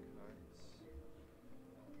the king cards.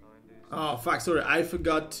 9 days. Oh fuck! Sorry, I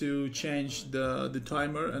forgot to change the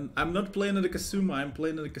timer, and I'm not playing at the Kazuma. I'm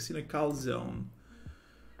playing at the Casino Call Zone.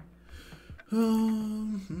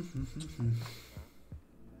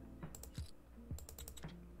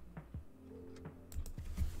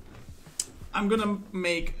 I'm gonna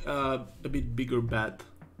make a bit bigger bet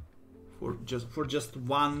for just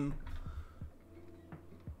one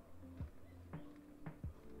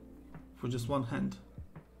hand.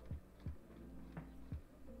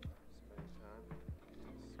 Spend time.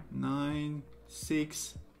 9,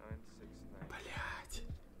 6. 9, 6, 9. Блять.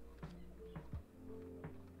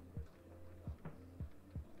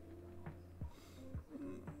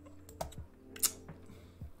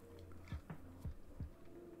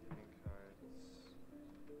 King cards.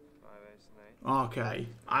 5, ace, and 8. Okay,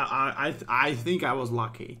 I think I was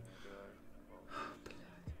lucky. Dealer.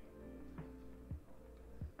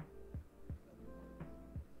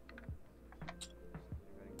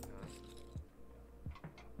 Betting time.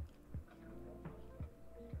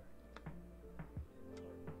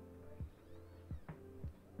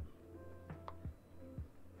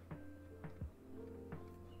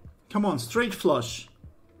 Come on, straight flush.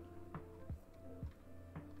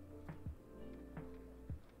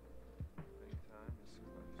 Betting time is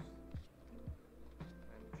closed.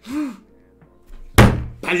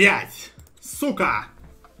 And Блять, сука.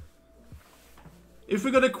 If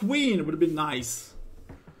we got a queen, it would have been nice.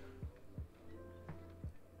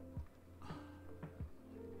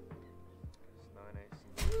 it's 9, ace,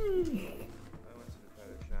 and 2. I went to the pair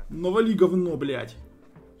of jack. Навали говно, блять.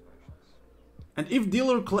 Congratulations. And if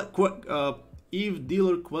dealer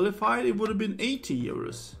qualified, it would have been 80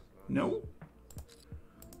 euros. No?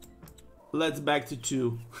 Let's back to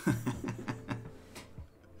 2.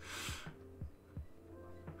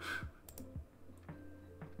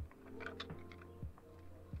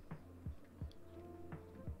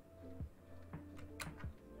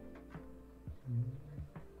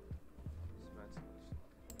 Smash closed.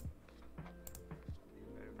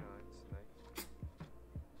 Pair of 9s and 8.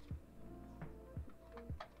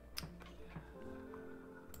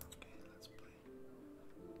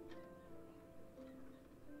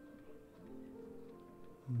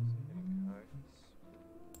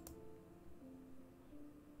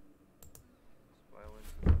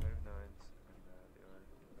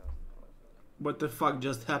 What the fuck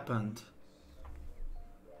just happened?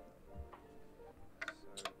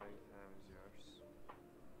 So bank time is yours.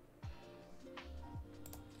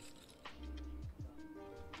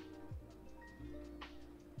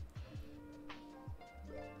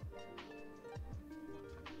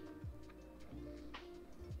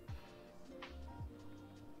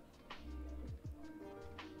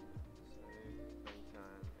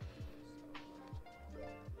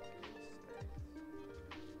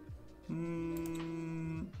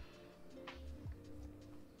 Mm.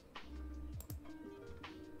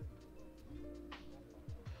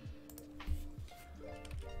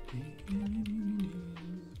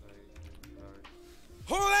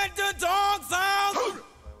 Who let the dogs out? Who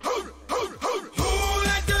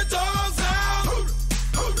let the dogs out?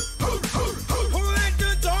 Who let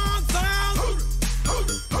the dogs out?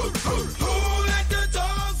 Who let the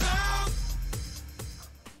dogs out?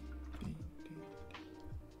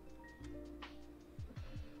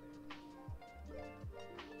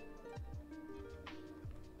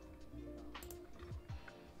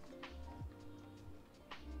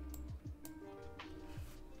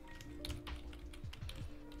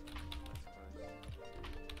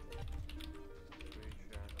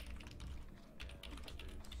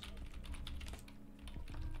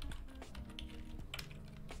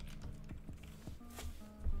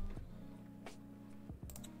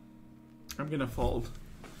 I'm gonna fold.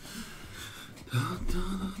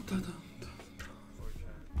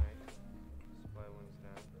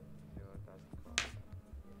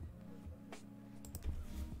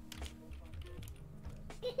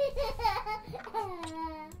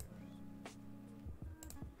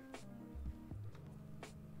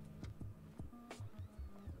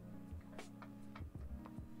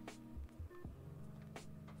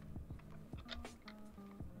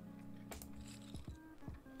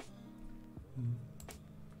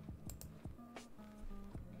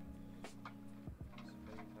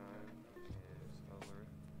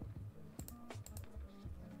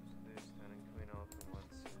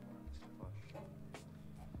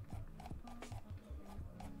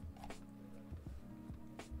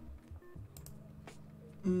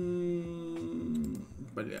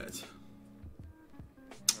 Блять.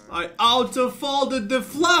 I auto-folded the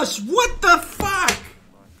flush! What the fuck?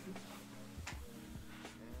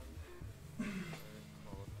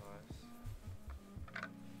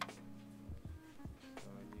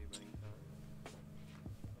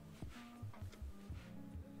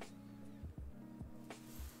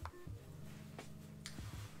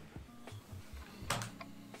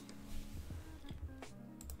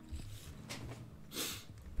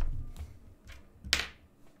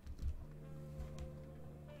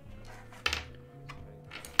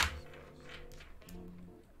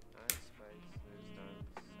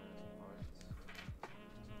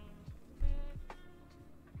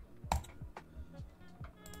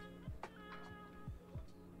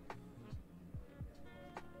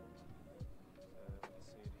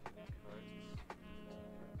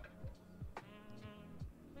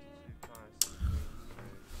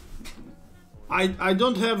 I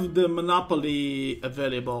don't have the Monopoly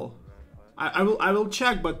available. I will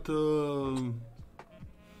check, but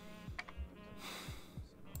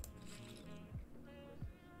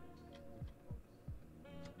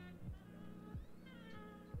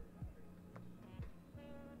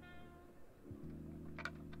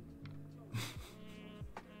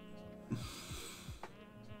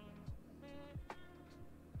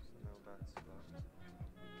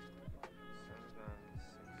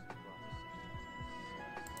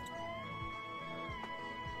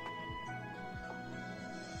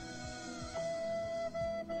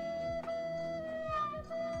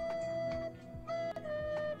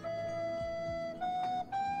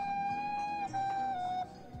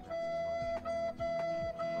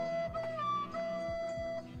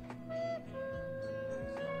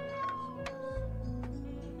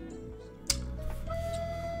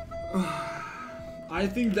I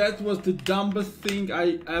think that was the dumbest thing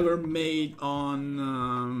I ever made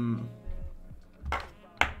on...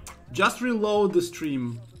 Just reload the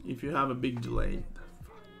stream if you have a big delay.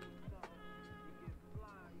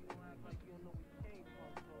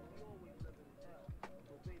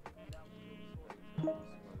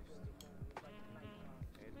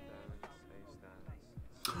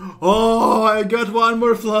 Oh, I got one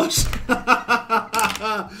more flush.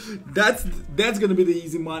 That's gonna be the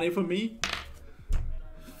easy money for me.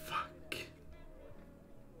 Fuck.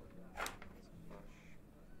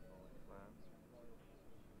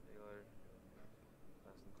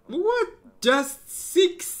 What? Just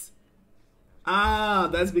 6? Ah,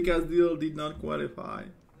 that's because deal did not qualify.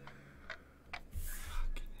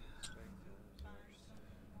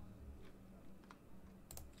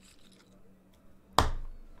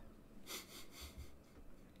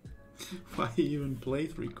 Why even play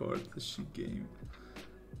 3 cards? This shit game.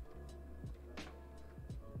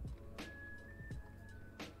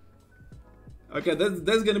 Okay,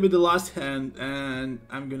 that's gonna be the last hand, and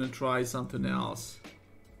I'm gonna try something else.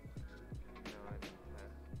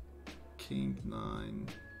 King 9.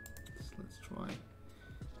 Let's try.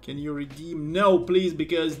 Can you redeem? No, please,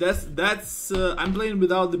 because that's I'm playing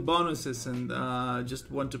without the bonuses and just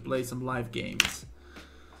want to play some live games.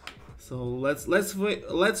 So let's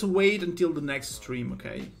wait until the next stream,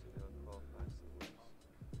 okay?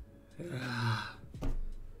 Yeah.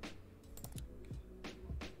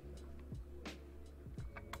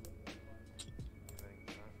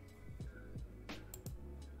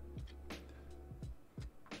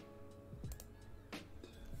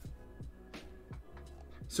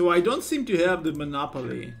 So I don't seem to have the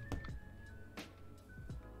Monopoly.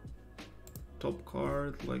 Top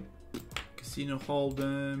card, like Casino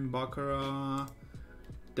Hold'em, Baccarat,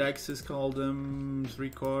 Dexys Hold'em, 3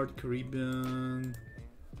 card, Caribbean.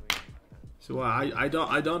 So I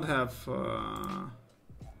don't have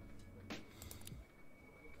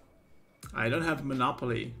I don't have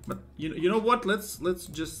Monopoly. But you know what? Let's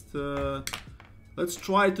just let's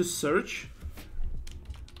try to search.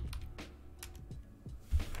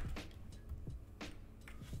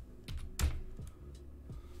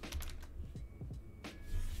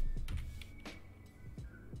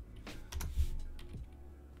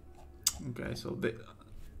 Okay, so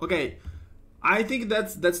okay, I think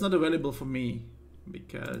that's not available for me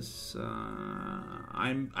because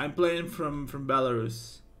I'm playing from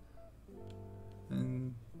Belarus,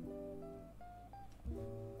 and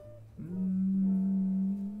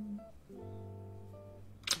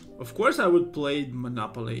of course I would play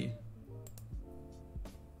Monopoly,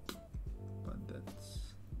 but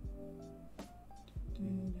that's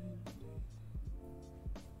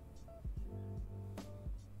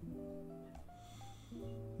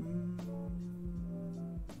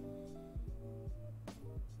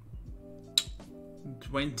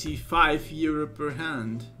 25 euro per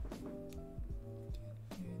hand.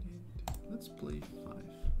 Let's play 5.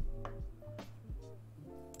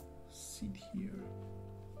 Sit here.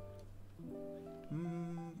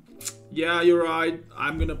 Yeah, you're right.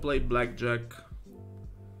 I'm gonna play blackjack.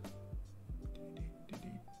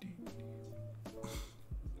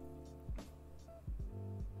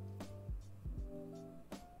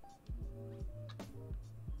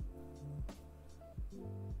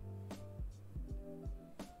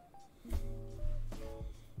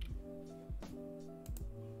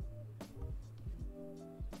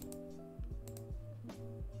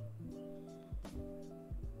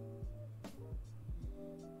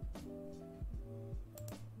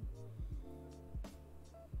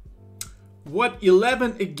 What,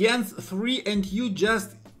 11 against 3 and you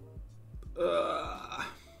just...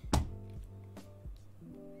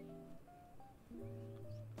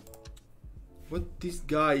 What this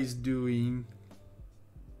guy is doing?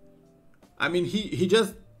 I mean, he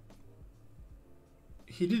just...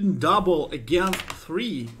 He didn't double against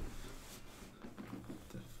 3.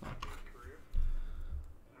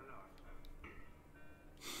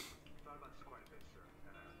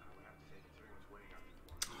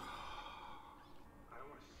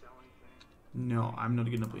 No, I'm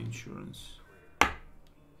not gonna play insurance.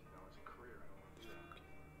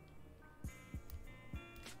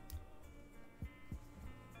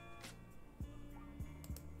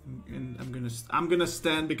 And I'm gonna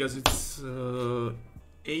stand because it's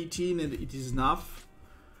 18 and it is enough.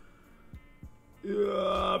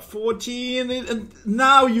 14 and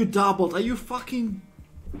now you doubled. Are you fucking?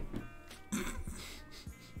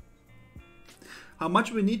 How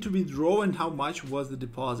much we need to withdraw and how much was the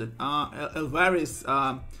deposit? Elvaris,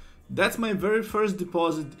 that's my very first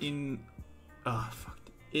deposit in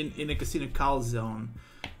in a casino call zone.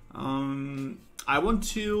 I want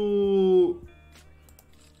to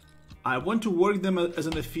work them as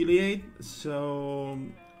an affiliate, so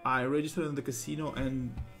I registered in the casino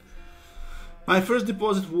and my first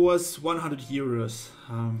deposit was 100 euros.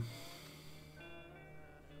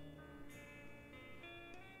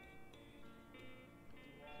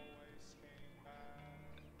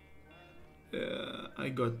 I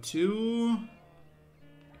got 2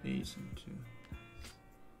 ace and 2,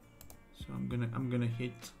 so I'm gonna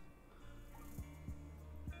hit.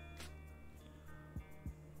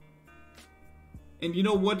 And you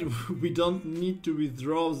know what? We don't need to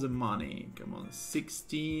withdraw the money. Come on,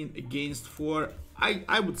 16 against 4.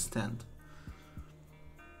 I would stand.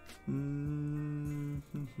 Come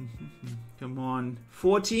on,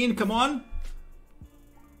 14. Come on,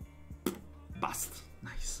 bust.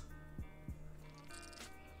 Nice.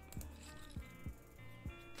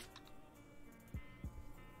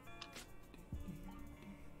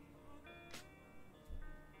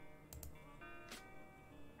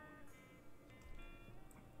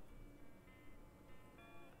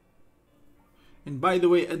 And by the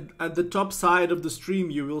way, at the top side of the stream,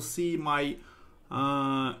 you will see my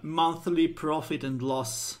monthly profit and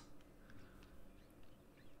loss.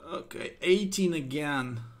 Okay, 18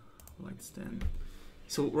 again. Let's then.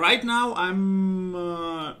 So right now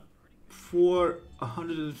I'm for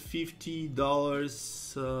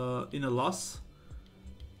 $150 in a loss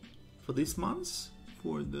for this month,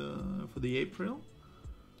 for the April.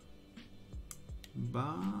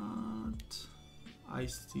 But I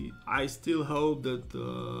still hope that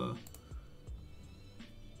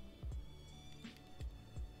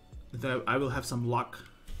that I will have some luck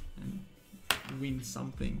and win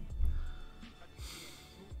something.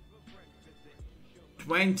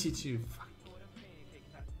 22. Fuck.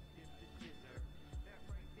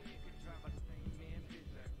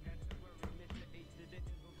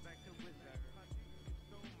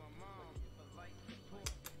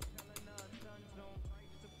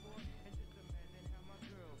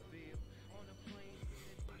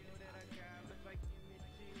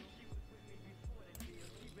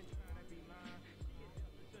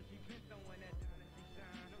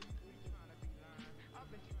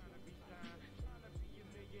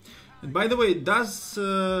 And by the way, does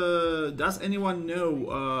anyone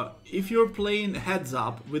know if you're playing heads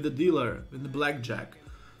up with the dealer with the blackjack?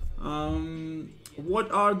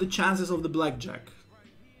 What are the chances of the blackjack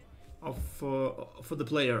for the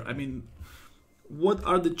player? I mean, what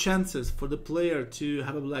are the chances for the player to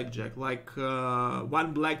have a blackjack? Like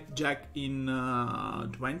one blackjack in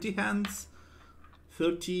 20 hands,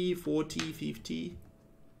 30, 40, 50?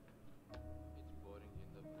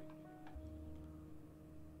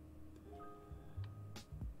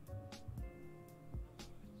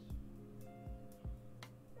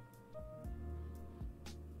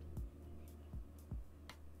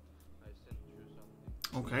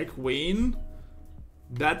 Okay, queen.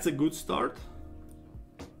 That's a good start.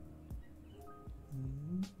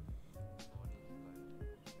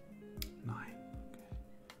 9. Okay.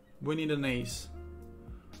 We need an ace.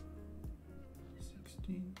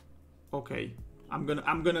 16. Okay, I'm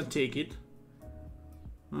gonna take it.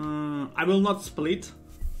 I will not split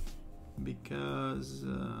because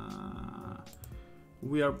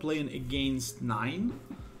we are playing against 9.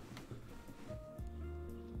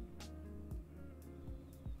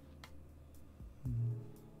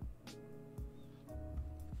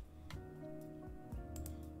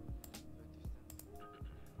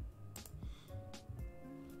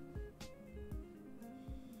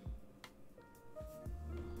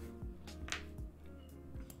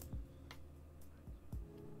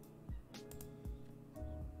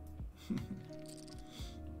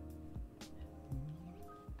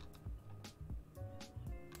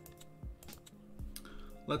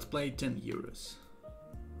 Let's play 10 euros.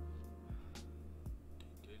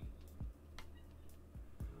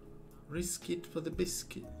 Risk it for the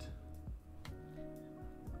biscuit.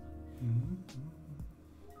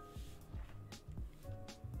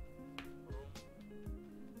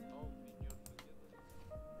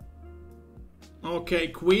 Okay,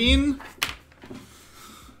 queen.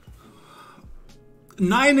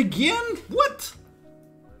 9 again? What?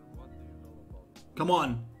 Come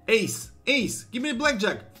on. Ace. Ace. Give me a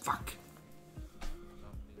blackjack. Fuck.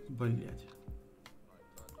 Блять.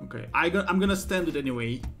 Okay, I'm gonna stand it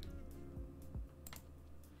anyway.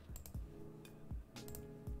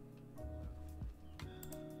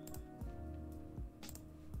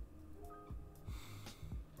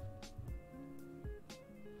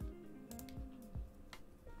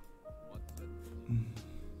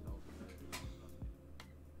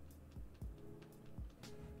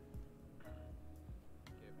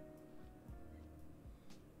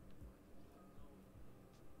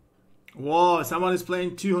 Whoa, someone is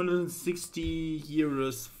playing 260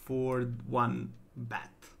 euros for one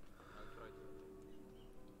bet.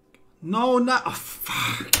 No, not. Oh,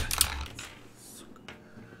 fuck.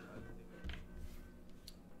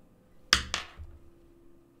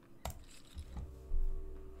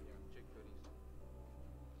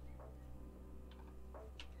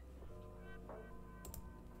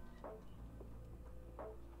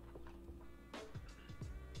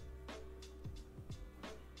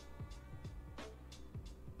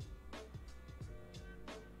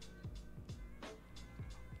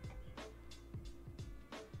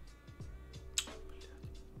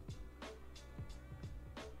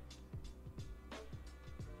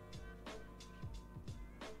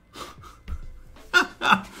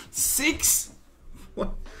 Six?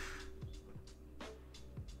 What?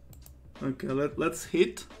 Okay, let's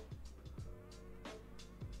hit.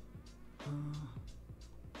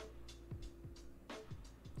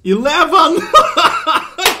 11!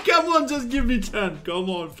 Come on, just give me 10. Come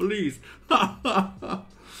on, please.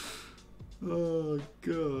 Oh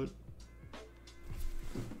god.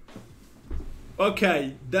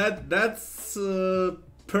 Okay, that's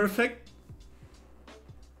perfect.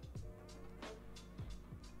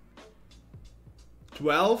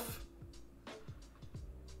 $12,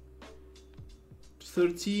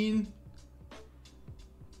 13.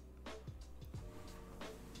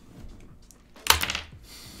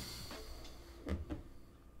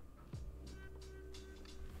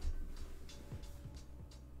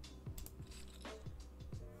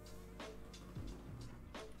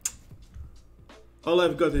 All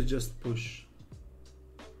I've got is just push.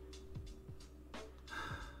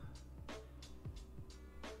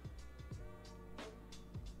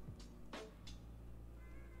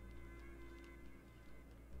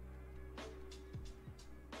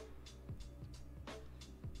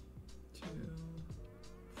 Two,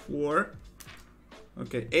 4.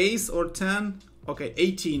 Okay, ace or 10. Okay,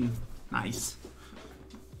 18. Nice.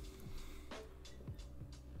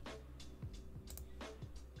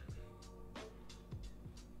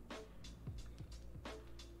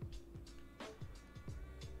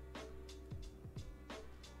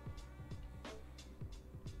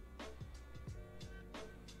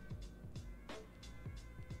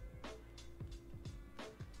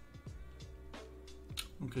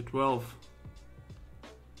 Okay, 12.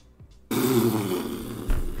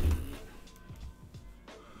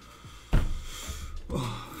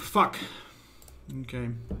 Oh, fuck. Okay.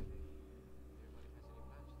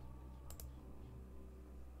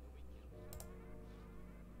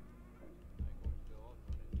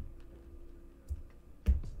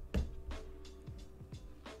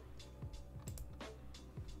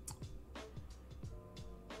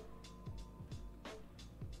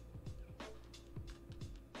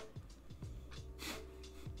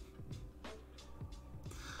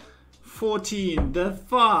 $14. The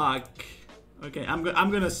fuck. Okay, I'm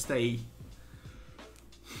gonna stay.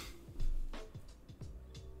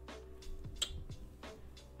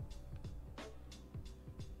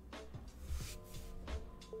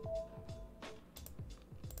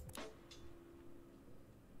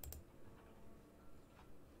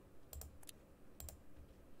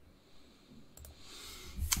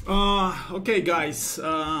 Okay guys,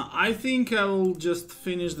 I think I will just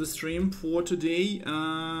finish the stream for today,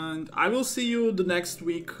 and I will see you the next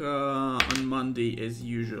week on Monday as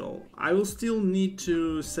usual. I will still need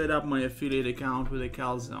to set up my affiliate account with a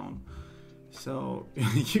Calzone, so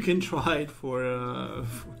you can try it for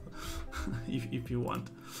if you want.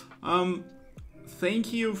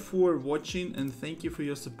 Thank you for watching, and thank you for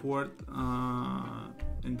your support.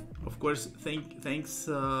 And of course, thanks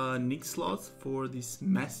Nick Slots for this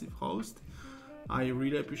massive host. I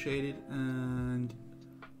really appreciate it. And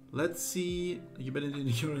let's see. You better than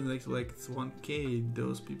your next, like it's 1K.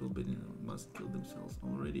 Those people must kill themselves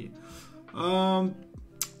already.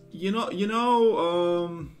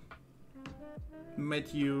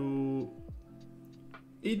 Matthew.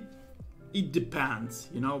 It depends,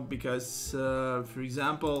 you know, because for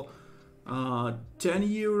example, 10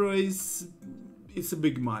 euro it's a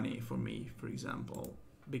big money for me, for example,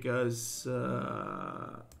 because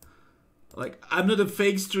like I'm not a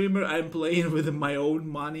fake streamer. I'm playing with my own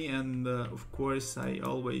money, and of course I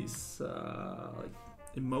always like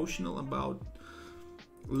emotional about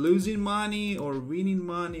losing money or winning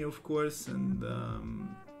money, of course, and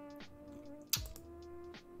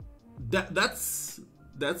that's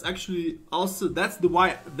actually also that's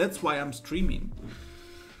why I'm streaming.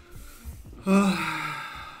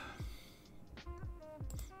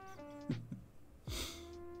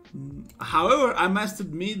 However, I must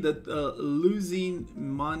admit that losing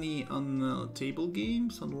money on table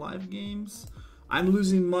games, on live games, I'm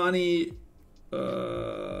losing money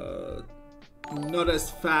not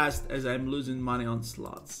as fast as I'm losing money on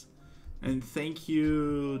slots. And thank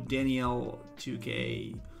you, Daniel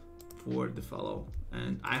 2K, for the follow.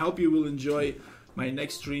 And I hope you will enjoy my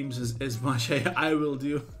next streams as much as I will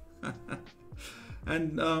do.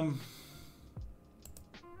 And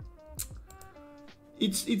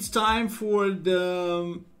it's time for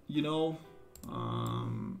the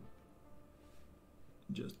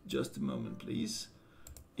just a moment, please.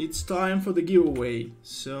 It's time for the giveaway.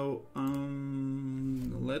 So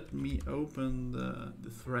let me open the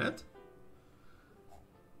thread.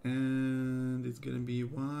 And it's gonna be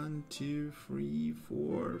 1, 2, 3,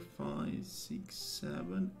 4, 5, 6,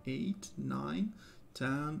 7, 8, 9,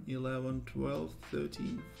 10, 11, 12,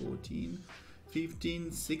 13, 14,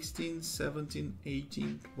 15, 16, 17,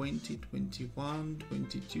 18, 20, 21,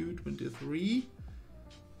 22, 23.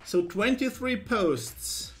 So 23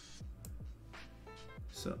 posts.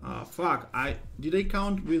 So fuck, did I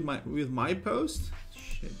count with my post?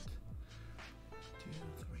 Shit. 2,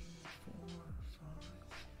 3, 4, 5,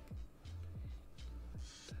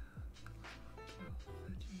 10, 11, 12,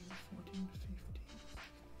 13, 14, 15.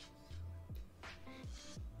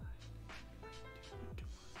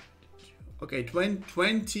 Okay,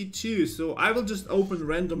 22. So I will just open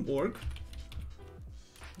random org.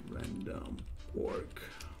 Random org.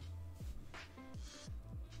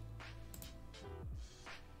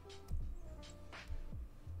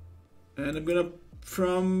 And I'm gonna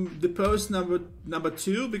from the post number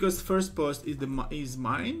 2, because first post is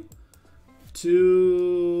mine,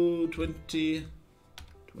 to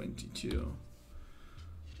 2022,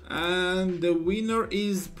 and the winner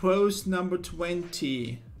is post number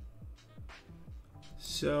 20.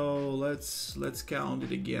 So let's count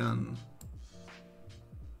it again.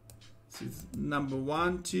 This is number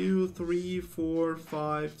 1, 2, 3, 4,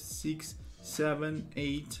 5, 6, 7,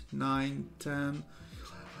 8, 9, 10,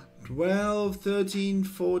 12, 13,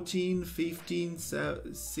 14, 15,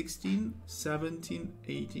 16, 17,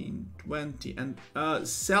 18, 20, and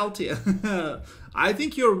Celtic. I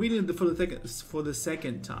think you're winning for the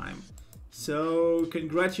second time. So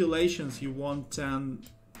congratulations, you won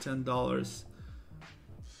 $10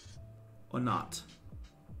 or not?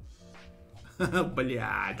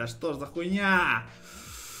 Блядь, да что ж за хуйня?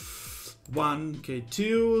 1, okay,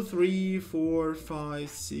 2, 3, 4, 5,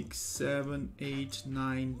 6, 7, 8,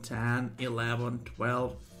 9, 10, 11,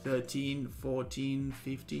 12, 13, 14,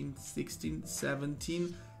 15, 16,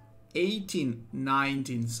 17, 18,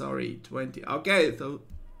 19, sorry, 20. Okay, so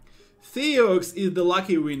Theox is the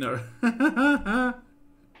lucky winner.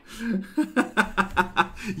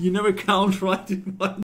 You never count right in one